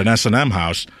at an S&M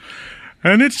house.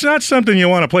 And it's not something you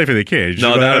want to play for the kids.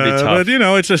 No, that would be tough.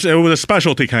 But, it was a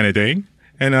specialty kind of thing.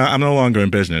 And I'm no longer in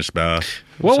business.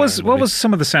 What was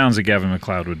some of the sounds that Gavin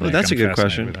MacLeod would make? That's a good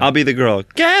question. I'll be the girl.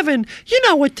 Gavin, you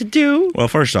know what to do. Well,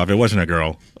 first off, it wasn't a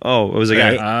girl. Oh, it was a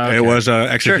guy. It was an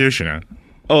executioner. Sure.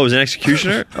 Oh, it was an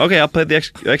executioner? Okay, I'll play the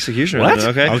executioner. What?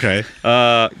 Then, Okay.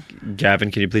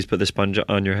 Gavin, can you please put the sponge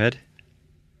on your head?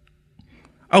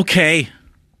 Okay.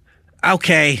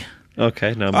 Okay,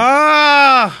 now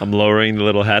I'm lowering the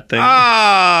little hat thing.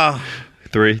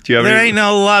 3. Do you have There any? ain't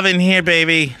no love in here,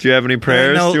 baby. Do you have any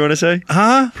prayers? no- Do you want to say?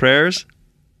 Huh? Prayers?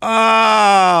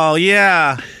 Oh,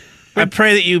 yeah. I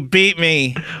pray that you beat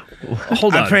me.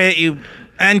 Hold on. I pray that you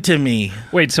enter me.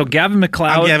 Wait, so Gavin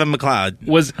MacLeod I'm Gavin MacLeod.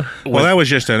 was Well, that was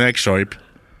just an excerpt.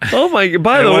 Oh my!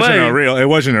 By the way, It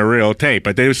wasn't a real tape,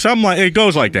 but there was some it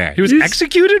goes like that. he was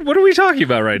executed? What are we talking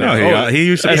about right now? No, he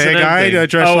used to pay a S&M guy thing.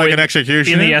 dressed like in- an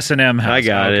executioner. In the S&M house. I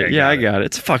got Okay, it. Yeah, I got it.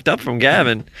 It's fucked up from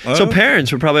Gavin. So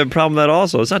parents would probably have a problem with that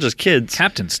also. It's not just kids.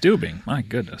 Captain Steubing. My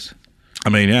goodness. I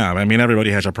mean, yeah. I mean,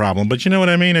 everybody has a problem, but you know what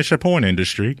I mean? It's a porn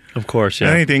industry. Of course, yeah.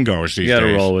 Anything goes these You gotta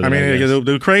days. roll with I it, mean, I guess.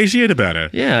 the crazier the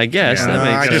better. Yeah, I guess that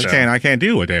makes I sense. just can't. I can't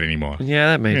deal with that anymore. Yeah,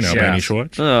 that makes sense. Benny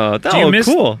Schwartz. Oh, Do you miss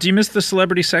cool. Do you miss the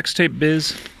celebrity sex tape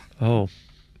biz? Oh,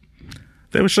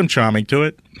 there was some charming to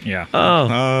it. Yeah.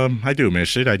 I do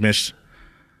miss it. I miss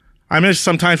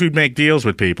sometimes we'd make deals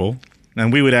with people,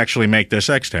 and we would actually make their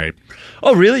sex tape.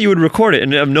 Oh, really? You would record it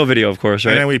and have no video, of course,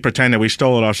 right? And then we pretend that we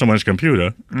stole it off someone's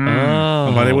computer.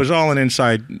 Oh. But it was all an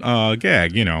inside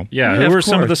gag, you know. Yeah, who were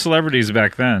some of the celebrities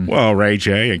back then? Well, Ray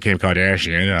J and Kim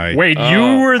Kardashian. Wait,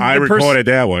 you were the I recorded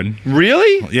that one.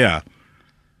 Really? Yeah.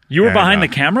 You were behind the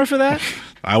camera for that?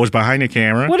 I was behind the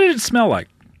camera. What did it smell like?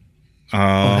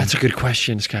 That's a good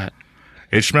question, Scott.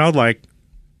 It smelled like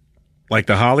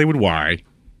the Hollywood Y.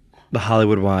 The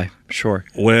Hollywood Y, sure.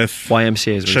 With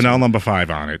YMCA's Chanel No. 5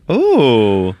 on it.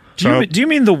 Oh. Do you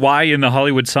mean the Y in the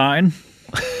Hollywood sign?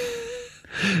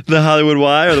 The Hollywood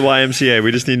Y or the YMCA?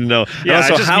 We just need to know. Yeah,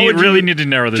 also, how would really need to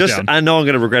narrow this down. I know I'm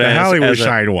going to regret it. The Hollywood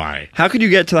sign Y. How could you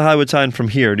get to the Hollywood sign from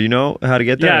here? Do you know how to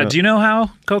get there? Yeah, do you know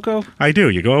how, Coco? I do.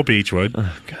 You go Beechwood.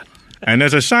 Oh, God. And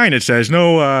there's a sign that says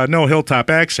no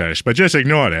hilltop access, but just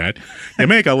ignore that. You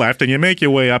make a left and you make your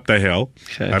way up the hill.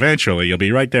 Okay. Eventually, you'll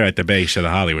be right there at the base of the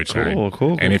Hollywood sign.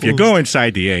 Cool. And if you go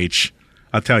inside the H,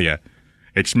 I'll tell you,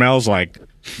 it smells like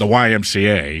the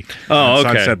YMCA on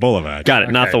Sunset Boulevard. Got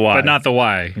it, not the Y. But not the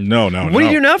Y. No. What do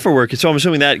you do now for work? So I'm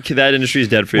assuming that industry is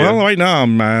dead for you. Well, right now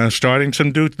I'm starting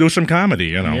to do some comedy,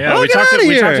 you know. Yeah, we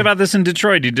talked about this in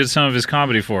Detroit. He did some of his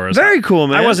comedy for us. Very cool,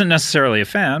 man. I wasn't necessarily a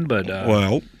fan, but...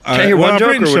 Can I hear one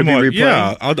joke, or would it be replaying?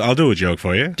 Yeah, I'll do a joke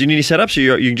for you. Do you need any setups,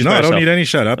 or you can just No, by I don't yourself? need any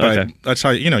setup. Okay. That's how,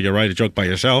 you write a joke by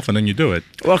yourself, and then you do it.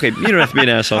 Well, okay, you don't have to be an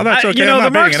asshole. Oh, that's okay.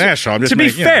 I'm not being an asshole. I'm just to be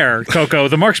making, fair, Coco,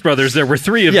 the Marx Brothers, there were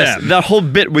three of them. The whole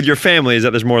bit with your family is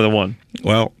that there's more than one.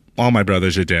 Well, all my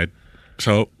brothers are dead.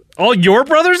 So all your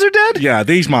brothers are dead? Yeah,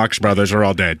 these Marx brothers are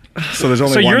all dead. So there's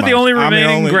only so one you're the Marx. only I'm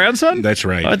remaining grandson? That's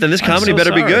right. All right, then this comedy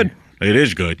better be good. It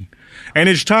is good. And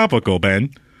it's topical,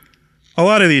 Ben. A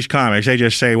lot of these comics, they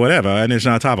just say whatever, and it's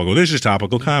not topical. This is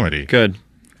topical comedy. Good.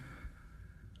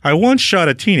 I once shot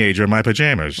a teenager in my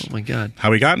pajamas. Oh, my God. How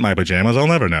he got in my pajamas, I'll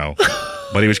never know.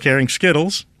 But he was carrying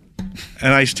Skittles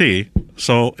and iced tea,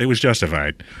 so it was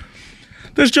justified.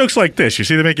 There's jokes like this, you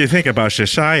see, they make you think about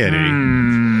society.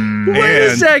 Wait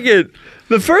a second.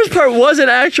 The first part was an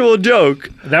actual joke.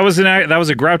 That was a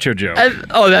Groucho joke.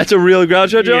 That's a real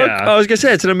Groucho joke? Yeah. I was going to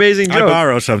say, it's an amazing joke. I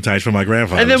borrow sometimes from my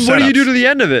grandfather. And then what do you do to the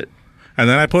end of it? And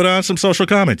then I put on some social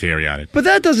commentary on it. But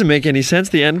that doesn't make any sense,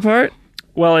 the end part.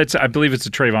 Well, I believe it's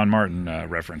a Trayvon Martin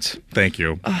reference. Thank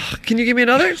you. Can you give me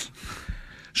another?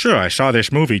 Sure, I saw this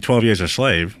movie, 12 Years a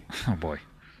Slave. Oh, boy.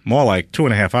 More like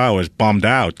 2.5 hours bummed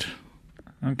out.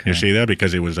 Okay. You see that?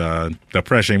 Because it was a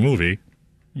depressing movie.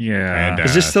 Yeah. And,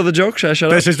 is this still the joke? Should I shut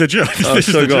up? This is the joke. Oh, this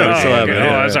is still the going. joke. Still happening.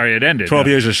 I'm sorry, it ended. 12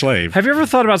 Years a Slave. Have you ever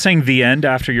thought about saying the end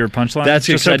after your punchline? That's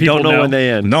just because I don't know when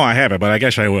they end. No, I haven't, but I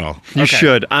guess I will. You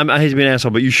should. I hate to be an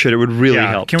asshole, but you should. It would really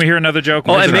help. Can we hear another joke?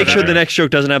 Oh, and make sure the next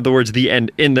joke doesn't have the words "the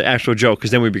end" in the actual joke,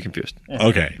 because then we'd be confused.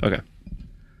 Okay.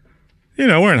 You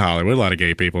know, we're in Hollywood. A lot of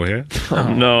gay people here. Oh,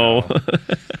 no.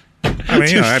 I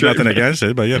mean, I have nothing against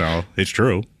it, but, it's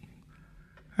true.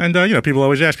 And, people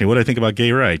always ask me, what do I think about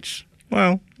gay rights?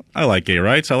 Well, I like gay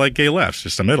rights. I like gay lefts.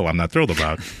 It's the middle I'm not thrilled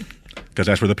about. Because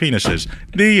that's where the penis is.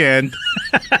 The end.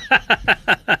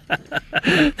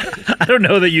 I don't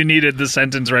know that you needed the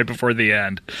sentence right before the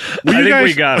end. I think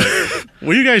we got it.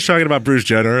 Were you guys talking about Bruce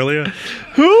Jenner earlier?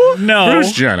 Who? No.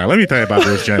 Bruce Jenner. Let me tell you about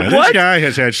Bruce Jenner. This guy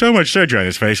has had so much surgery on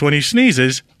his face. When he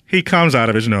sneezes, he comes out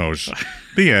of his nose.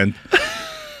 The end.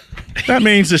 That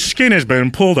means the skin has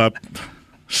been pulled up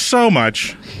so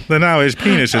much that now his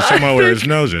penis is somewhere where his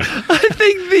nose is. I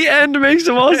think the end makes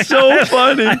them all so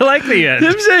funny. I like the end.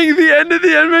 Him saying the end at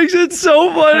the end makes it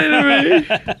so funny to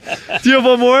me. Do you have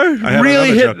one more?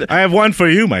 I have one for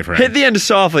you, my friend. Hit the end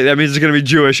softly. That means it's going to be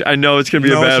Jewish. I know it's going to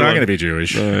be a bad one. No, it's not going to be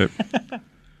Jewish.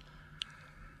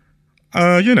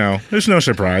 All right. There's no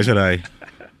surprise that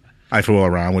I fool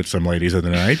around with some ladies of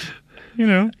the night.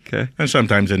 Okay. And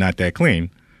sometimes they're not that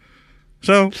clean.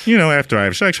 So, after I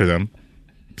have sex with them,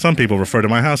 some people refer to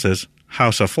my house as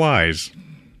House of Flies.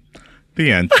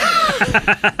 The end.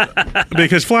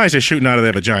 Because flies are shooting out of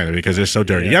their vagina because they're so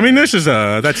dirty. I mean, that's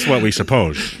what we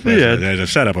suppose. There's a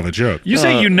setup of a joke. You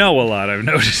say a lot, I've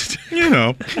noticed.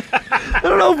 I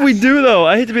don't know if we do, though.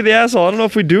 I hate to be the asshole. I don't know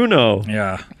if we do know.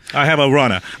 Yeah. I have a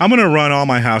runner. I'm going to run all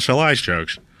my House of Lies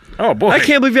jokes. Oh, boy. I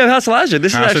can't believe you have House of Lies.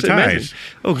 This House is actually of Ties. amazing.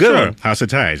 Oh, good Sure. one. House of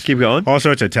Ties. Keep going. All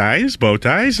sorts of ties, bow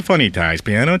ties, funny ties,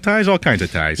 piano ties, all kinds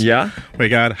of ties. Yeah. We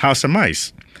got House of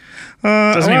Mice.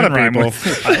 Doesn't a lot even of rhyme people.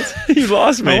 with You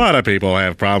lost me. A lot of people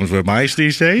have problems with mice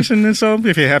these days, and so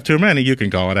if you have too many, you can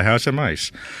call it a House of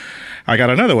Mice. I got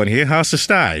another one here, House of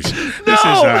Styes. This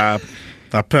is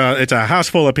it's a house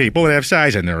full of people that have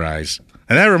styes in their eyes,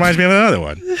 and that reminds me of another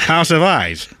one, House of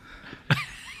Eyes.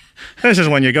 This is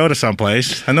when you go to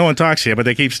someplace and no one talks to you, but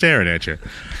they keep staring at you.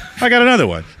 I got another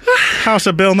one. House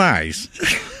of Bill Nyes.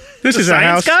 This is a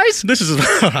house, guys? This is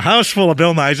a house full of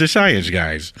Bill Nyes, the science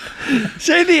guys.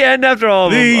 Say the end after all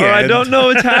of them, or I don't know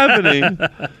what's happening.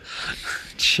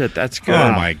 Shit, that's good.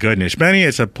 Oh, my goodness. Benny,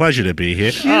 it's a pleasure to be here.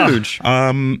 Huge.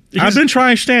 I've been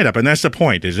trying stand-up, and that's the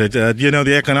point. Is it,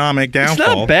 the economic downfall?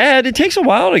 It's not bad. It takes a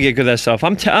while to get good at that stuff.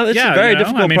 It's a very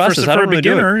difficult process. For I don't a really do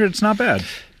beginner, it. it's not bad.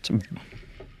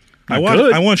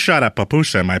 I once shot a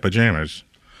papusa in my pajamas.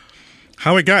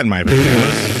 How it got in my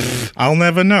pajamas, I'll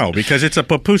never know, because it's a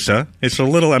papusa. It's a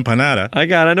little empanada. I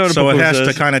know what a so papusa it has is.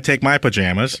 to kind of take my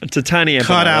pajamas. It's a tiny empanada.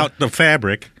 Cut out the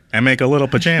fabric and make a little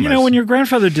pajamas. You know, when your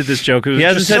grandfather did this joke, it was He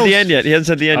hasn't said the end yet. He hasn't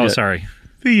said the end Oh, yet. sorry.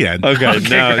 The end. Okay,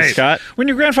 now, great. Scott? When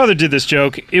your grandfather did this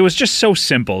joke, it was just so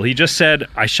simple. He just said,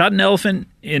 I shot an elephant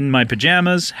in my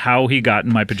pajamas. How he got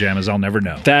in my pajamas, I'll never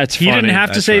know. That's He funny. didn't have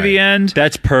to That's say right. the end.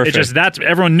 That's perfect. It's just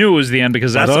everyone knew it was the end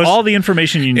because that's those- all the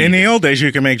information you need. In the old days,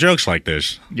 you can make jokes like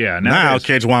this. Yeah, Now nowadays-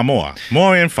 kids want more.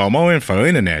 More info,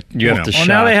 internet. You have to Well,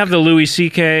 now they have the Louis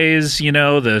C.K.'s,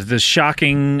 the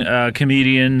shocking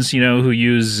comedians, who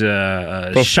use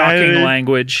shocking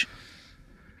language.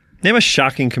 Name a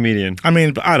shocking comedian. I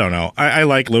mean, I don't know. I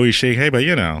like Louis C.K., but,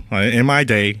 in my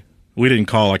day, we didn't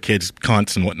call our kids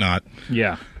cunts and whatnot.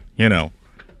 Yeah.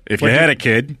 If you had a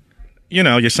kid,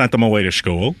 you sent them away to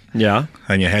school. Yeah.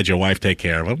 And you had your wife take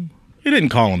care of them. You didn't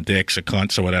call him dicks or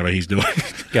cunts or whatever he's doing.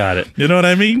 Got it. You know what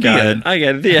I mean? Got it. I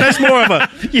get it. Yeah. That's more of a.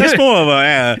 That's more of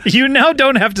a. You now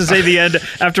don't have to say the end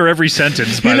after every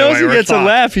sentence. He By knows the way, he gets a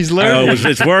laugh. He's learning.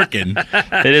 It's working.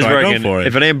 It is So I go working. for it.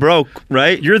 If it ain't broke,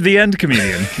 right? You're the end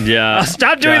comedian. Yeah.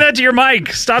 Stop doing that to your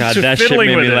mic. Stop God, that shit fiddling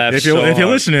made with me it. laugh. If you're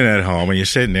listening at home and you're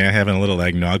sitting there having a little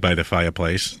eggnog by the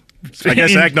fireplace, I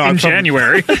guess eggnog in from-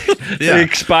 January. The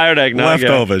expired eggnog.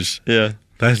 leftovers. Yeah.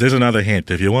 There's another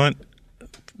hint. If you want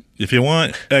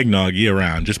eggnog year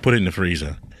round, just put it in the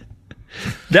freezer.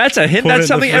 That's a hint. Put it That's in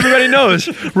something the fridge. everybody knows.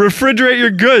 Refrigerate your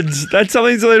goods. That's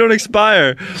something so they don't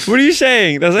expire. What are you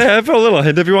saying? That's I felt a little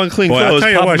hint. If you want clean Boy, I'll clothes,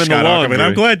 tell you pop what, them in Scott the Ackerman, laundry.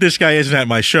 I'm glad this guy isn't at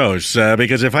my shows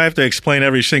because if I have to explain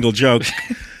every single joke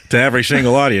to every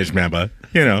single audience member,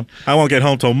 I won't get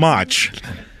home till March.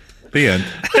 The end.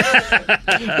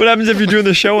 What happens if you're doing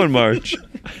the show in March?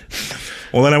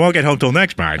 Well, then I won't get home till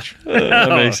next March. That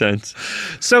makes sense.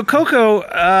 So, Coco,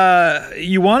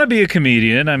 you want to be a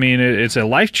comedian. I mean, it's a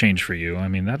life change for you. I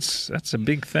mean, that's a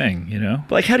big thing,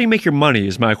 But like, how do you make your money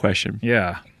is my question.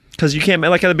 Yeah. Because you can't,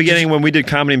 like at the beginning when we did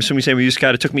comedy, I'm assuming we used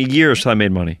Scott, it took me years till I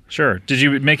made money. Sure. Did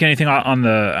you make anything on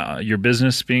the your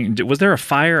business being? Was there a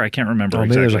fire? I can't remember.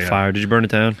 Maybe exactly. there's a fire. Did you burn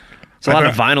it down? It's a lot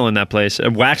of vinyl in that place.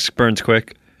 Wax burns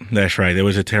quick. That's right. There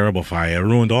was a terrible fire. It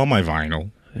ruined all my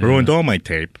vinyl. Ruined all my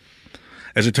tape.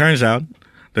 As it turns out,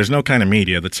 there's no kind of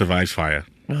media that survives fire.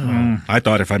 I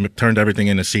thought if I turned everything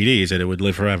into CDs that it would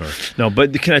live forever. No,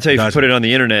 but can I tell you, if you put it on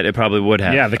the internet, it probably would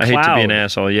have. Yeah, the I hate to be cloud. an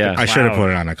asshole. Yeah, I should have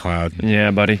put it on the cloud.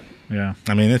 Yeah, buddy. Yeah.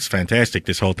 I mean, it's fantastic,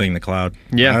 this whole thing, the cloud.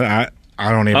 Yeah.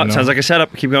 I don't even know. Sounds like a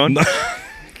setup. Keep going.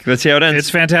 Let's see how it ends. It's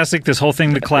fantastic. This whole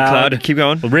thing, the cloud. Keep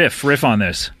going. Riff on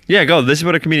this. Yeah, go. This is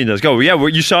what a comedian does. Go. Yeah,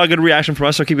 you saw a good reaction from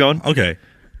us, so keep going. Okay.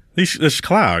 This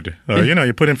cloud,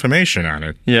 you put information on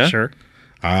it. Yeah. Sure.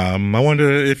 I wonder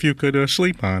if you could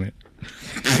sleep on it.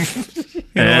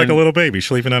 Like a little baby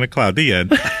sleeping on a cloud. The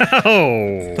end.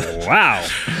 Oh, wow.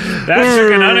 That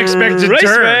took an unexpected turn.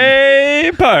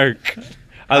 Raceway Park.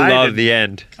 I love the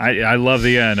end. I love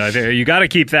the end. You got to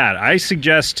keep that. I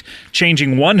suggest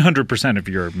changing 100% of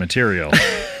your material,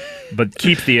 but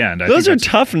keep the end. Those are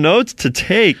tough notes to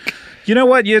take. You know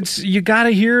what? You got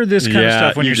to hear this kind of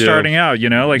stuff when you're starting out.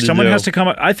 Like someone has to come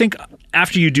up. I think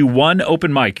after you do one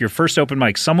open mic, your first open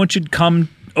mic, someone should come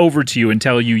over to you and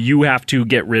tell you have to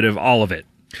get rid of all of it.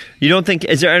 You don't think,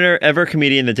 is there ever a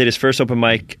comedian that did his first open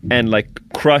mic and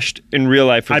crushed in real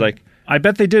life? I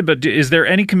bet they did, but is there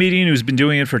any comedian who's been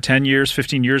doing it for 10 years,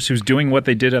 15 years, who's doing what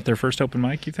they did at their first open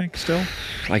mic, you think, still?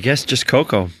 I guess just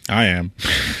Coco. I am.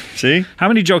 See? How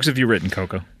many jokes have you written,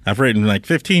 Coco? I've written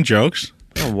 15 jokes.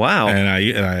 Oh, wow. And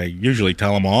I usually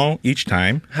tell them all each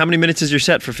time. How many minutes is your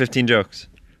set for 15 jokes?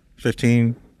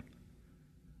 15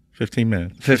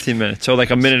 minutes. 15 minutes. So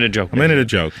a minute a joke. A minute a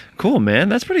joke. Cool, man.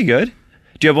 That's pretty good.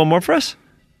 Do you have one more for us?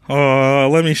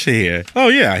 Let me see here. Oh,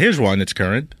 yeah. Here's one that's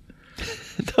current.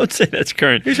 Don't say that's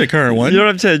current. Here's a current one. You don't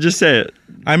have to say it. Just say it.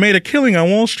 I made a killing on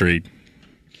Wall Street.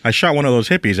 I shot one of those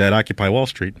hippies at Occupy Wall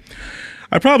Street.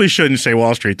 I probably shouldn't say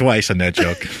Wall Street twice in that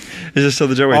joke. Is this still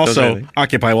the joke? Wait, also,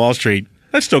 Occupy Wall Street.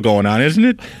 That's still going on, isn't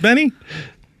it, Benny?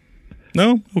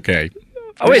 No? Okay.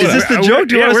 Oh, wait, is this the joke?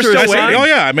 Do you want us to respond? Oh,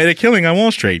 yeah, I made a killing on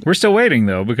Wall Street. We're still waiting,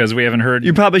 though, because we haven't heard.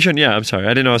 You probably shouldn't. Yeah, I'm sorry. I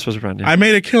didn't know I was supposed to respond. Yeah. I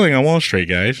made a killing on Wall Street,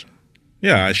 guys.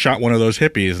 Yeah, I shot one of those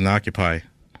hippies in Occupy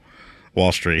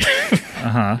Wall Street.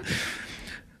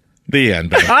 The end.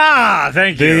 Ben.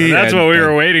 Thank you. That's what we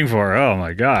were waiting for. Oh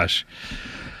my gosh.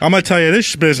 I'm gonna tell you,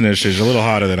 this business is a little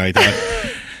hotter than I thought.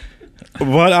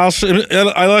 But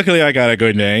luckily I got a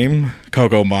good name,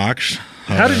 Coco Mox.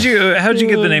 How did you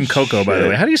get the name Coco? By the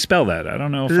way, how do you spell that? I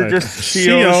don't know. Is if it just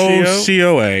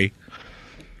C-O-C-O-A.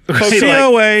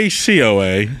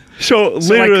 C-O-A-C-O-A. So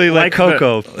literally like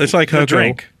cocoa. It's like cocoa.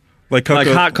 Drink. Like cocoa. Like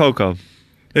hot cocoa.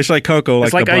 It's like cocoa,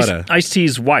 It's like like the butter.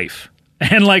 Ice-T's wife.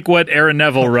 And like what Aaron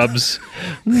Neville rubs.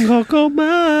 Cocoa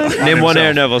Mox. Name one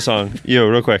Aaron Neville song. Yo,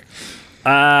 real quick.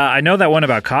 I know that one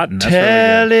about cotton. That's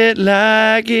Tell really it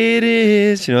like it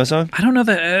is. You know that song? I don't know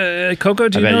that. Coco,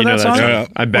 do you I bet know you know that that song?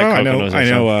 song. I bet Coco knows that I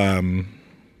song. know.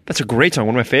 That's a great song.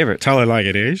 One of my favorites. Tell it like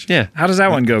it is. Yeah. How does that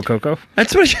one go, Coco?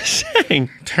 That's what you're saying.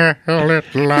 Tell it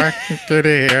like it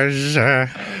is.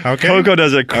 Okay. Coco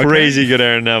does a crazy good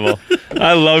Aaron Neville.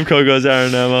 I love Coco's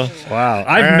Aaron Neville. Wow.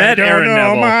 I've met Aaron I don't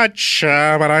Neville. know much,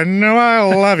 but I know I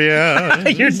love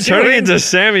you. You're turning into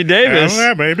Sammy Davis.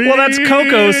 Baby, well, that's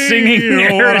Coco singing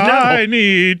Aaron what Neville. I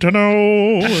need to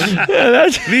know.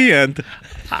 That's the end.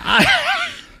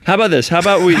 How about this? How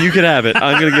about you could have it.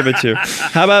 I'm going to give it to you.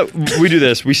 How about we do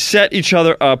this? We set each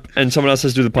other up and someone else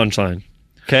has to do the punchline.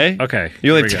 Okay? Okay.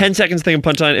 You only here have we 10 seconds to think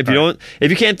of punchline. If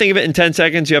you can't think of it in 10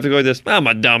 seconds, you have to go like this. I'm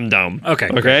a dum-dum. Okay.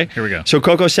 Okay? Great. Here we go. So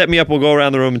Coco, set me up. We'll go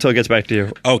around the room until it gets back to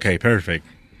you. Okay, perfect.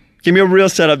 Give me a real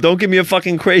setup. Don't give me a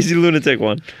fucking crazy lunatic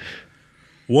one.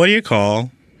 What do you call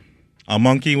a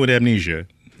monkey with amnesia?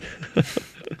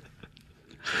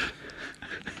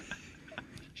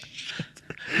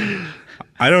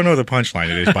 I don't know the punchline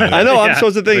it is, by the way. I know. I'm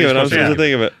supposed to think of it. I'm supposed supposed to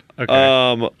think of it.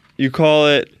 Okay. You call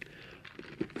it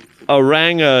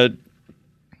orangutan,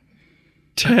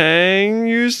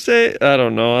 you say? I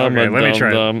don't know. I'm Okay, a let me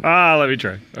try. dumb. Let me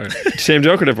try. All right. Same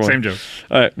joke or different one? Same joke.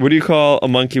 All right. What do you call a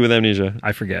monkey with amnesia?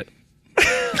 I forget.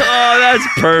 Oh, that's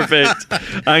perfect.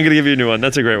 I'm going to give you a new one.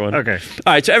 That's a grey one. Okay.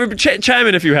 All right. So everybody chime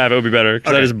in if you have. It would be better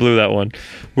because I just blew that one.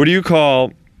 What do you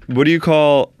call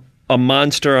a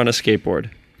monster on a skateboard?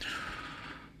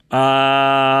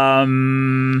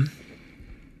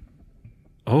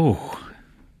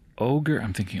 Ogre.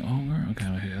 I'm thinking ogre. Okay,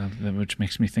 which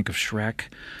makes me think of Shrek.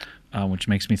 Which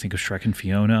makes me think of Shrek and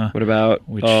Fiona. What about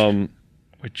which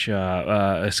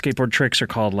skateboard tricks are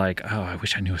called like? Oh, I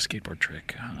wish I knew a skateboard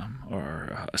trick, or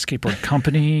a skateboard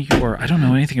company, or I don't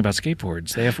know anything about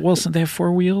skateboards. They have they have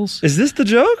four wheels. Is this the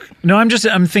joke? No, I'm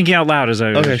thinking out loud as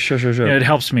I. Okay, sure. Yeah, it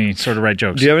helps me sort of write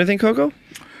jokes. Do you have anything, Coco?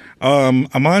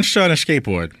 A monster on a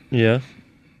skateboard. Yeah.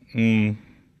 Oprah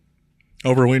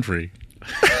Winfrey.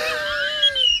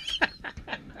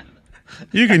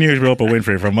 You can use Oprah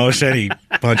Winfrey for most any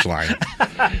punchline.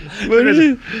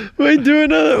 Wait, do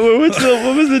another. What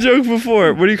was the joke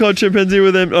before? What do you call a chimpanzee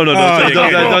with him? Oh no! Don't say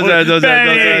that! Don't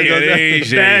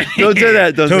say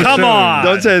that! Come on!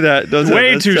 Don't say that! Don't say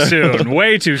Way that. too soon!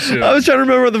 Way too soon! I was trying to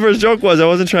remember what the first joke was. I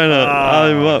wasn't trying to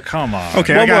rile him up. Come on!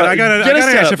 Okay, I got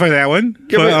an answer for that one.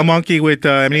 For a monkey with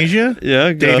amnesia.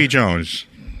 Yeah, Davy Jones.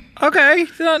 Okay,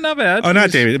 not bad. Oh,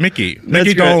 not David. Mickey That's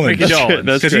Dolenz. Mickey Dolenz.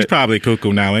 Because he's probably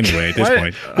cuckoo now anyway at this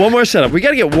point. One more setup. We got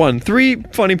to get 3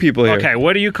 funny people here. Okay,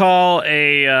 what do you call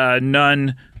a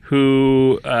nun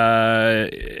who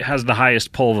has the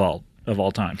highest pole vault of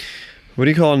all time? What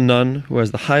do you call a nun who has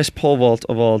the highest pole vault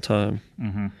of all time?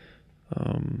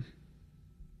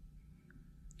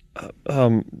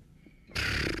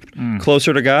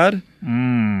 Closer to God?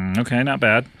 Okay, not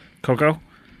bad. Coco?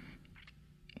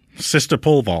 Sister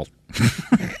Pole Vault.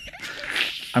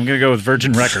 I'm going to go with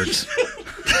Virgin Records.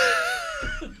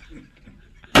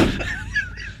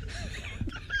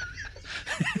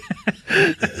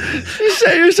 You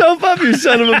set yourself up, you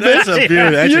son of a bitch. That's a beauty.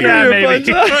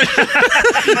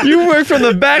 You work from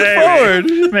the back forward.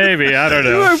 Maybe, I don't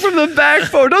You know. work from the back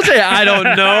forward. Don't say I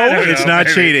don't know. It's not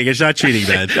cheating. It's not cheating,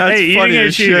 man. That's Hey, funny eating as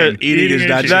ain't cheating. shit. Eating is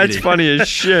not That's cheating. funny as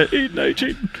shit. Eating ain't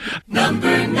cheating.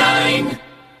 Number 9.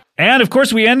 And of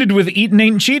course, we ended with eating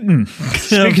ain't cheating.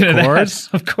 Speaking of course.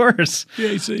 that, of course.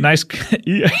 EAC. Nice.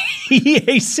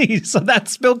 EAC. So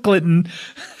that's Bill Clinton.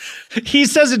 He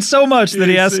says it so much that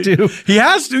he has to. He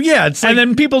has to, yeah. It's like, And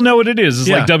then people know what it is. It's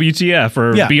like WTF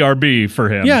or Yeah. BRB for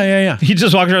him. Yeah. He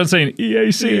just walks around saying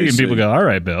EAC. And EAC. people go, all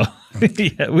right, Bill.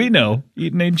 Yeah, we know.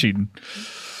 Eating ain't cheating.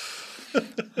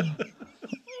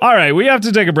 All right, we have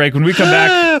to take a break. When we come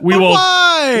back, we will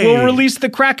Why? we'll release the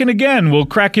Kraken again. We'll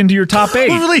crack into your top 8.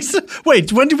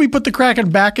 Wait, when did we put the Kraken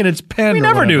back in its pen? We or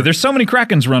never whatever? do. There's so many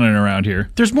Krakens running around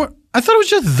here. There's more. I thought it was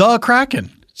just the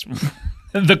Kraken.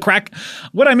 The crack.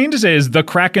 What I mean to say is the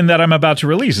Kraken that I'm about to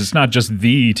release. It's not just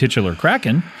the titular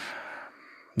Kraken.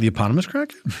 The eponymous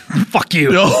Kraken? Fuck you.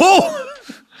 Oh!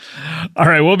 All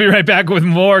right, we'll be right back with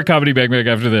more Comedy Bang Bang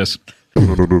after this.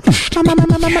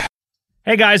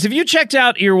 Hey guys, have you checked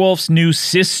out Earwolf's new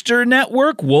sister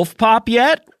network, Wolf Pop,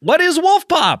 yet? What is Wolf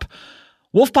Pop?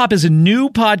 Wolf Pop is a new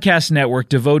podcast network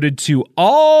devoted to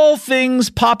all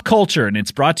things pop culture, and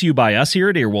it's brought to you by us here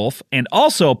at Earwolf, and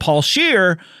also Paul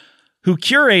Scheer, who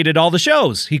curated all the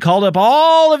shows. He called up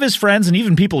all of his friends and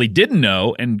even people he didn't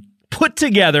know and put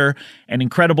together an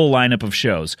incredible lineup of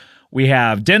shows. We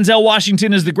have Denzel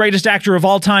Washington as the greatest actor of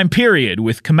all time, period,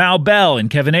 with Kamau Bell and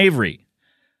Kevin Avery.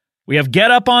 We have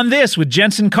Get Up on This with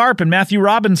Jensen Karp and Matthew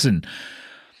Robinson.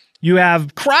 You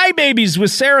have Crybabies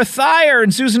with Sarah Thayer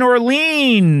and Susan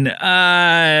Orlean.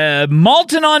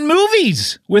 Malton on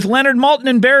Movies with Leonard Malton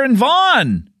and Baron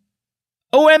Vaughn.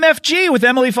 OMFG with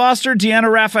Emily Foster,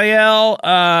 Deanna Raphael,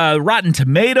 Rotten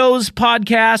Tomatoes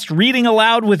podcast, Reading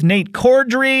Aloud with Nate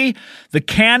Cordry, The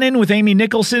Canon with Amy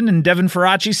Nicholson and Devin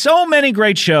Faraci. So many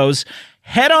great shows.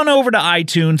 Head on over to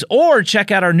iTunes or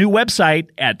check out our new website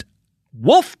at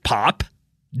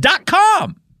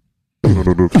wolfpop.com.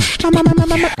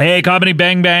 Hey, Comedy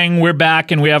Bang Bang, we're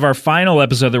back, and we have our final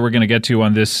episode that we're going to get to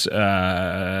on this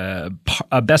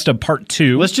best of part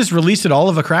 2. Let's just release it all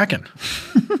of a Kraken.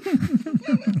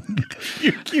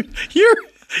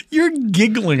 You're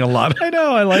giggling a lot. I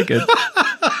know, I like it.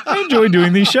 I enjoy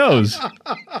doing these shows.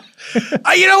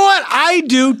 You know what? I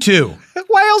do too.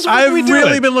 Why else would we do it? I've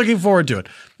really been looking forward to it.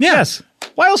 Yes.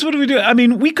 Why else would we do it? I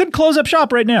mean, we could close up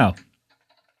shop right now,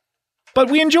 but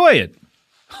we enjoy it.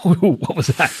 What was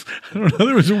that? I don't know.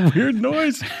 There was a weird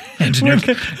noise. Engineer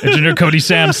Cody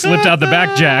Sam slipped out the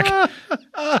back jack.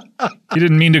 He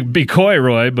didn't mean to be coy,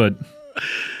 Roy, but...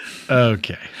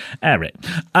 Okay. All right.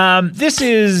 This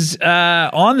is,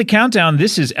 on the countdown,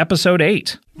 this is episode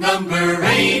 8. Number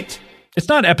 8. It's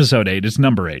not episode 8, it's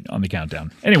number 8 on the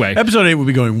countdown. Anyway. Episode 8 will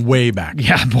be going way back.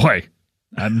 Yeah, boy.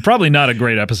 Probably not a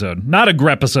great episode. Not a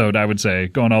great episode, I would say,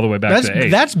 going all the way back to 8.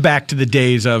 That's back to the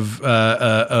days of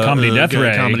Comedy Death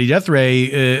Ray. Comedy Death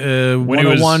Ray,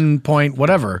 101 point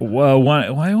whatever. Well, why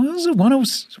was it?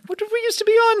 What did we used to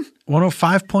be on?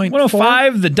 105.4?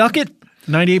 105, the Ducket?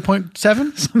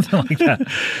 98.7? Something like that.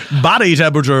 Body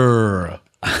temperature.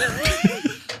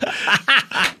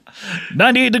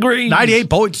 98 degrees.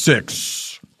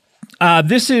 98.6.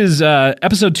 This is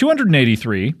episode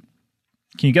 283.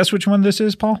 Can you guess which one this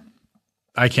is, Paul?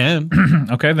 I can.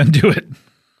 Okay, then do it.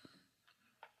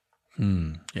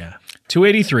 Yeah.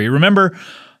 283. Remember,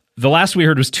 the last we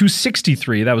heard was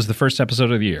 263. That was the first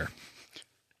episode of the year.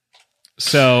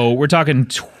 So we're talking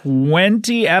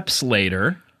 20 eps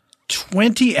later.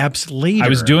 20 eps later. I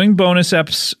was doing bonus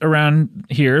eps around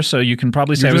here, so you can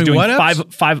probably say I was doing five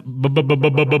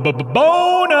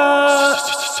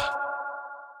bonus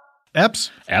eps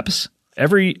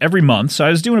every month. So I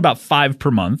was doing about 5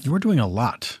 per month. You were doing a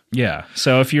lot. Yeah.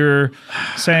 So if you're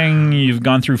saying you've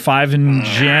gone through 5 in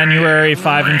January,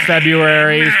 5 in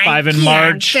February, 5 in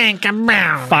March,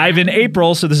 5 in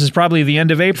April, so this is probably the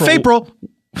end of April. April.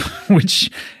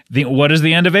 What does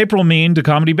the end of April mean to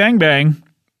Comedy Bang Bang?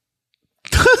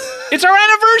 It's our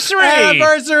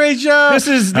anniversary show. This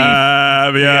is the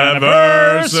happy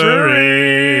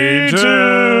anniversary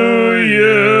to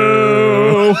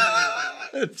you.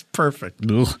 It's perfect.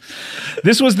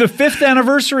 This was the 5th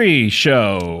anniversary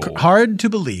show. Hard to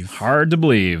believe. Hard to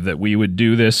believe that we would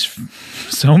do this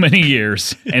so many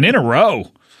years and in a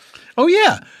row. Oh,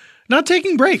 yeah. Not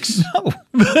taking breaks. No.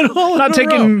 Not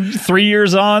taking 3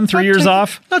 years on, 3 years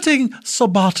off. Not taking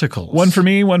sabbaticals. One for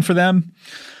me, one for them.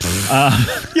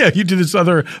 Yeah, you do this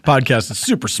other podcast that's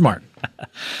super smart.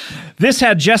 This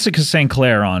had Jessica St.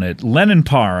 Clair on it, Lennon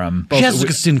Parham.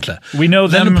 Jessica St. Clair. We know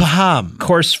them, of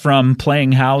course, from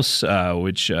Playing House,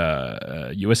 which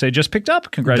USA just picked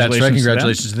up. Congratulations. That's right.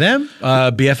 Congratulations to them.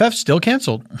 BFF still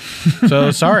canceled.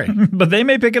 So sorry. But they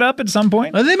may pick it up at some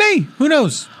point. They may. Who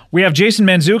knows? We have Jason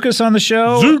Mantzoukas on the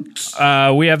show.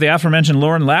 Zooks. We have the aforementioned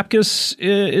Lauren Lapkus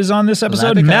is on this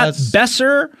episode. Matt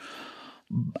Besser.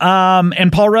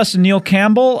 And Paul Rust and Neil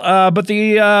Campbell. But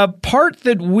the part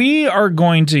that we are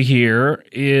going to hear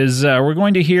is we're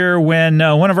going to hear when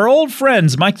one of our old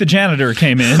friends, Mike the janitor,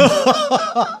 came in.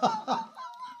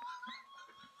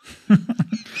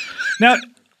 Now,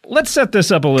 let's set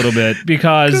this up a little bit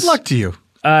because... Good luck to you.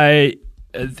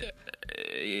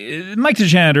 Mike the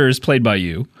janitor is played by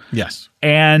you. Yes.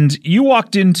 And you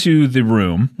walked into the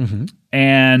room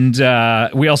and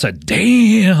we all said,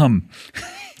 damn.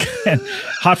 And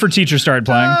Hot for Teacher started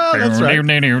playing. That's right.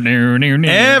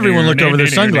 Everyone looked over their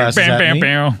sunglasses at me.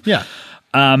 Yeah.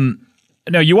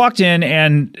 No, you walked in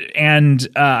and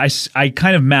I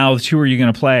kind of mouthed, "Who are you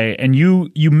going to play?" And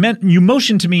you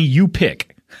motioned to me, "You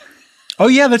pick." Oh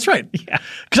yeah, that's right. Yeah,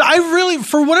 because I really,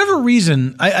 for whatever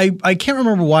reason, I can't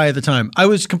remember why at the time. I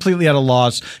was completely at a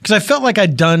loss because I felt like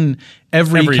I'd done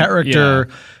every character.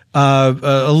 Yeah.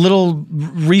 A little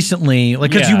recently,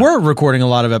 like because you were recording a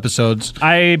lot of episodes.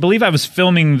 I believe I was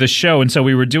filming the show, and so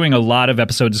we were doing a lot of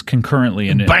episodes concurrently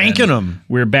and banking them.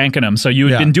 We were banking them, so you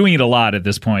had been doing it a lot at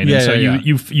this point, and so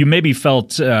you maybe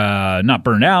felt not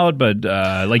burnt out, but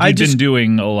like you'd been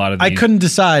doing a lot of. These. I couldn't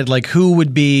decide like who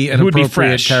would be an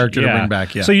appropriate character to bring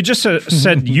back. Yeah. So you just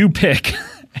said you pick.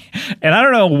 And I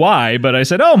don't know why, but I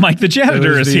said, "Oh, Mike the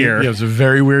janitor is here." Yeah, it was a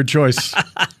very weird choice.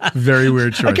 Very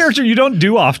weird choice. A character you don't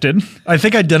do often. I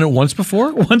think I'd done it once before,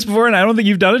 and I don't think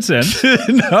you've done it since.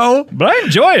 No, but I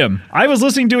enjoy him. I was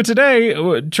listening to it today,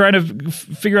 trying to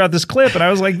figure out this clip, and I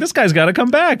was like, "This guy's got to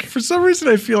come back." For some reason,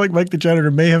 I feel like Mike the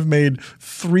janitor may have made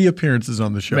 3 apperances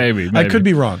on the show. Maybe. I could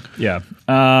be wrong. Yeah,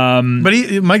 but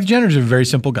Mike the janitor is a very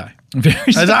simple guy.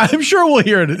 I'm sure we'll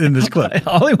hear it in this clip.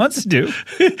 All he wants to do,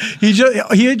 he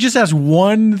just has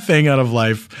one thing out of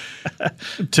life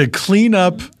to clean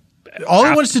up. All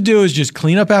he wants to do is just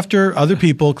clean up after other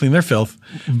people, clean their filth.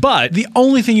 But the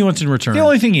only thing he wants in return, the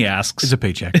only thing he asks, is a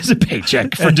paycheck.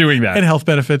 For doing that, and health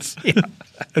benefits,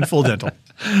 and full dental.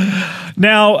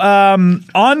 Now,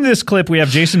 on this clip, we have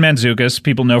Jason Mantzoukas.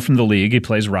 People know from The League. He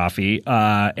plays Rafi.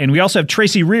 And we also have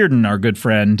Tracy Reardon, our good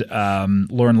friend.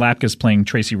 Lauren Lapkus playing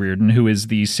Tracy Reardon, who is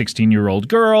the 16-year-old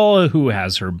girl who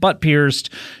has her butt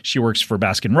pierced. She works for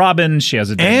Baskin-Robbins. She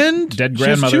has a dead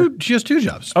grandmother. She has 2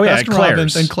 jobs. Oh, yeah,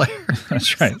 Baskin-Robbins and Claire.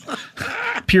 That's right.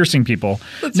 Piercing people.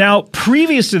 Now,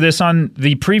 previous to this, on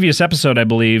the previous episode, I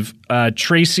believe,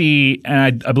 Tracy,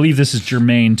 and I believe this is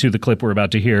germane to the clip we're about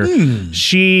to hear,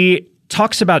 she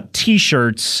talks about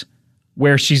T-shirts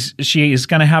where she is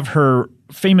going to have her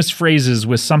famous phrases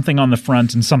with something on the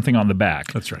front and something on the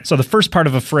back. That's right. So the first part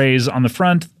of a phrase on the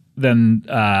front, then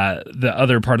the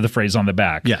other part of the phrase on the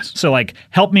back. Yes. So like,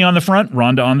 help me on the front,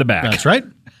 Rhonda on the back. That's right.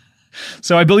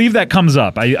 So I believe that comes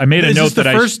up. I made a note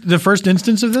that the first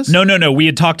instance of this? No. We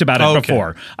had talked about it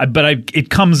before. It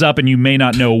comes up, and you may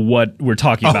not know what we're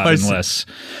talking about unless.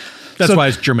 That's why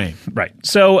it's germane. Right.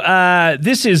 So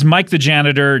this is Mike the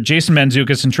janitor, Jason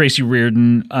Mantzoukas, and Tracy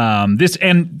Reardon.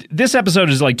 This episode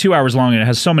is like 2 hours long, and it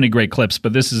has so many great clips.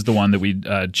 But this is the one that we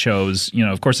chose. You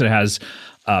know, of course, it has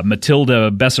Matilda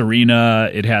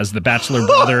Bessarina. It has the Bachelor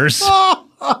Brothers.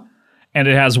 And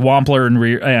it has Wampler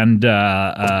and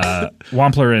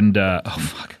oh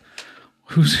fuck,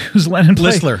 who's Lennon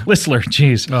play? Listler,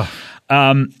 jeez. Oh.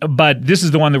 But this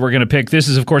is the one that we're going to pick. This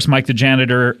is, of course, Mike the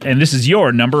janitor, and this is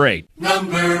your number 8.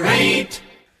 Number 8.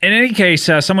 In any case,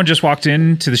 someone just walked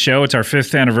into the show. It's our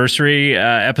 5th anniversary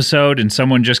episode, and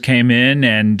someone just came in,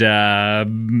 and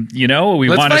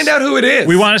let's find out who it is.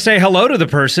 We want to say hello to the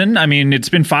person. I mean, it's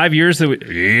been 5 years that we've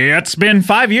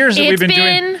been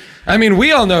doing. I mean,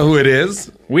 we all know who it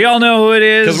is. We all know who it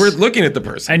is. Because we're looking at the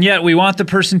person. And yet we want the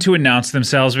person to announce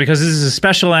themselves because this is a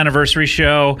special anniversary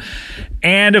show.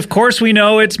 And of course we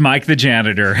know it's Mike the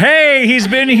janitor. Hey, he's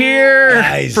been here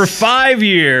for 5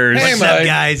 years. Hey, What's up,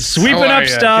 guys? Sweeping up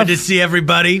stuff. Good to see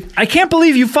everybody. I can't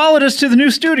believe you followed us to the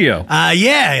new studio.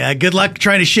 Good luck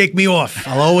trying to shake me off.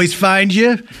 I'll always find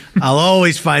you. I'll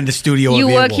always find the studio You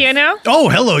available. work here now? Oh,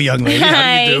 hello, young lady.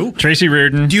 How do you do? Tracy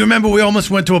Reardon. Do you remember we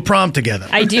almost went to a prom together?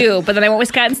 I do, but then I went with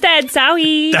Scott instead.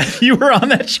 Sorry. You were on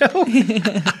that show?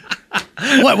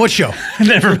 What show?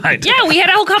 Never mind. Yeah, we had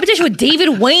a whole competition with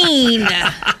David Wayne.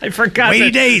 I forgot.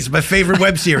 Rainy Days, my favorite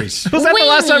web series. Was that the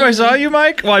last time I saw you,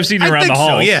 Mike? Well, I've seen you around the halls.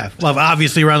 So, yeah. Well,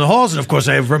 obviously around the halls, and of course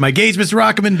I have my gaze, Mr.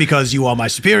 Rockerman, because you are my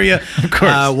superior. Of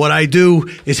course. What I do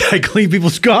is I clean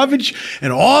people's garbage,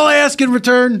 and all I ask in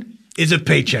return is a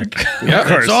paycheck. Yeah, of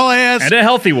course. That's all I ask. And a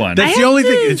healthy one. That's the only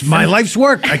thing. It's my life's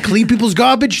work. I clean people's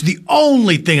garbage. The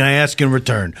only thing I ask in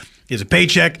return is a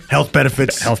paycheck, health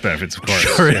benefits. Health benefits, of course.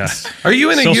 Sure is. Are you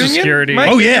in a Social union? Security.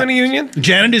 Mike, Oh, are yeah. you in a union?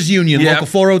 Janitors Union, Yeah. Local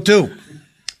 402.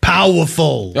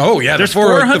 Powerful. Oh, yeah. There's the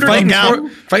 402. 400 Fighting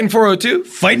out. Fighting 402?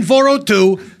 Fighting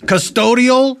 402.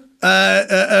 Custodial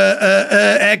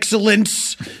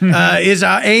excellence is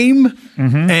our aim.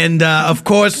 Mm-hmm. And, of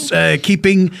course,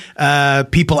 keeping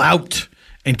people out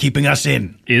and keeping us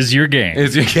in. Is your game.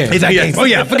 Is your game. Is that game? Oh,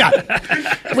 yeah, I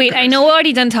forgot. Wait, I know we're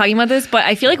already done talking about this, but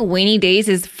I feel like Rainy Days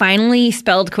is finally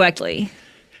spelled correctly.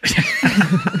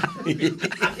 But you've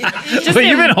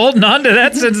been holding on to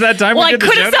that since that time. Well, I we did the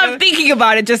couldn't show stop together? thinking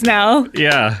about it just now.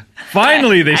 Yeah.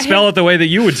 Finally, they spell it the way that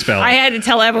you would spell it. I had to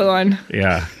tell everyone.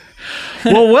 Yeah.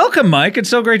 Well, welcome, Mike. It's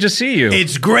so great to see you.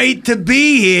 It's great to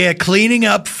be here cleaning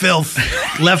up filth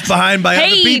left behind by other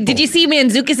Hey, people. did you see me in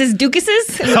Zukas's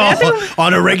Dukases in the bathroom?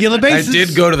 On a regular basis? I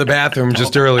did go to the bathroom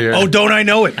just earlier. Oh, don't I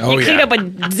know it? Oh, You cleaned up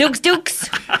with Dukes.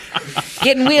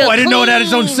 Getting real. Oh, I didn't know it had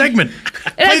its clean. own segment.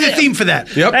 Play the theme for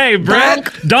that. Yep. Hey,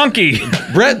 Brett. Donkey.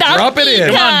 Brett, drop it in.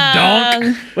 Come on,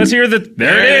 Donk. Let's hear the.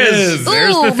 There it is.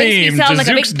 There's Ooh, the theme. makes me sound to like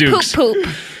a Zook's big Dukes. poop.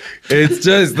 It's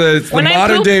just the When I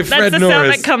modern poop, day Fred that's the sound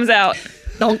Norris. that comes out.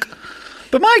 Donk.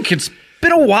 But Mike, it's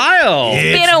been a while.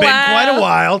 It's been a while. quite a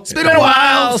while. It's been a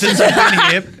while since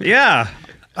I've been here. Yeah.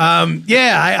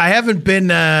 I haven't been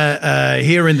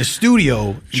here in the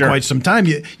studio in quite some time.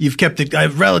 You've kept it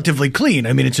relatively clean.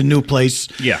 I mean, it's a new place.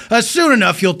 Yeah. Soon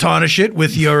enough, you'll tarnish it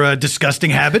with your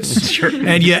disgusting habits. Sure.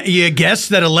 And you guess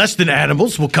that are less than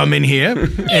animals will come in here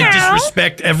and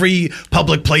disrespect every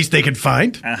public place they can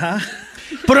find. Uh-huh.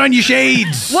 Put on your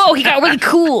shades. Whoa, he got really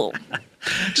cool.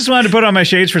 Just wanted to put on my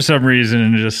shades for some reason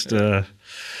and just,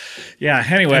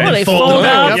 anyway. Oh, they fold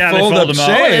up. Yeah, they Fold fold up them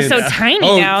up. shades. They're so tiny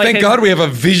Oh, now. thank God we have a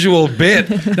visual bit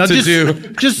Now, to do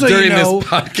just so during you know, this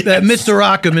podcast. that Mr.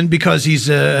 Ackerman, because he's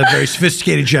a very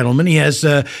sophisticated gentleman, he has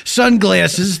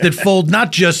sunglasses that fold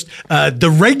not just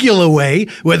the regular way,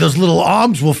 where those little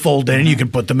arms will fold in and you can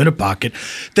put them in a pocket.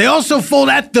 They also fold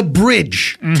at the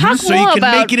bridge. Talk So more you can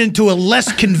about- make it into a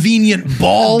less convenient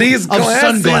ball These of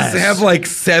glasses sunglasses. have like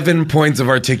 7 points of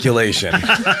articulation.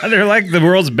 They're like the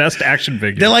world's best action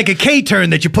figure. They're like a K-turn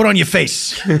that you put on your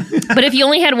face. But if you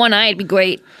only had one eye, it'd be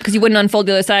great because you wouldn't unfold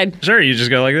the other side. Sure, you just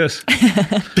go like this.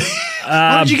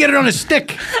 Why don't you get it on a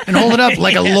stick and hold it up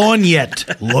like a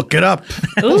lorgnette? Look it up.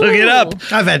 Look it up.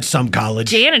 I've had some college.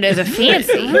 Janitors are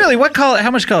fancy. Really? What college?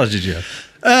 How much college did you have?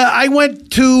 I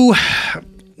went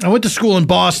to school in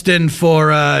Boston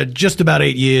for just about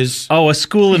 8 years. Oh, a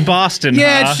school in Boston.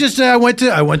 Yeah, huh? it's just I went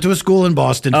to a school in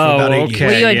Boston for about 8 okay. years.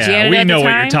 Were you a yeah. janitor We at the know what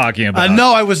time? you're talking about.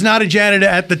 No, I was not a janitor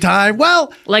at the time.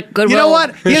 Well, Like Goodwill. you know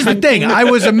what? Here's the thing. I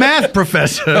was a math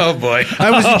professor. Oh boy. I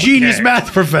was a genius Okay.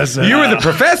 math professor. You were the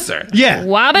professor. Yeah.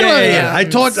 Robin yeah. I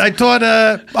Williams. taught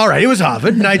all right, it was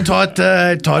Harvard, and I taught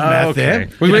math okay. there.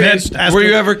 Were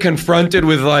you ever confronted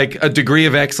with like a degree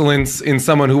of excellence in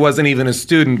someone who wasn't even a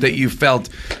student that you felt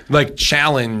like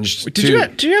challenged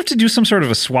Did you have to do some sort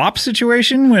of a swap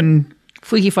situation when?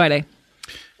 Freaky Friday.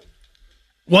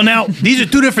 Well, now, these are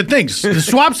two different things. The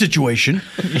swap situation,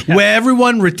 where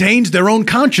everyone retains their own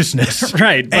consciousness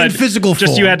Right, and but physical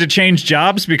just form. you had to change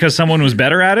jobs because someone was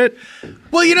better at it?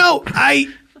 Well,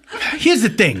 here's the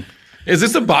thing. Is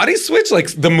this a body switch, like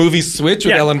the movie Switch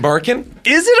with Yeah. Ellen Barkin?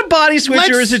 Is it a body switch or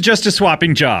Let's- is it just a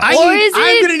swapping job? I'm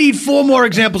going to need 4 more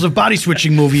examples of body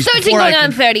switching movies. 13 before I going on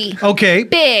can- 30. Okay.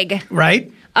 Big.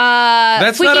 Right?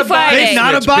 That's Freaky not a body Friday. switch.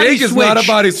 Not a body Big is not a switch.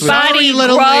 body switch. Sorry, Body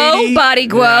little grow, lady. body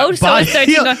grow. So Body, it's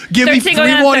 13 give me 13 3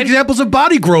 going on more 30. examples of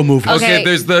body grow movies. Okay.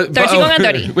 There's the 13 going on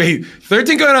 30. Wait,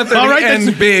 13 going on 30 All right, and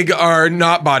that's- Big are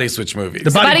not body switch movies.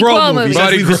 The body, Body grow, grow movies. movies. As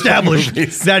Body we've grow established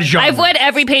movies. that genre. I've read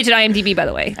every page at IMDb, by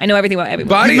the way. I know everything about every movie.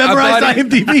 Body, You memorized a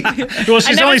body, IMDb? Well, I've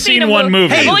she's never only seen a one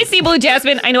movie. I've only seen Blue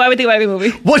Jasmine. I know everything about every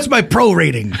movie. What's my pro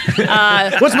rating?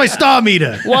 What's my star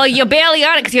meter? Well, you're barely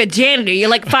on it because you're a janitor. You're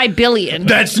like 5 billion.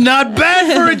 That's not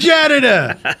bad for a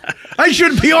janitor. I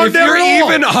shouldn't be on If there you're at all.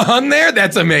 even on there,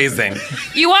 that's amazing.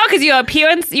 You are because your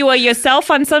appearance. You were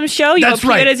yourself on some show. You That's appeared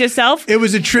right. as yourself. It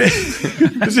was a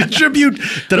it was a tribute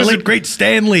to the late great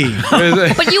Stan Lee.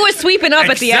 But you were sweeping up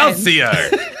at the end. Excelsior.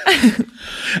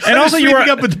 And also you were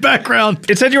up with the background.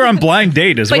 It said you were on blind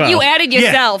date as But well. you added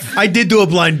yourself. Yeah, I did do a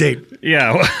blind date.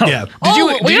 Yeah. Well, Yeah.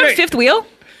 Were you on Fifth Wheel?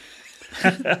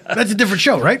 That's a different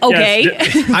show, right? Okay.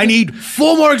 Yes. I need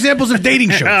 4 more examples of dating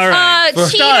shows. All right.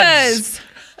 Cheaters.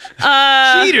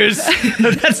 Cheaters.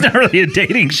 That's not really a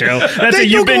dating show. That's They a do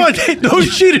you've go been on date.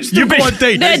 Those cheaters do you've go been- on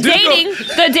dates.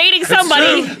 They're dating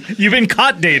somebody. you've been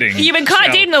caught dating. You've been caught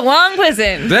So- dating the wrong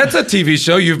person. That's a TV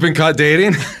show. You've been caught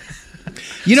dating.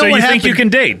 You know So what you happened? think you can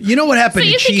date? You know what So happened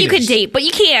you to think you Cheaters? could date, but you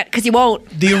can't because you won't.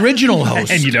 The original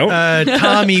host. And you don't?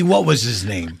 Tommy, what was his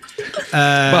name?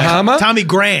 Bahama? Tommy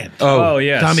Grant. Oh,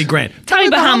 yes. Tommy Grant. Tommy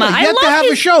Bahama. I Yet to love have a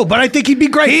his. show, but I think he'd be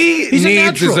great. He's a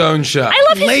Needs his natural. own show. I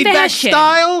love his Laid back fashion.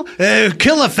 style,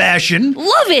 killer fashion.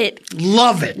 Love it.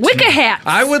 Love it. Wicker hats.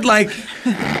 I would like.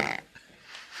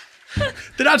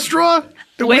 Did not straw?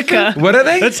 The Wicker. What are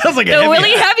they? That sounds like a They're heavy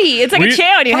really hat. heavy. It's like Were a you-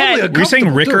 chair on your Probably head. Were you saying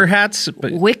comfortable, Ricker too. hats?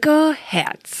 But, Wicker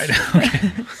hats.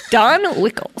 Don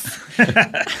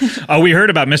Wickles. oh, we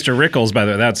heard about Mr. Rickles, by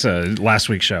the way. That's last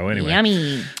week's show, anyway.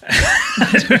 Yummy.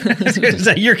 Is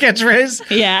that your catchphrase?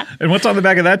 Yeah. And what's on the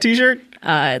back of that T-shirt?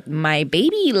 My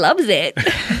baby loves it.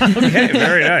 Okay,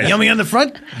 very nice. Yummy on the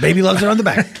front, baby loves it on the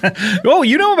back. Oh,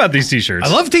 you know about these T-shirts.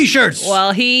 I love T-shirts.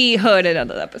 Well, he heard it on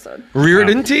the episode.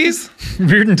 Reardon tees?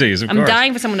 Reardon tees, of I'm course.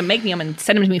 dying for someone to make me them and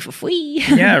send them to me for free.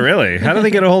 Yeah, really? How do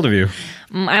they get a hold of you?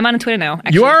 I'm on Twitter now.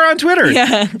 Actually. You are on Twitter?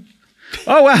 Yeah.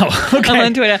 Oh, wow. Okay. I'm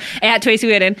on Twitter at Tracy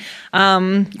Reardon. You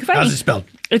can find How's me. it spelled?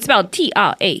 It's spelled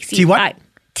T-R-A-C-I. T what?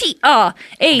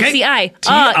 T-R-A-C-I.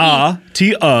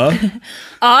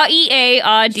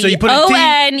 T-R-E-A-R-D-O-N, So you put a T,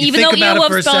 O-N, you even think though about it Earwolf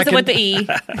for a spells it with the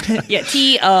second. E. Yeah,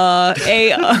 T-R-A-R.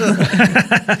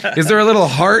 Is there a little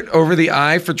heart over the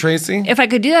I for Tracy? If I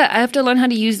could do that, I have to learn how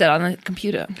to use that on the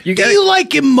computer. Do you like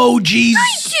emojis?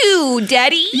 I do,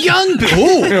 Daddy. Young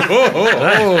people.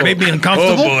 Made me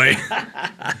uncomfortable.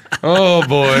 Oh,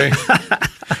 boy.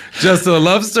 Just a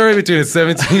love story between a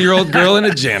 17-year-old girl and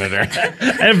a janitor.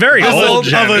 And a very old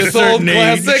janitor. This old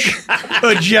classic.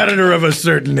 A janitor of a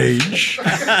certain age.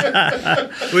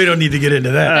 We don't need to get into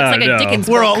that. That's like a Dickens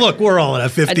book. We're all in our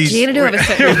 50s. A janitor of a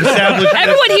certain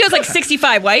Everyone here is like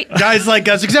 65, right? Guys like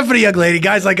us, except for the young lady,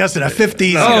 guys like us in our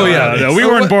 50s. Oh, yeah. No, we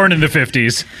weren't born in the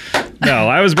 50s. No,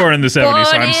 I was born in the 70s,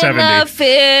 so I'm 70. Born in the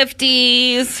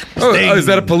 50s. Oh, is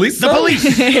that a police song? The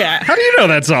police. Yeah. How do you know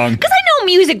that song? Because I know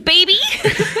music, baby.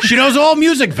 She knows all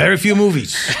music, very few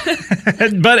movies.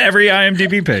 But every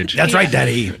IMDb page. That's right,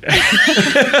 Daddy.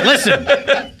 Listen.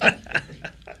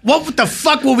 What the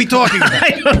fuck were we talking about?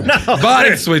 I don't know.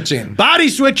 Body switching. Body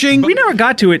switching. We never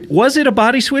got to it. Was it a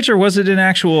body switch or was it an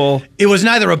actual... It was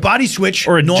neither a body switch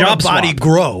or a nor job a body swap.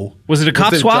 grow. Was it a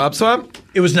cop swap? Job swap?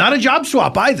 It was not a job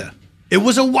swap either. It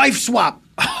was a wife swap.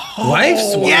 Wife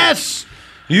swap? Yes.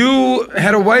 You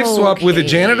had a wife swap with a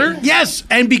janitor? Yes,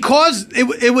 and because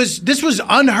this was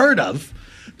unheard of,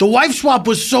 the wife swap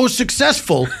was so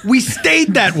successful, we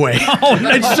stayed that way.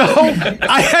 And so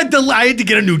I had to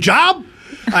get a new job.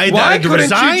 I had to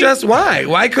resign.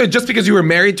 Why just because you were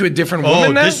married to a different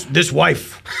woman now? This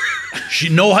wife,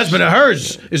 no husband of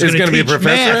hers is going to be a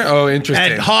professor? math Oh,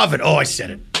 interesting. at Harvard. Oh, I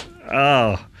said it.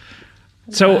 Oh.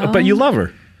 So, but you love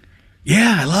her.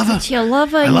 Yeah, I love her. You love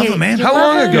her. I love her, man. How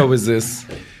long ago was this?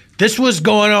 This was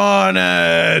going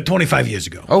on 25 years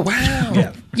ago. Oh, wow.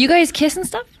 Yeah. You guys kiss and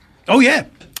stuff? Oh, yeah.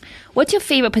 What's your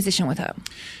favorite position with her?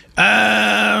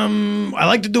 I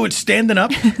like to do it standing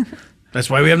up. That's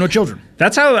why we have no children.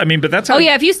 That's how, but that's how. Oh,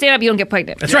 yeah, if you stand up, you don't get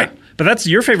pregnant. That's right. But that's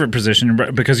your favorite position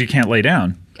because you can't lay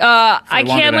down. I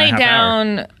longer can't than a lay half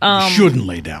down. You shouldn't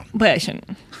lay down. But I shouldn't.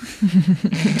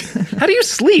 How do you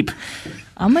sleep?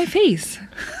 On my face.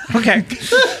 Okay.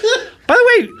 By the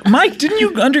way, Mike, didn't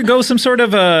you undergo some sort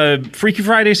of a Freaky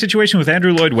Friday situation with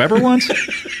Andrew Lloyd Webber once?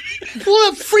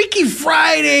 Well, Freaky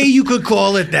Friday, you could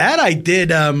call it that. I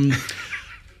did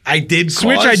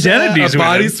switch cause, identities. A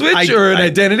body switch or an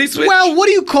identity switch? Well, what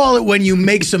do you call it when you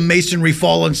make some masonry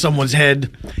fall on someone's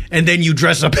head and then you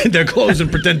dress up in their clothes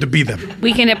and pretend to be them?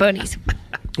 Weekend at Bernie's.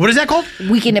 What is that called?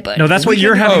 Weekend at Bernie's. No, that's what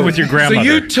you're having with your grandmother.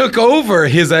 So you took over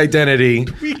his identity.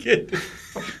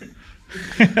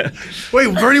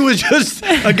 Wait, Bernie was just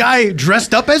a guy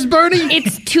dressed up as Bernie?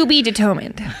 It's to be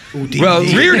determined. Well,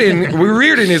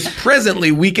 Reardon is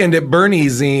presently Weekend at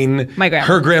Bernie's-ing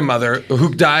her grandmother,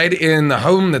 who died in the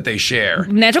home that they share.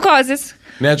 Natural causes.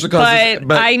 Natural causes.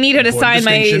 But I need her to sign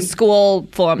my school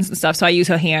forms and stuff, so I use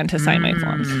her hand to sign my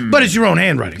forms. But it's your own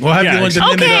handwriting. We'll have you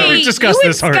Okay, We've discussed you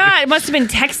this and already. Scott must have been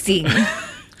texting.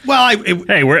 Well,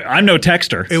 I'm no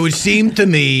texter. It would seem to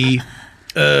me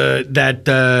that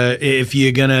if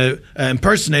you're gonna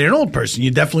impersonate an old person,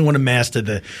 you definitely want to master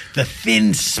the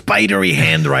thin, spidery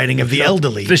handwriting of the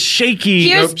elderly. The shaky,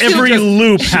 Here's every two-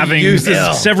 loop having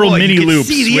several mini loops.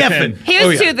 within.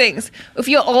 Here's two things. If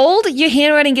you're old, your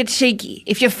handwriting gets shaky.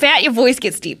 If you're fat, your voice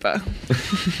gets deeper.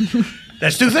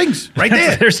 That's two things right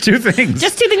there. There's two things.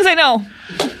 Just two things I know.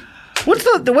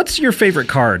 What's your favorite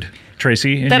card,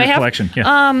 Tracy, in That your I have? collection?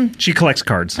 Yeah. She collects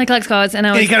cards. I collect cards, and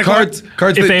I was Cards if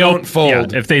that they don't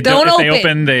fold. Yeah, if they Don't don't, if they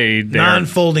open. open, they're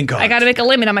non-folding cards. I got to make a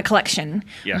limit on my collection.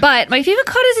 Yeah. But my favorite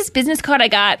card is this business card I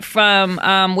got from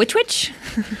Which?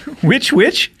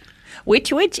 Which?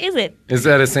 Which is it? Is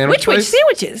that a sandwich Which place?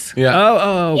 sandwiches? Yeah.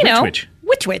 Oh, You know, which?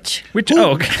 Which?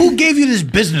 Who gave you this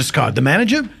business card? The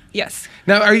manager? Yes.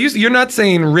 Now, you're not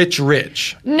saying rich?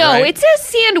 No, right? it says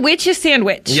sandwich is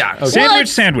sandwich. Yeah. Okay.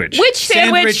 Sandwich. Which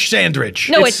sandwich? Sandwich.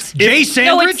 No, it's Jay No,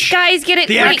 Sandwich. it's guys get it.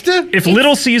 The right. actor. If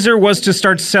Little Caesar was to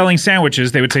start selling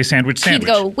sandwiches, they would say sandwich. He'd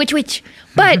go which,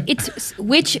 but it's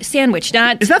which sandwich,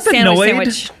 not Is that the sandwich Noid?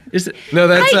 sandwich. Is it? No,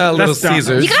 that's I- Little That's Dom-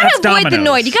 Caesars. You gotta That's avoid the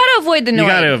Domino's. Noid. You gotta avoid the Noid. You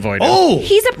gotta avoid it. Oh,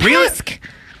 He's a really? Pesk.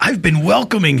 I've been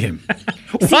welcoming him.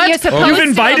 See, you're supposed You've to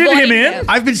invited avoid him in?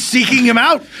 I've been seeking him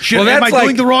out. Well, Am I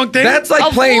doing the wrong thing? That's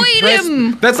like Avoid press,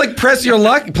 him. That's like press your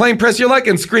luck, playing press your luck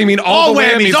and screaming all the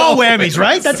whammies. all whammies,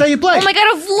 right? That's how you play. Oh my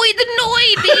god, avoid the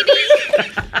Noid, baby.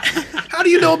 How do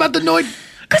you know about the Noid?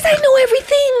 Because I know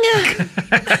everything.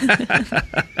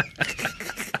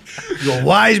 You're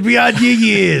wise beyond your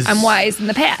years. I'm wise in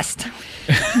the past.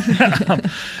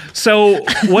 So,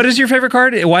 what is your favorite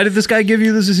card? Why did this guy give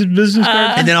you this as his business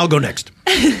card? And then I'll go next.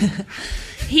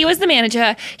 He was the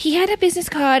manager. He had a business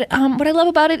card. What I love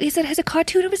about it is it has a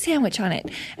cartoon of a sandwich on it.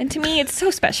 And to me, it's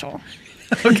so special.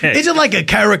 Okay. Is it like a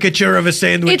caricature of a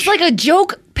sandwich? It's like a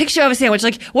joke picture of a sandwich.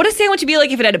 Like, what a sandwich would be like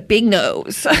if it had a big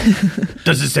nose.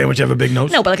 Does the sandwich have a big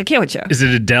nose? No, but like a caricature. Is it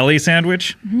a deli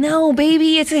sandwich? No,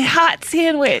 baby, it's a hot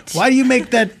sandwich. Why do you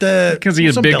make that? Because he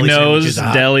has some big deli nose, sandwiches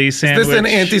hot. deli Is sandwich. this an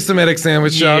anti-Semitic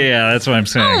sandwich shop? Yeah, that's what I'm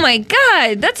saying. Oh my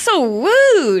god, that's so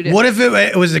rude. What if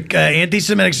it was an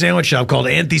anti-Semitic sandwich shop called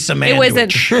Anti-Semitic? It was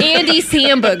an Andy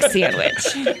Samberg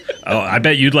sandwich. Oh, I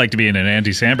bet you'd like to be in an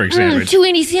Andy Samberg sandwich. Two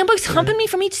Andy Sambergs humping me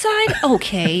from each side?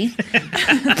 Okay.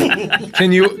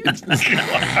 Can you?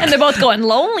 And they're both going,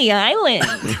 Lonely Island.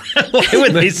 Why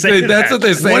would they say That's what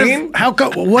they're saying.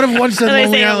 What if one said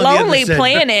And they Lonely say, Island? the other Lonely said-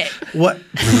 Planet. What?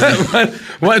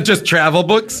 What? Just travel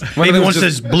books? Maybe one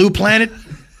says Blue Planet.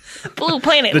 Blue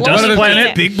Planet. The Lonely Dust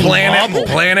Planet? Big Blue Planet Marble?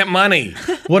 Planet Money.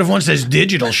 What if one says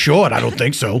Digital Short? I don't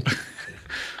think so.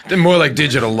 They're more like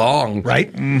digital long, right?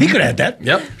 He could add that.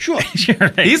 Yep, sure.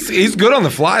 He's good on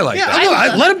the fly like Yeah,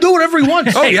 that. let him do whatever he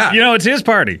wants. Oh yeah, You know, it's his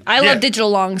party. I love digital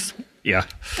longs. Yeah.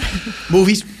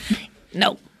 Movies.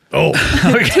 No. Oh,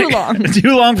 Too long.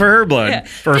 Too long for her blood. Yeah.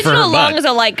 For Digital her butt. longs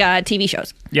are like TV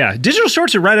shows. Yeah, digital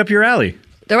shorts are right up your alley.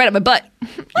 They're right up my butt.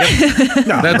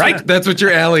 That's right. That's what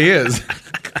your alley is.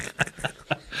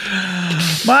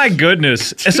 My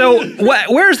goodness. So,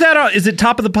 where's that on? Is it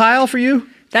top of the pile for you?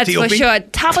 That's T.O.P.? for sure.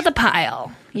 Top of the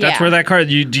pile. That's Yeah. where that card.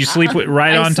 Do you sleep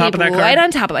right on top of that card? Right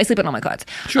on top of it. I sleep on all my cards.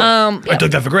 Sure. Yeah. I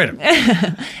took that for granted.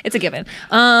 It's a given.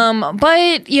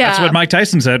 But yeah. That's what Mike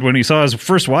Tyson said when he saw his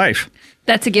first wife.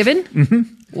 That's a given?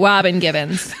 Mm-hmm. Robin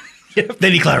Givens.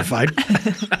 Then he clarified.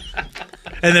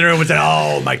 And then everyone said,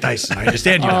 "Oh, Mike Tyson, I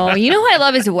understand you." Oh, you know who I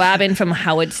love is Robin from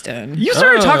Howard Stern. You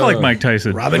started talking like Mike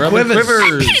Tyson. Robin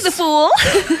Quivers. Pity the fool.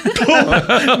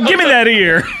 Give me that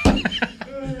ear.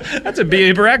 That's a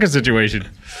B.A. Baraka situation.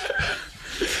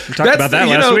 We talked about that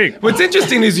last week. What's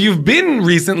interesting is you've been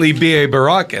recently B.A.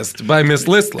 Barakist by Miss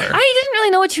Listler. I didn't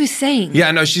really know what she was saying. Yeah,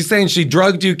 no, she's saying she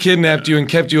drugged you, kidnapped you, and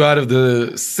kept you out of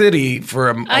the city for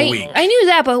a week. I knew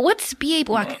that, but what's B.A.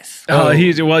 Baracus?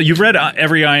 Well, you've read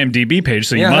every IMDb page,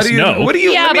 so you how must do know. What do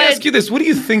you? Yeah, let me but- ask you this: what do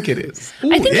you think it is?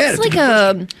 I think it's like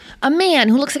a man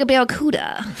who looks like a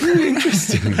barracuda.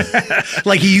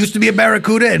 Like he used to be a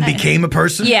barracuda and became a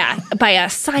person. Yeah, by a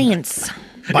science.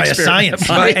 By a science.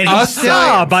 By And a he's still-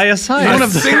 science. By a science. One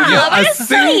of the by a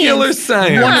singular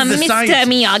science. One of the Mr. sciences.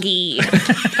 Miyagi.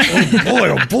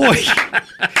 Oh boy.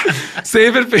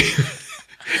 Save it for.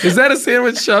 Is that a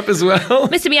sandwich shop as well?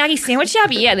 Mr. Miyagi sandwich shop?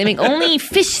 Yeah, they make only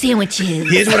fish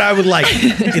sandwiches. Here's what I would like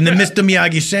in the Mr.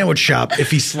 Miyagi sandwich shop if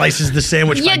he slices the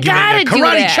sandwich by You giving it gotta a do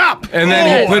karate that. chop. And then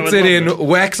he I puts would it love in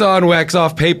wax on, wax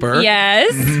off paper.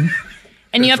 Yes.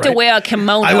 And you have to wear a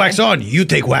kimono. I wax on, you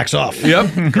take wax off. Yep.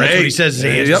 That's what he says as he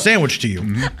hands Yep. the sandwich to you.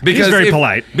 Because He's very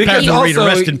polite. Because Pat Morita, also,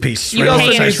 rest in peace. You Right also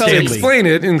alongside need to Stan Lee. explain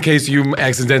it in case you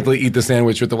accidentally eat the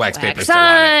sandwich with the wax paper Wax still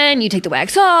on it. on, you take the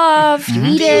wax off, you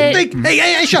eat Do you it. think,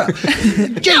 hey, shut up.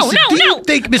 Jason, no, do you no.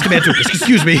 think, Mr. Mantzoukas,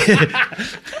 excuse me,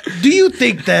 do you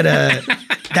think that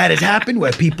that has happened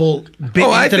where people bit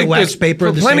I into the think wax there's paper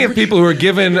of the plenty of sandwich? people who are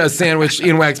given a sandwich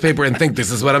in wax paper and think this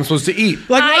is what I'm supposed to eat.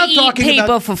 Like, we're I not eat talking paper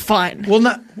about, for fun. well,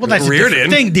 that's a Reardon.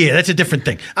 different thing, dear. That's a different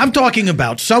thing. I'm talking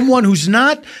about someone who's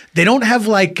not, they don't have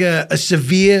like a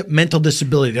severe mental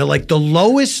disability. They're like the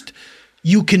lowest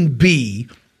you can be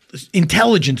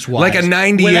intelligence-wise. Like a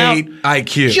 98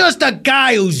 IQ. Just a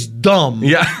guy who's dumb.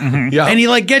 Yeah. Yeah. And he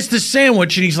like gets the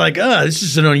sandwich and he's like, this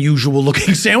is an unusual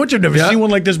looking sandwich. I've never Yeah. seen one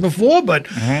like this before, but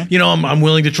you know, I'm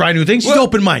willing to try new things. He's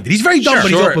open-minded. He's very dumb,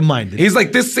 but he's open-minded. He's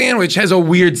like, this sandwich has a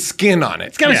weird skin on it.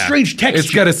 It's got a strange texture.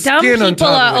 It's got a Some skin on people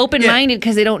top are of it. open-minded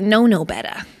because they don't know no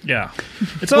better. Yeah.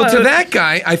 It's Well, to that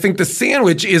guy, I think the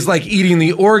sandwich is like eating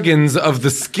the organs of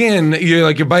the skin.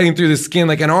 You're biting through the skin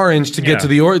like an orange to get to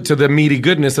the meaty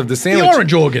goodness of the sandwich.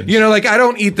 orange organs. You know, like I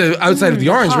don't eat the outside of the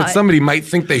orange, but hot. somebody might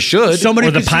think they should. Somebody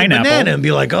Or the could see a pineapple. banana and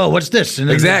be like, oh, what's this? And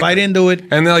then they Exactly. bite into it.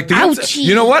 And they're like, the inside, Ouchie.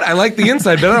 you know what? I like the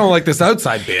inside, but I don't like this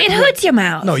outside bit. It hurts your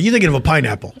mouth. No, you're thinking of a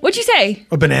pineapple. What'd you say?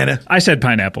 A banana. I said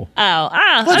pineapple. Oh,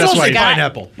 Let's all I say forgot.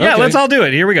 pineapple. Yeah, Okay. let's all do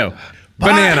it. Here we go.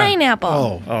 Banana.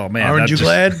 Pineapple. Oh man, Aren't you that's-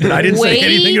 glad that I didn't say Wait.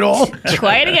 anything at all?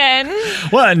 Try it again.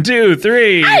 1, 2,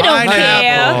 3. I don't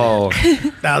Pineapple.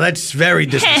 care. Now that's very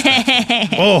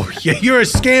disrespectful. Oh, you're a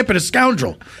scamp and a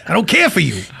scoundrel. I don't care for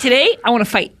you. Today, I want to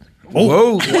fight.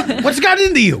 Oh, what's got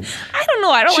into you? I don't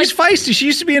know. I don't She's like. feisty. She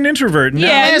used to be an introvert. No.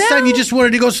 Yeah. Last time you just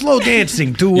wanted to go slow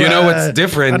dancing to You know what's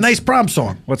different? a nice prom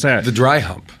song. What's that? The dry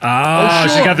hump. Oh,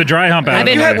 she got the dry hump out I've of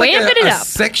been the way. waiting- Ramping it a up.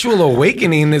 sexual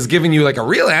awakening is giving you like a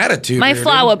real attitude. My dude.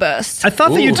 flower burst. I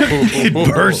thought that you took. It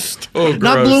burst. Oh, Not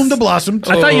gross. bloomed, blossomed.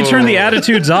 I thought you turned the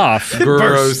attitudes off.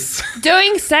 Gross.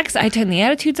 During sex, I turn the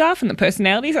attitudes off and the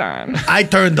personalities on. I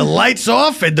turned the lights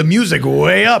off and the music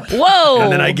way up. Whoa.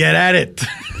 And then I get at it.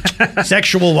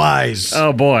 Sexual wise.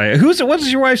 Oh boy,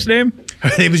 what's your wife's name?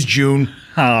 Her name is June.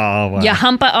 Oh, wow. You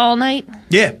hump it all night?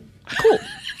 Yeah.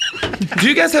 Do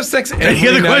you guys have sex every Any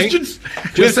other night? questions?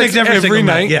 Do you have sex every single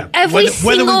night? Yeah. Every whether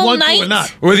we single want to night? or not.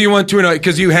 Whether you want to or not,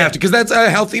 because you have to. Because that's a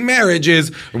healthy marriage is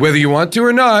whether you want to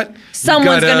or not. you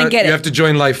Someone's gonna get You it. have to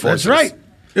join life forces. That's right.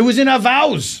 It was in our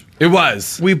vows. It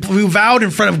was. We vowed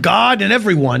in front of God and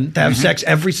everyone to have sex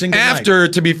every single night. After,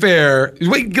 to be fair,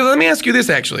 wait, let me ask you this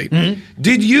actually.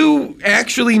 Did you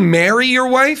actually marry your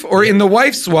wife? Or in the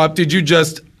wife swap, did you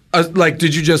just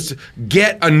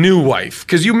get a new wife?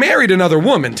 Because you married another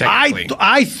woman, technically.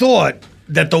 I thought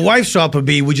that the wife swap would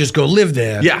be we just go live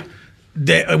there. Yeah.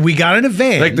 We got in a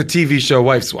van. Like the TV show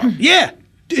Wife Swap. Yeah.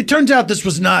 It turns out this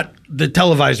was not the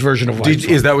televised version of Wife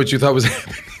Swap. Is that what you thought was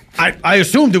happening? I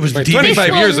assumed it was the TV 25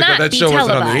 show. years ago, that show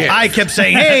wasn't on the air. I kept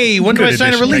saying, hey, when do I Good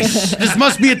sign a addition. release? This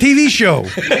must be a TV show.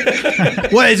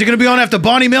 What, is it going to be on after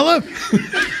Barney Miller?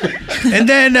 And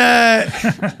then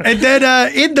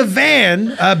in the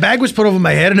van, a bag was put over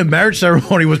my head and a marriage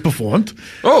ceremony was performed.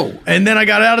 Oh. And then I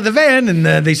got out of the van and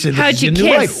they said, How'd this is you your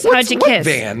new kiss? wife. How'd you What kiss?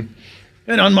 van?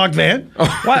 An unmarked van.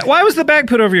 Why was the bag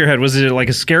put over your head? Was it like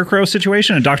a scarecrow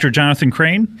situation? A Dr. Jonathan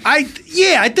Crane? I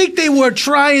think they were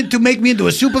trying to make me into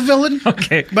a supervillain.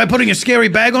 Okay. By putting a scary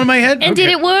bag on my head. And did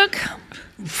it work?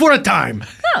 For a time.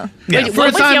 Oh. Yeah, Wait, for what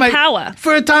a was time your power?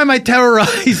 For a time I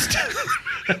terrorized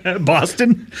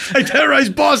Boston? I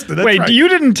terrorized Boston. That's Wait, right. you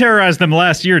didn't terrorize them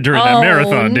last year during that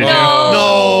marathon, did you?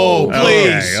 No,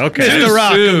 please. Okay. Mr. Too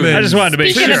Rockerman. soon. I just wanted to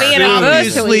make Speaking sure. of being on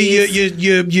Obviously,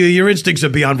 your instincts are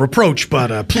beyond reproach,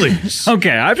 but please.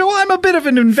 Okay, I'm a bit of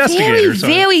an investigator. Very, so-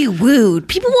 very rude.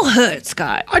 People will hurt,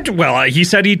 Scott. He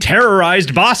said he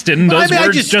terrorized Boston. Well, I Those mean, I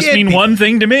words just just scared mean people. one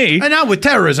thing to me. And not with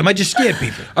terrorism. I just scared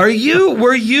people. Were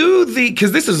you the,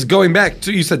 because this is going back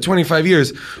to, you said 25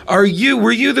 years. Were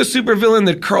you the supervillain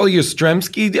that Carl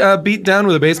Yastrzemski beat down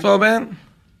with a baseball bat?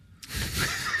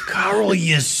 Carl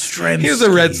Yastrzemski. He was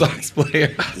a Red Sox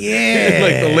player. Yeah. In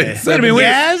like the late 70s.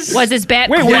 Yes. Was his bat?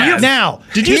 Wait, were you- Now,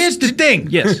 here's the thing.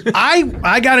 Yes.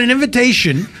 I got an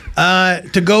invitation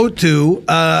to go to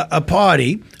a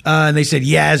party, and they said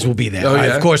Yaz will be there. Oh, I,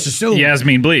 yeah? of course, assumed.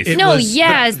 Yasmin Bleeth. It No, was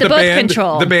Yaz, the birth band,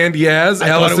 control. The band Yaz, I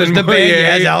thought it was Allison the Moyer.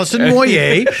 band Yaz, Allison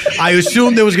Moyer. I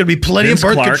assumed there was going to be plenty Vince of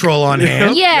birth Clark. control on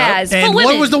hand. Yes, And for what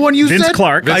women. was the one you Vince said?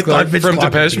 Clark. I Vince thought Clark Vince from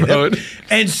Clark would Depeche be there. Mode.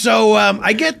 And so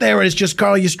I get there, and it's just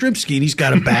Carl Yastrzemski, and he's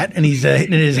got a bat, and he's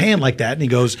hitting it in his hand like that, and he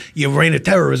goes, "Your reign of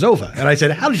terror is over." And I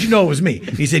said, "How did you know it was me?"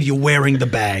 He said, "You're wearing the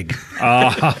bag."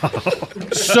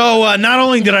 So not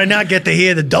only did I not get to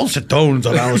hear the dulcet tones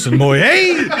of Allison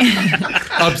Moyer,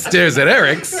 Upstairs at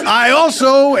Eric's. I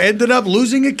also ended up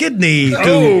losing a kidney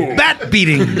to bat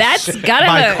beating. That's gotta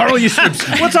by hurt. Carl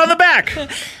Yastrzemski. What's on the back?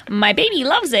 My baby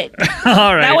loves it.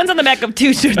 All right. That one's on the back of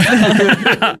two shirts.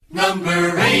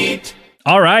 Number 8.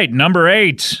 All right, number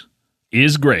 8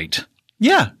 is great.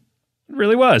 Yeah, It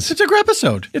really was. it's a great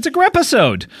episode. It's a great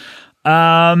episode.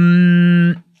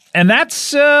 And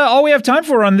that's all we have time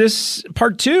for on this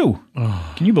part 2.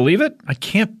 Can you believe it? I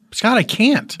can't, Scott. I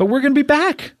can't. But we're going to be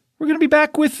back. We're going to be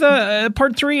back with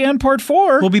part 3 and part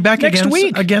 4. We'll be back next again,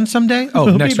 week. again someday. Oh,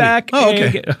 We'll next be back. week. Oh,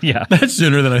 okay. Yeah. That's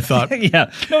sooner than I thought.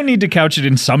 Yeah. No need to couch it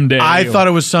in someday. I thought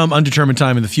it was some undetermined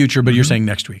time in the future, but you're saying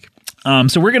next week.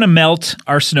 So we're going to melt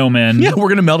our snowmen. Yeah, we're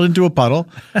going to melt into a puddle,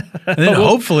 and then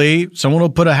hopefully someone will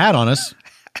put a hat on us.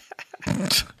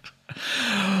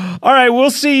 All right, we'll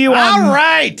see you on All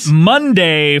right.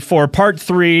 Monday for part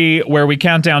 3, where we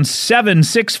count down 7,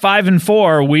 6, 5, and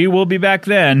 4. We will be back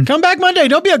then. Come back Monday.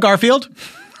 Don't be a Garfield.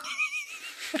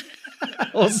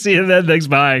 We'll see you then. Thanks.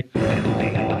 Bye.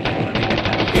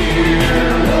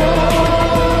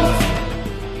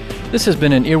 This has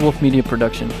been an Earwolf Media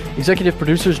production. Executive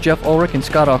producers Jeff Ulrich and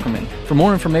Scott Ackerman. For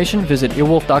more information, visit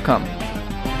earwolf.com.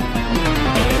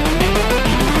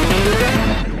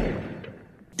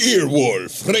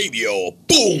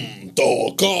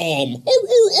 earwolfradio.com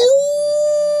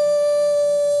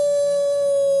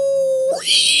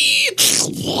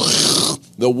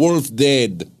The wolf's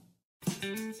dead.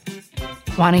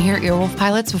 Want to hear Earwolf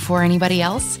pilots before anybody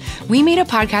else? We made a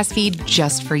podcast feed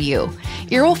just for you.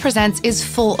 Earwolf Presents is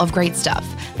full of great stuff,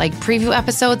 like preview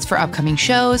episodes for upcoming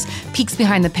shows, peeks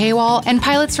behind the paywall, and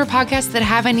pilots for podcasts that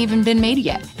haven't even been made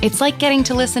yet. It's like getting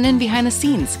to listen in behind the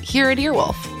scenes here at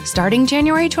Earwolf. Starting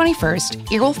January 21st,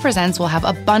 Earwolf Presents will have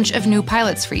a bunch of new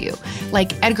pilots for you,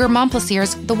 like Edgar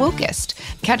Montplaisir's The Wokest.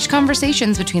 Catch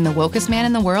conversations between the wokest man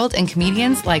in the world and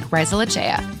comedians like Reza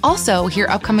Lachea. Also, hear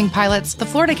upcoming pilots The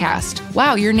Florida Cast.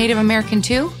 Wow, you're Native American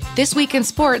too? This Week in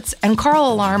Sports and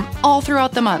Carl Alarm all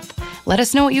throughout the month. Let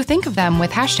us know what you think of them with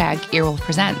hashtag Earwolf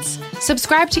Presents.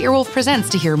 Subscribe to Earwolf Presents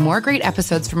to hear more great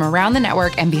episodes from around the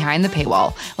network and behind the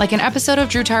paywall, like an episode of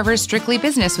Drew Tarver's Strictly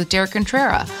Business with Derek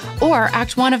Contrera, or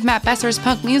Act 1 of Matt Besser's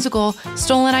punk musical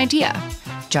Stolen Idea.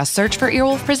 Just search for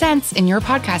Earwolf Presents in your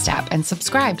podcast app and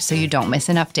subscribe so you don't miss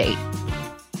an update.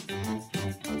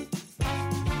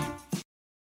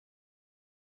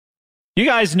 You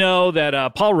guys know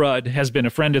that Paul Rudd has been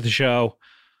a friend of the show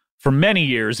for many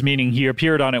years, meaning he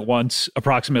appeared on it once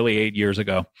approximately 8 years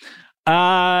ago.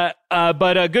 But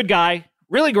a good guy,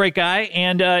 really great guy,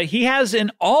 and he has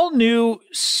an all-new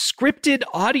scripted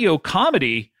audio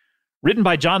comedy written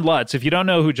by John Lutz. If you don't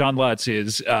know who John Lutz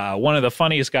is, one of the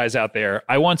funniest guys out there.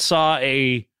 I once saw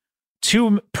a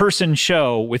 2-person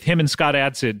show with him and Scott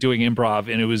Adsit doing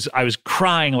improv, and I was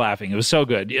crying laughing. It was so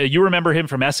good. You remember him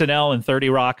from SNL and 30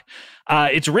 Rock.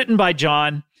 It's written by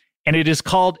John, and it is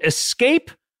called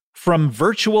Escape from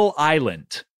Virtual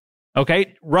Island.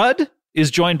 Okay, Rudd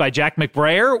is joined by Jack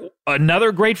McBrayer,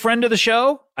 another great friend of the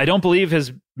show. I don't believe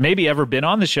has maybe ever been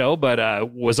on the show,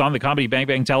 but was on the Comedy Bang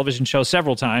Bang television show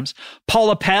several times.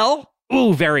 Paula Pell,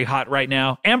 very hot right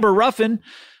now. Amber Ruffin,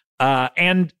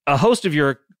 and a host of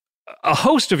your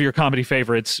comedy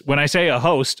favorites. When I say a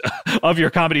host of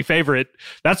your comedy favorite,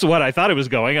 that's what I thought it was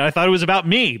going. I thought it was about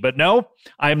me, but no,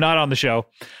 I am not on the show.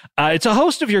 It's a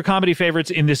host of your comedy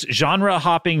favorites in this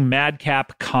genre-hopping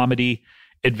madcap comedy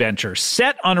adventure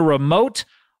set on a remote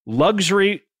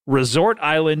luxury resort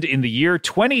island in the year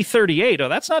 2038. Oh,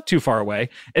 that's not too far away.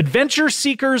 Adventure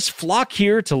seekers flock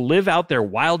here to live out their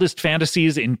wildest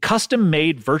fantasies in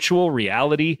custom-made virtual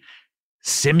reality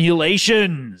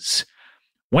simulations.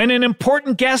 When an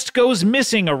important guest goes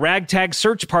missing, a ragtag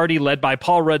search party led by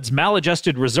Paul Rudd's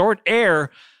maladjusted resort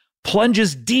heir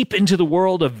plunges deep into the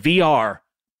world of VR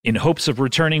in hopes of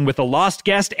returning with a lost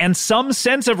guest and some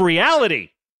sense of reality.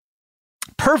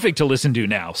 Perfect to listen to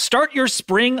now. Start your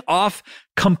spring off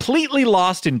completely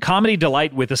lost in comedy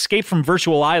delight with Escape from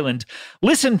Virtual Island.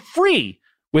 Listen free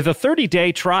with a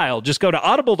 30-day trial. Just go to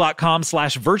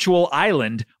audible.com/virtual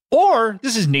island, or,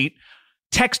 this is neat,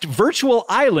 text Virtual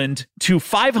Island to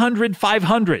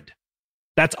 500-500.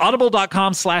 That's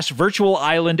audible.com/virtual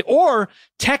island, or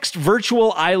text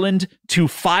Virtual Island to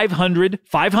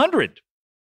 500-500.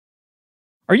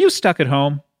 Are you stuck at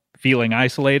home, feeling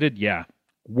isolated? Yeah.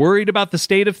 Worried about the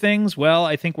state of things? Well,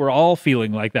 I think we're all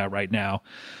feeling like that right now.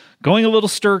 Going a little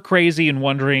stir crazy and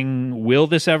wondering, will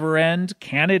this ever end?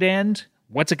 Can it end?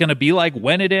 What's it going to be like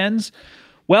when it ends?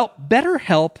 Well,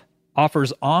 BetterHelp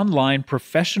offers online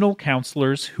professional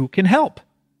counselors who can help.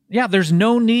 Yeah, there's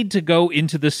no need to go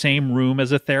into the same room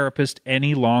as a therapist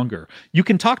any longer. You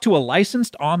can talk to a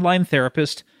licensed online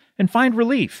therapist and find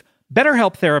relief.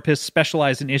 BetterHelp therapists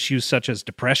specialize in issues such as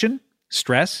depression,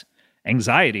 stress,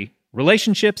 anxiety,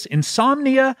 relationships,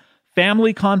 insomnia,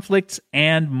 family conflicts,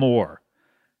 and more.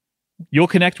 You'll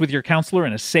connect with your counselor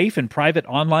in a safe and private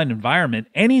online environment.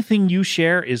 Anything you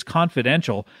share is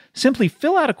confidential. Simply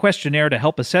fill out a questionnaire to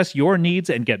help assess your needs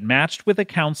and get matched with a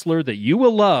counselor that you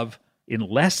will love in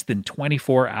less than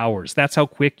 24 hours. That's how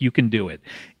quick you can do it.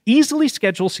 Easily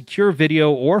schedule secure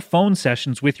video or phone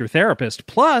sessions with your therapist,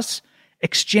 plus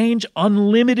exchange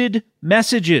unlimited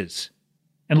messages.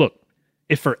 And look,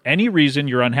 if for any reason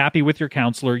you're unhappy with your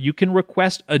counselor, you can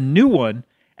request a new one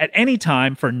at any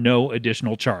time for no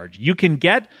additional charge. You can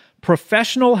get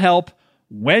professional help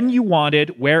when you want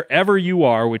it, wherever you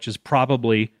are, which is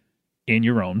probably in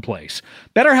your own place.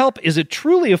 BetterHelp is a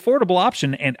truly affordable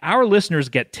option, and our listeners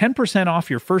get 10% off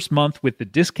your first month with the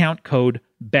discount code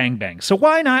BANGBANG. So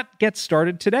why not get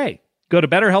started today? Go to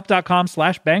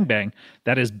betterhelp.com/bangbang.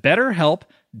 That is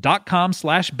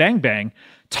betterhelp.com/bangbang.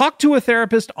 Talk to a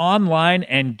therapist online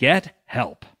and get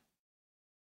help.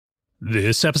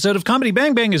 This episode of Comedy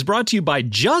Bang Bang is brought to you by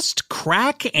Just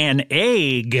Crack an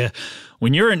Egg.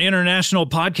 When you're an international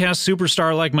podcast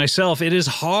superstar like myself, it is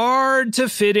hard to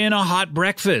fit in a hot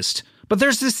breakfast. But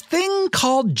there's this thing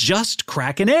called Just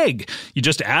Crack an Egg. You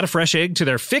just add a fresh egg to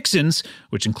their fixins,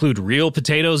 which include real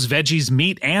potatoes, veggies,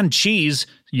 meat, and cheese.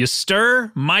 You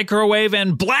stir, microwave,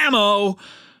 and blammo!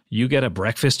 You get a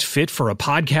breakfast fit for a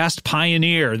podcast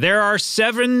pioneer. There are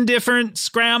 7 different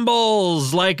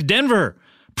scrambles, like Denver,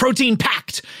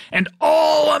 protein-packed, and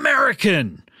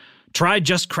all-American. Try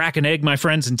Just Crack an Egg, my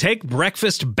friends, and take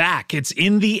breakfast back. It's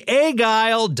in the egg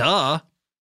aisle, duh.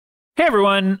 Hey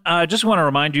everyone, just want to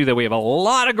remind you that we have a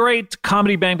lot of great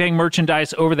Comedy Bang Bang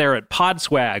merchandise over there at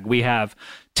Podswag. We have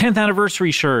 10th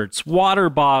anniversary shirts, water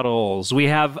bottles. We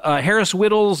have Harris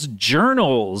Whittle's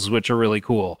journals, which are really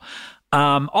cool.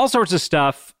 All sorts of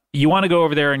stuff. You want to go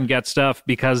over there and get stuff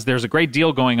because there's a great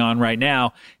deal going on right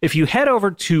now. If you head over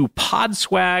to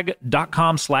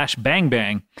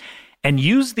podswag.com/bangbang and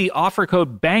use the offer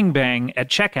code BANGBANG at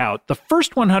checkout, the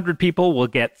first 100 people will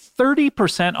get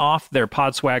 30% off their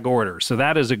Podswag order. So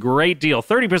that is a great deal.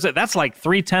 30%, that's like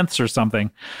 3/10 or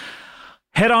something.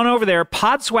 Head on over there,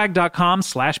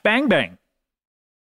 podswag.com/bangbang.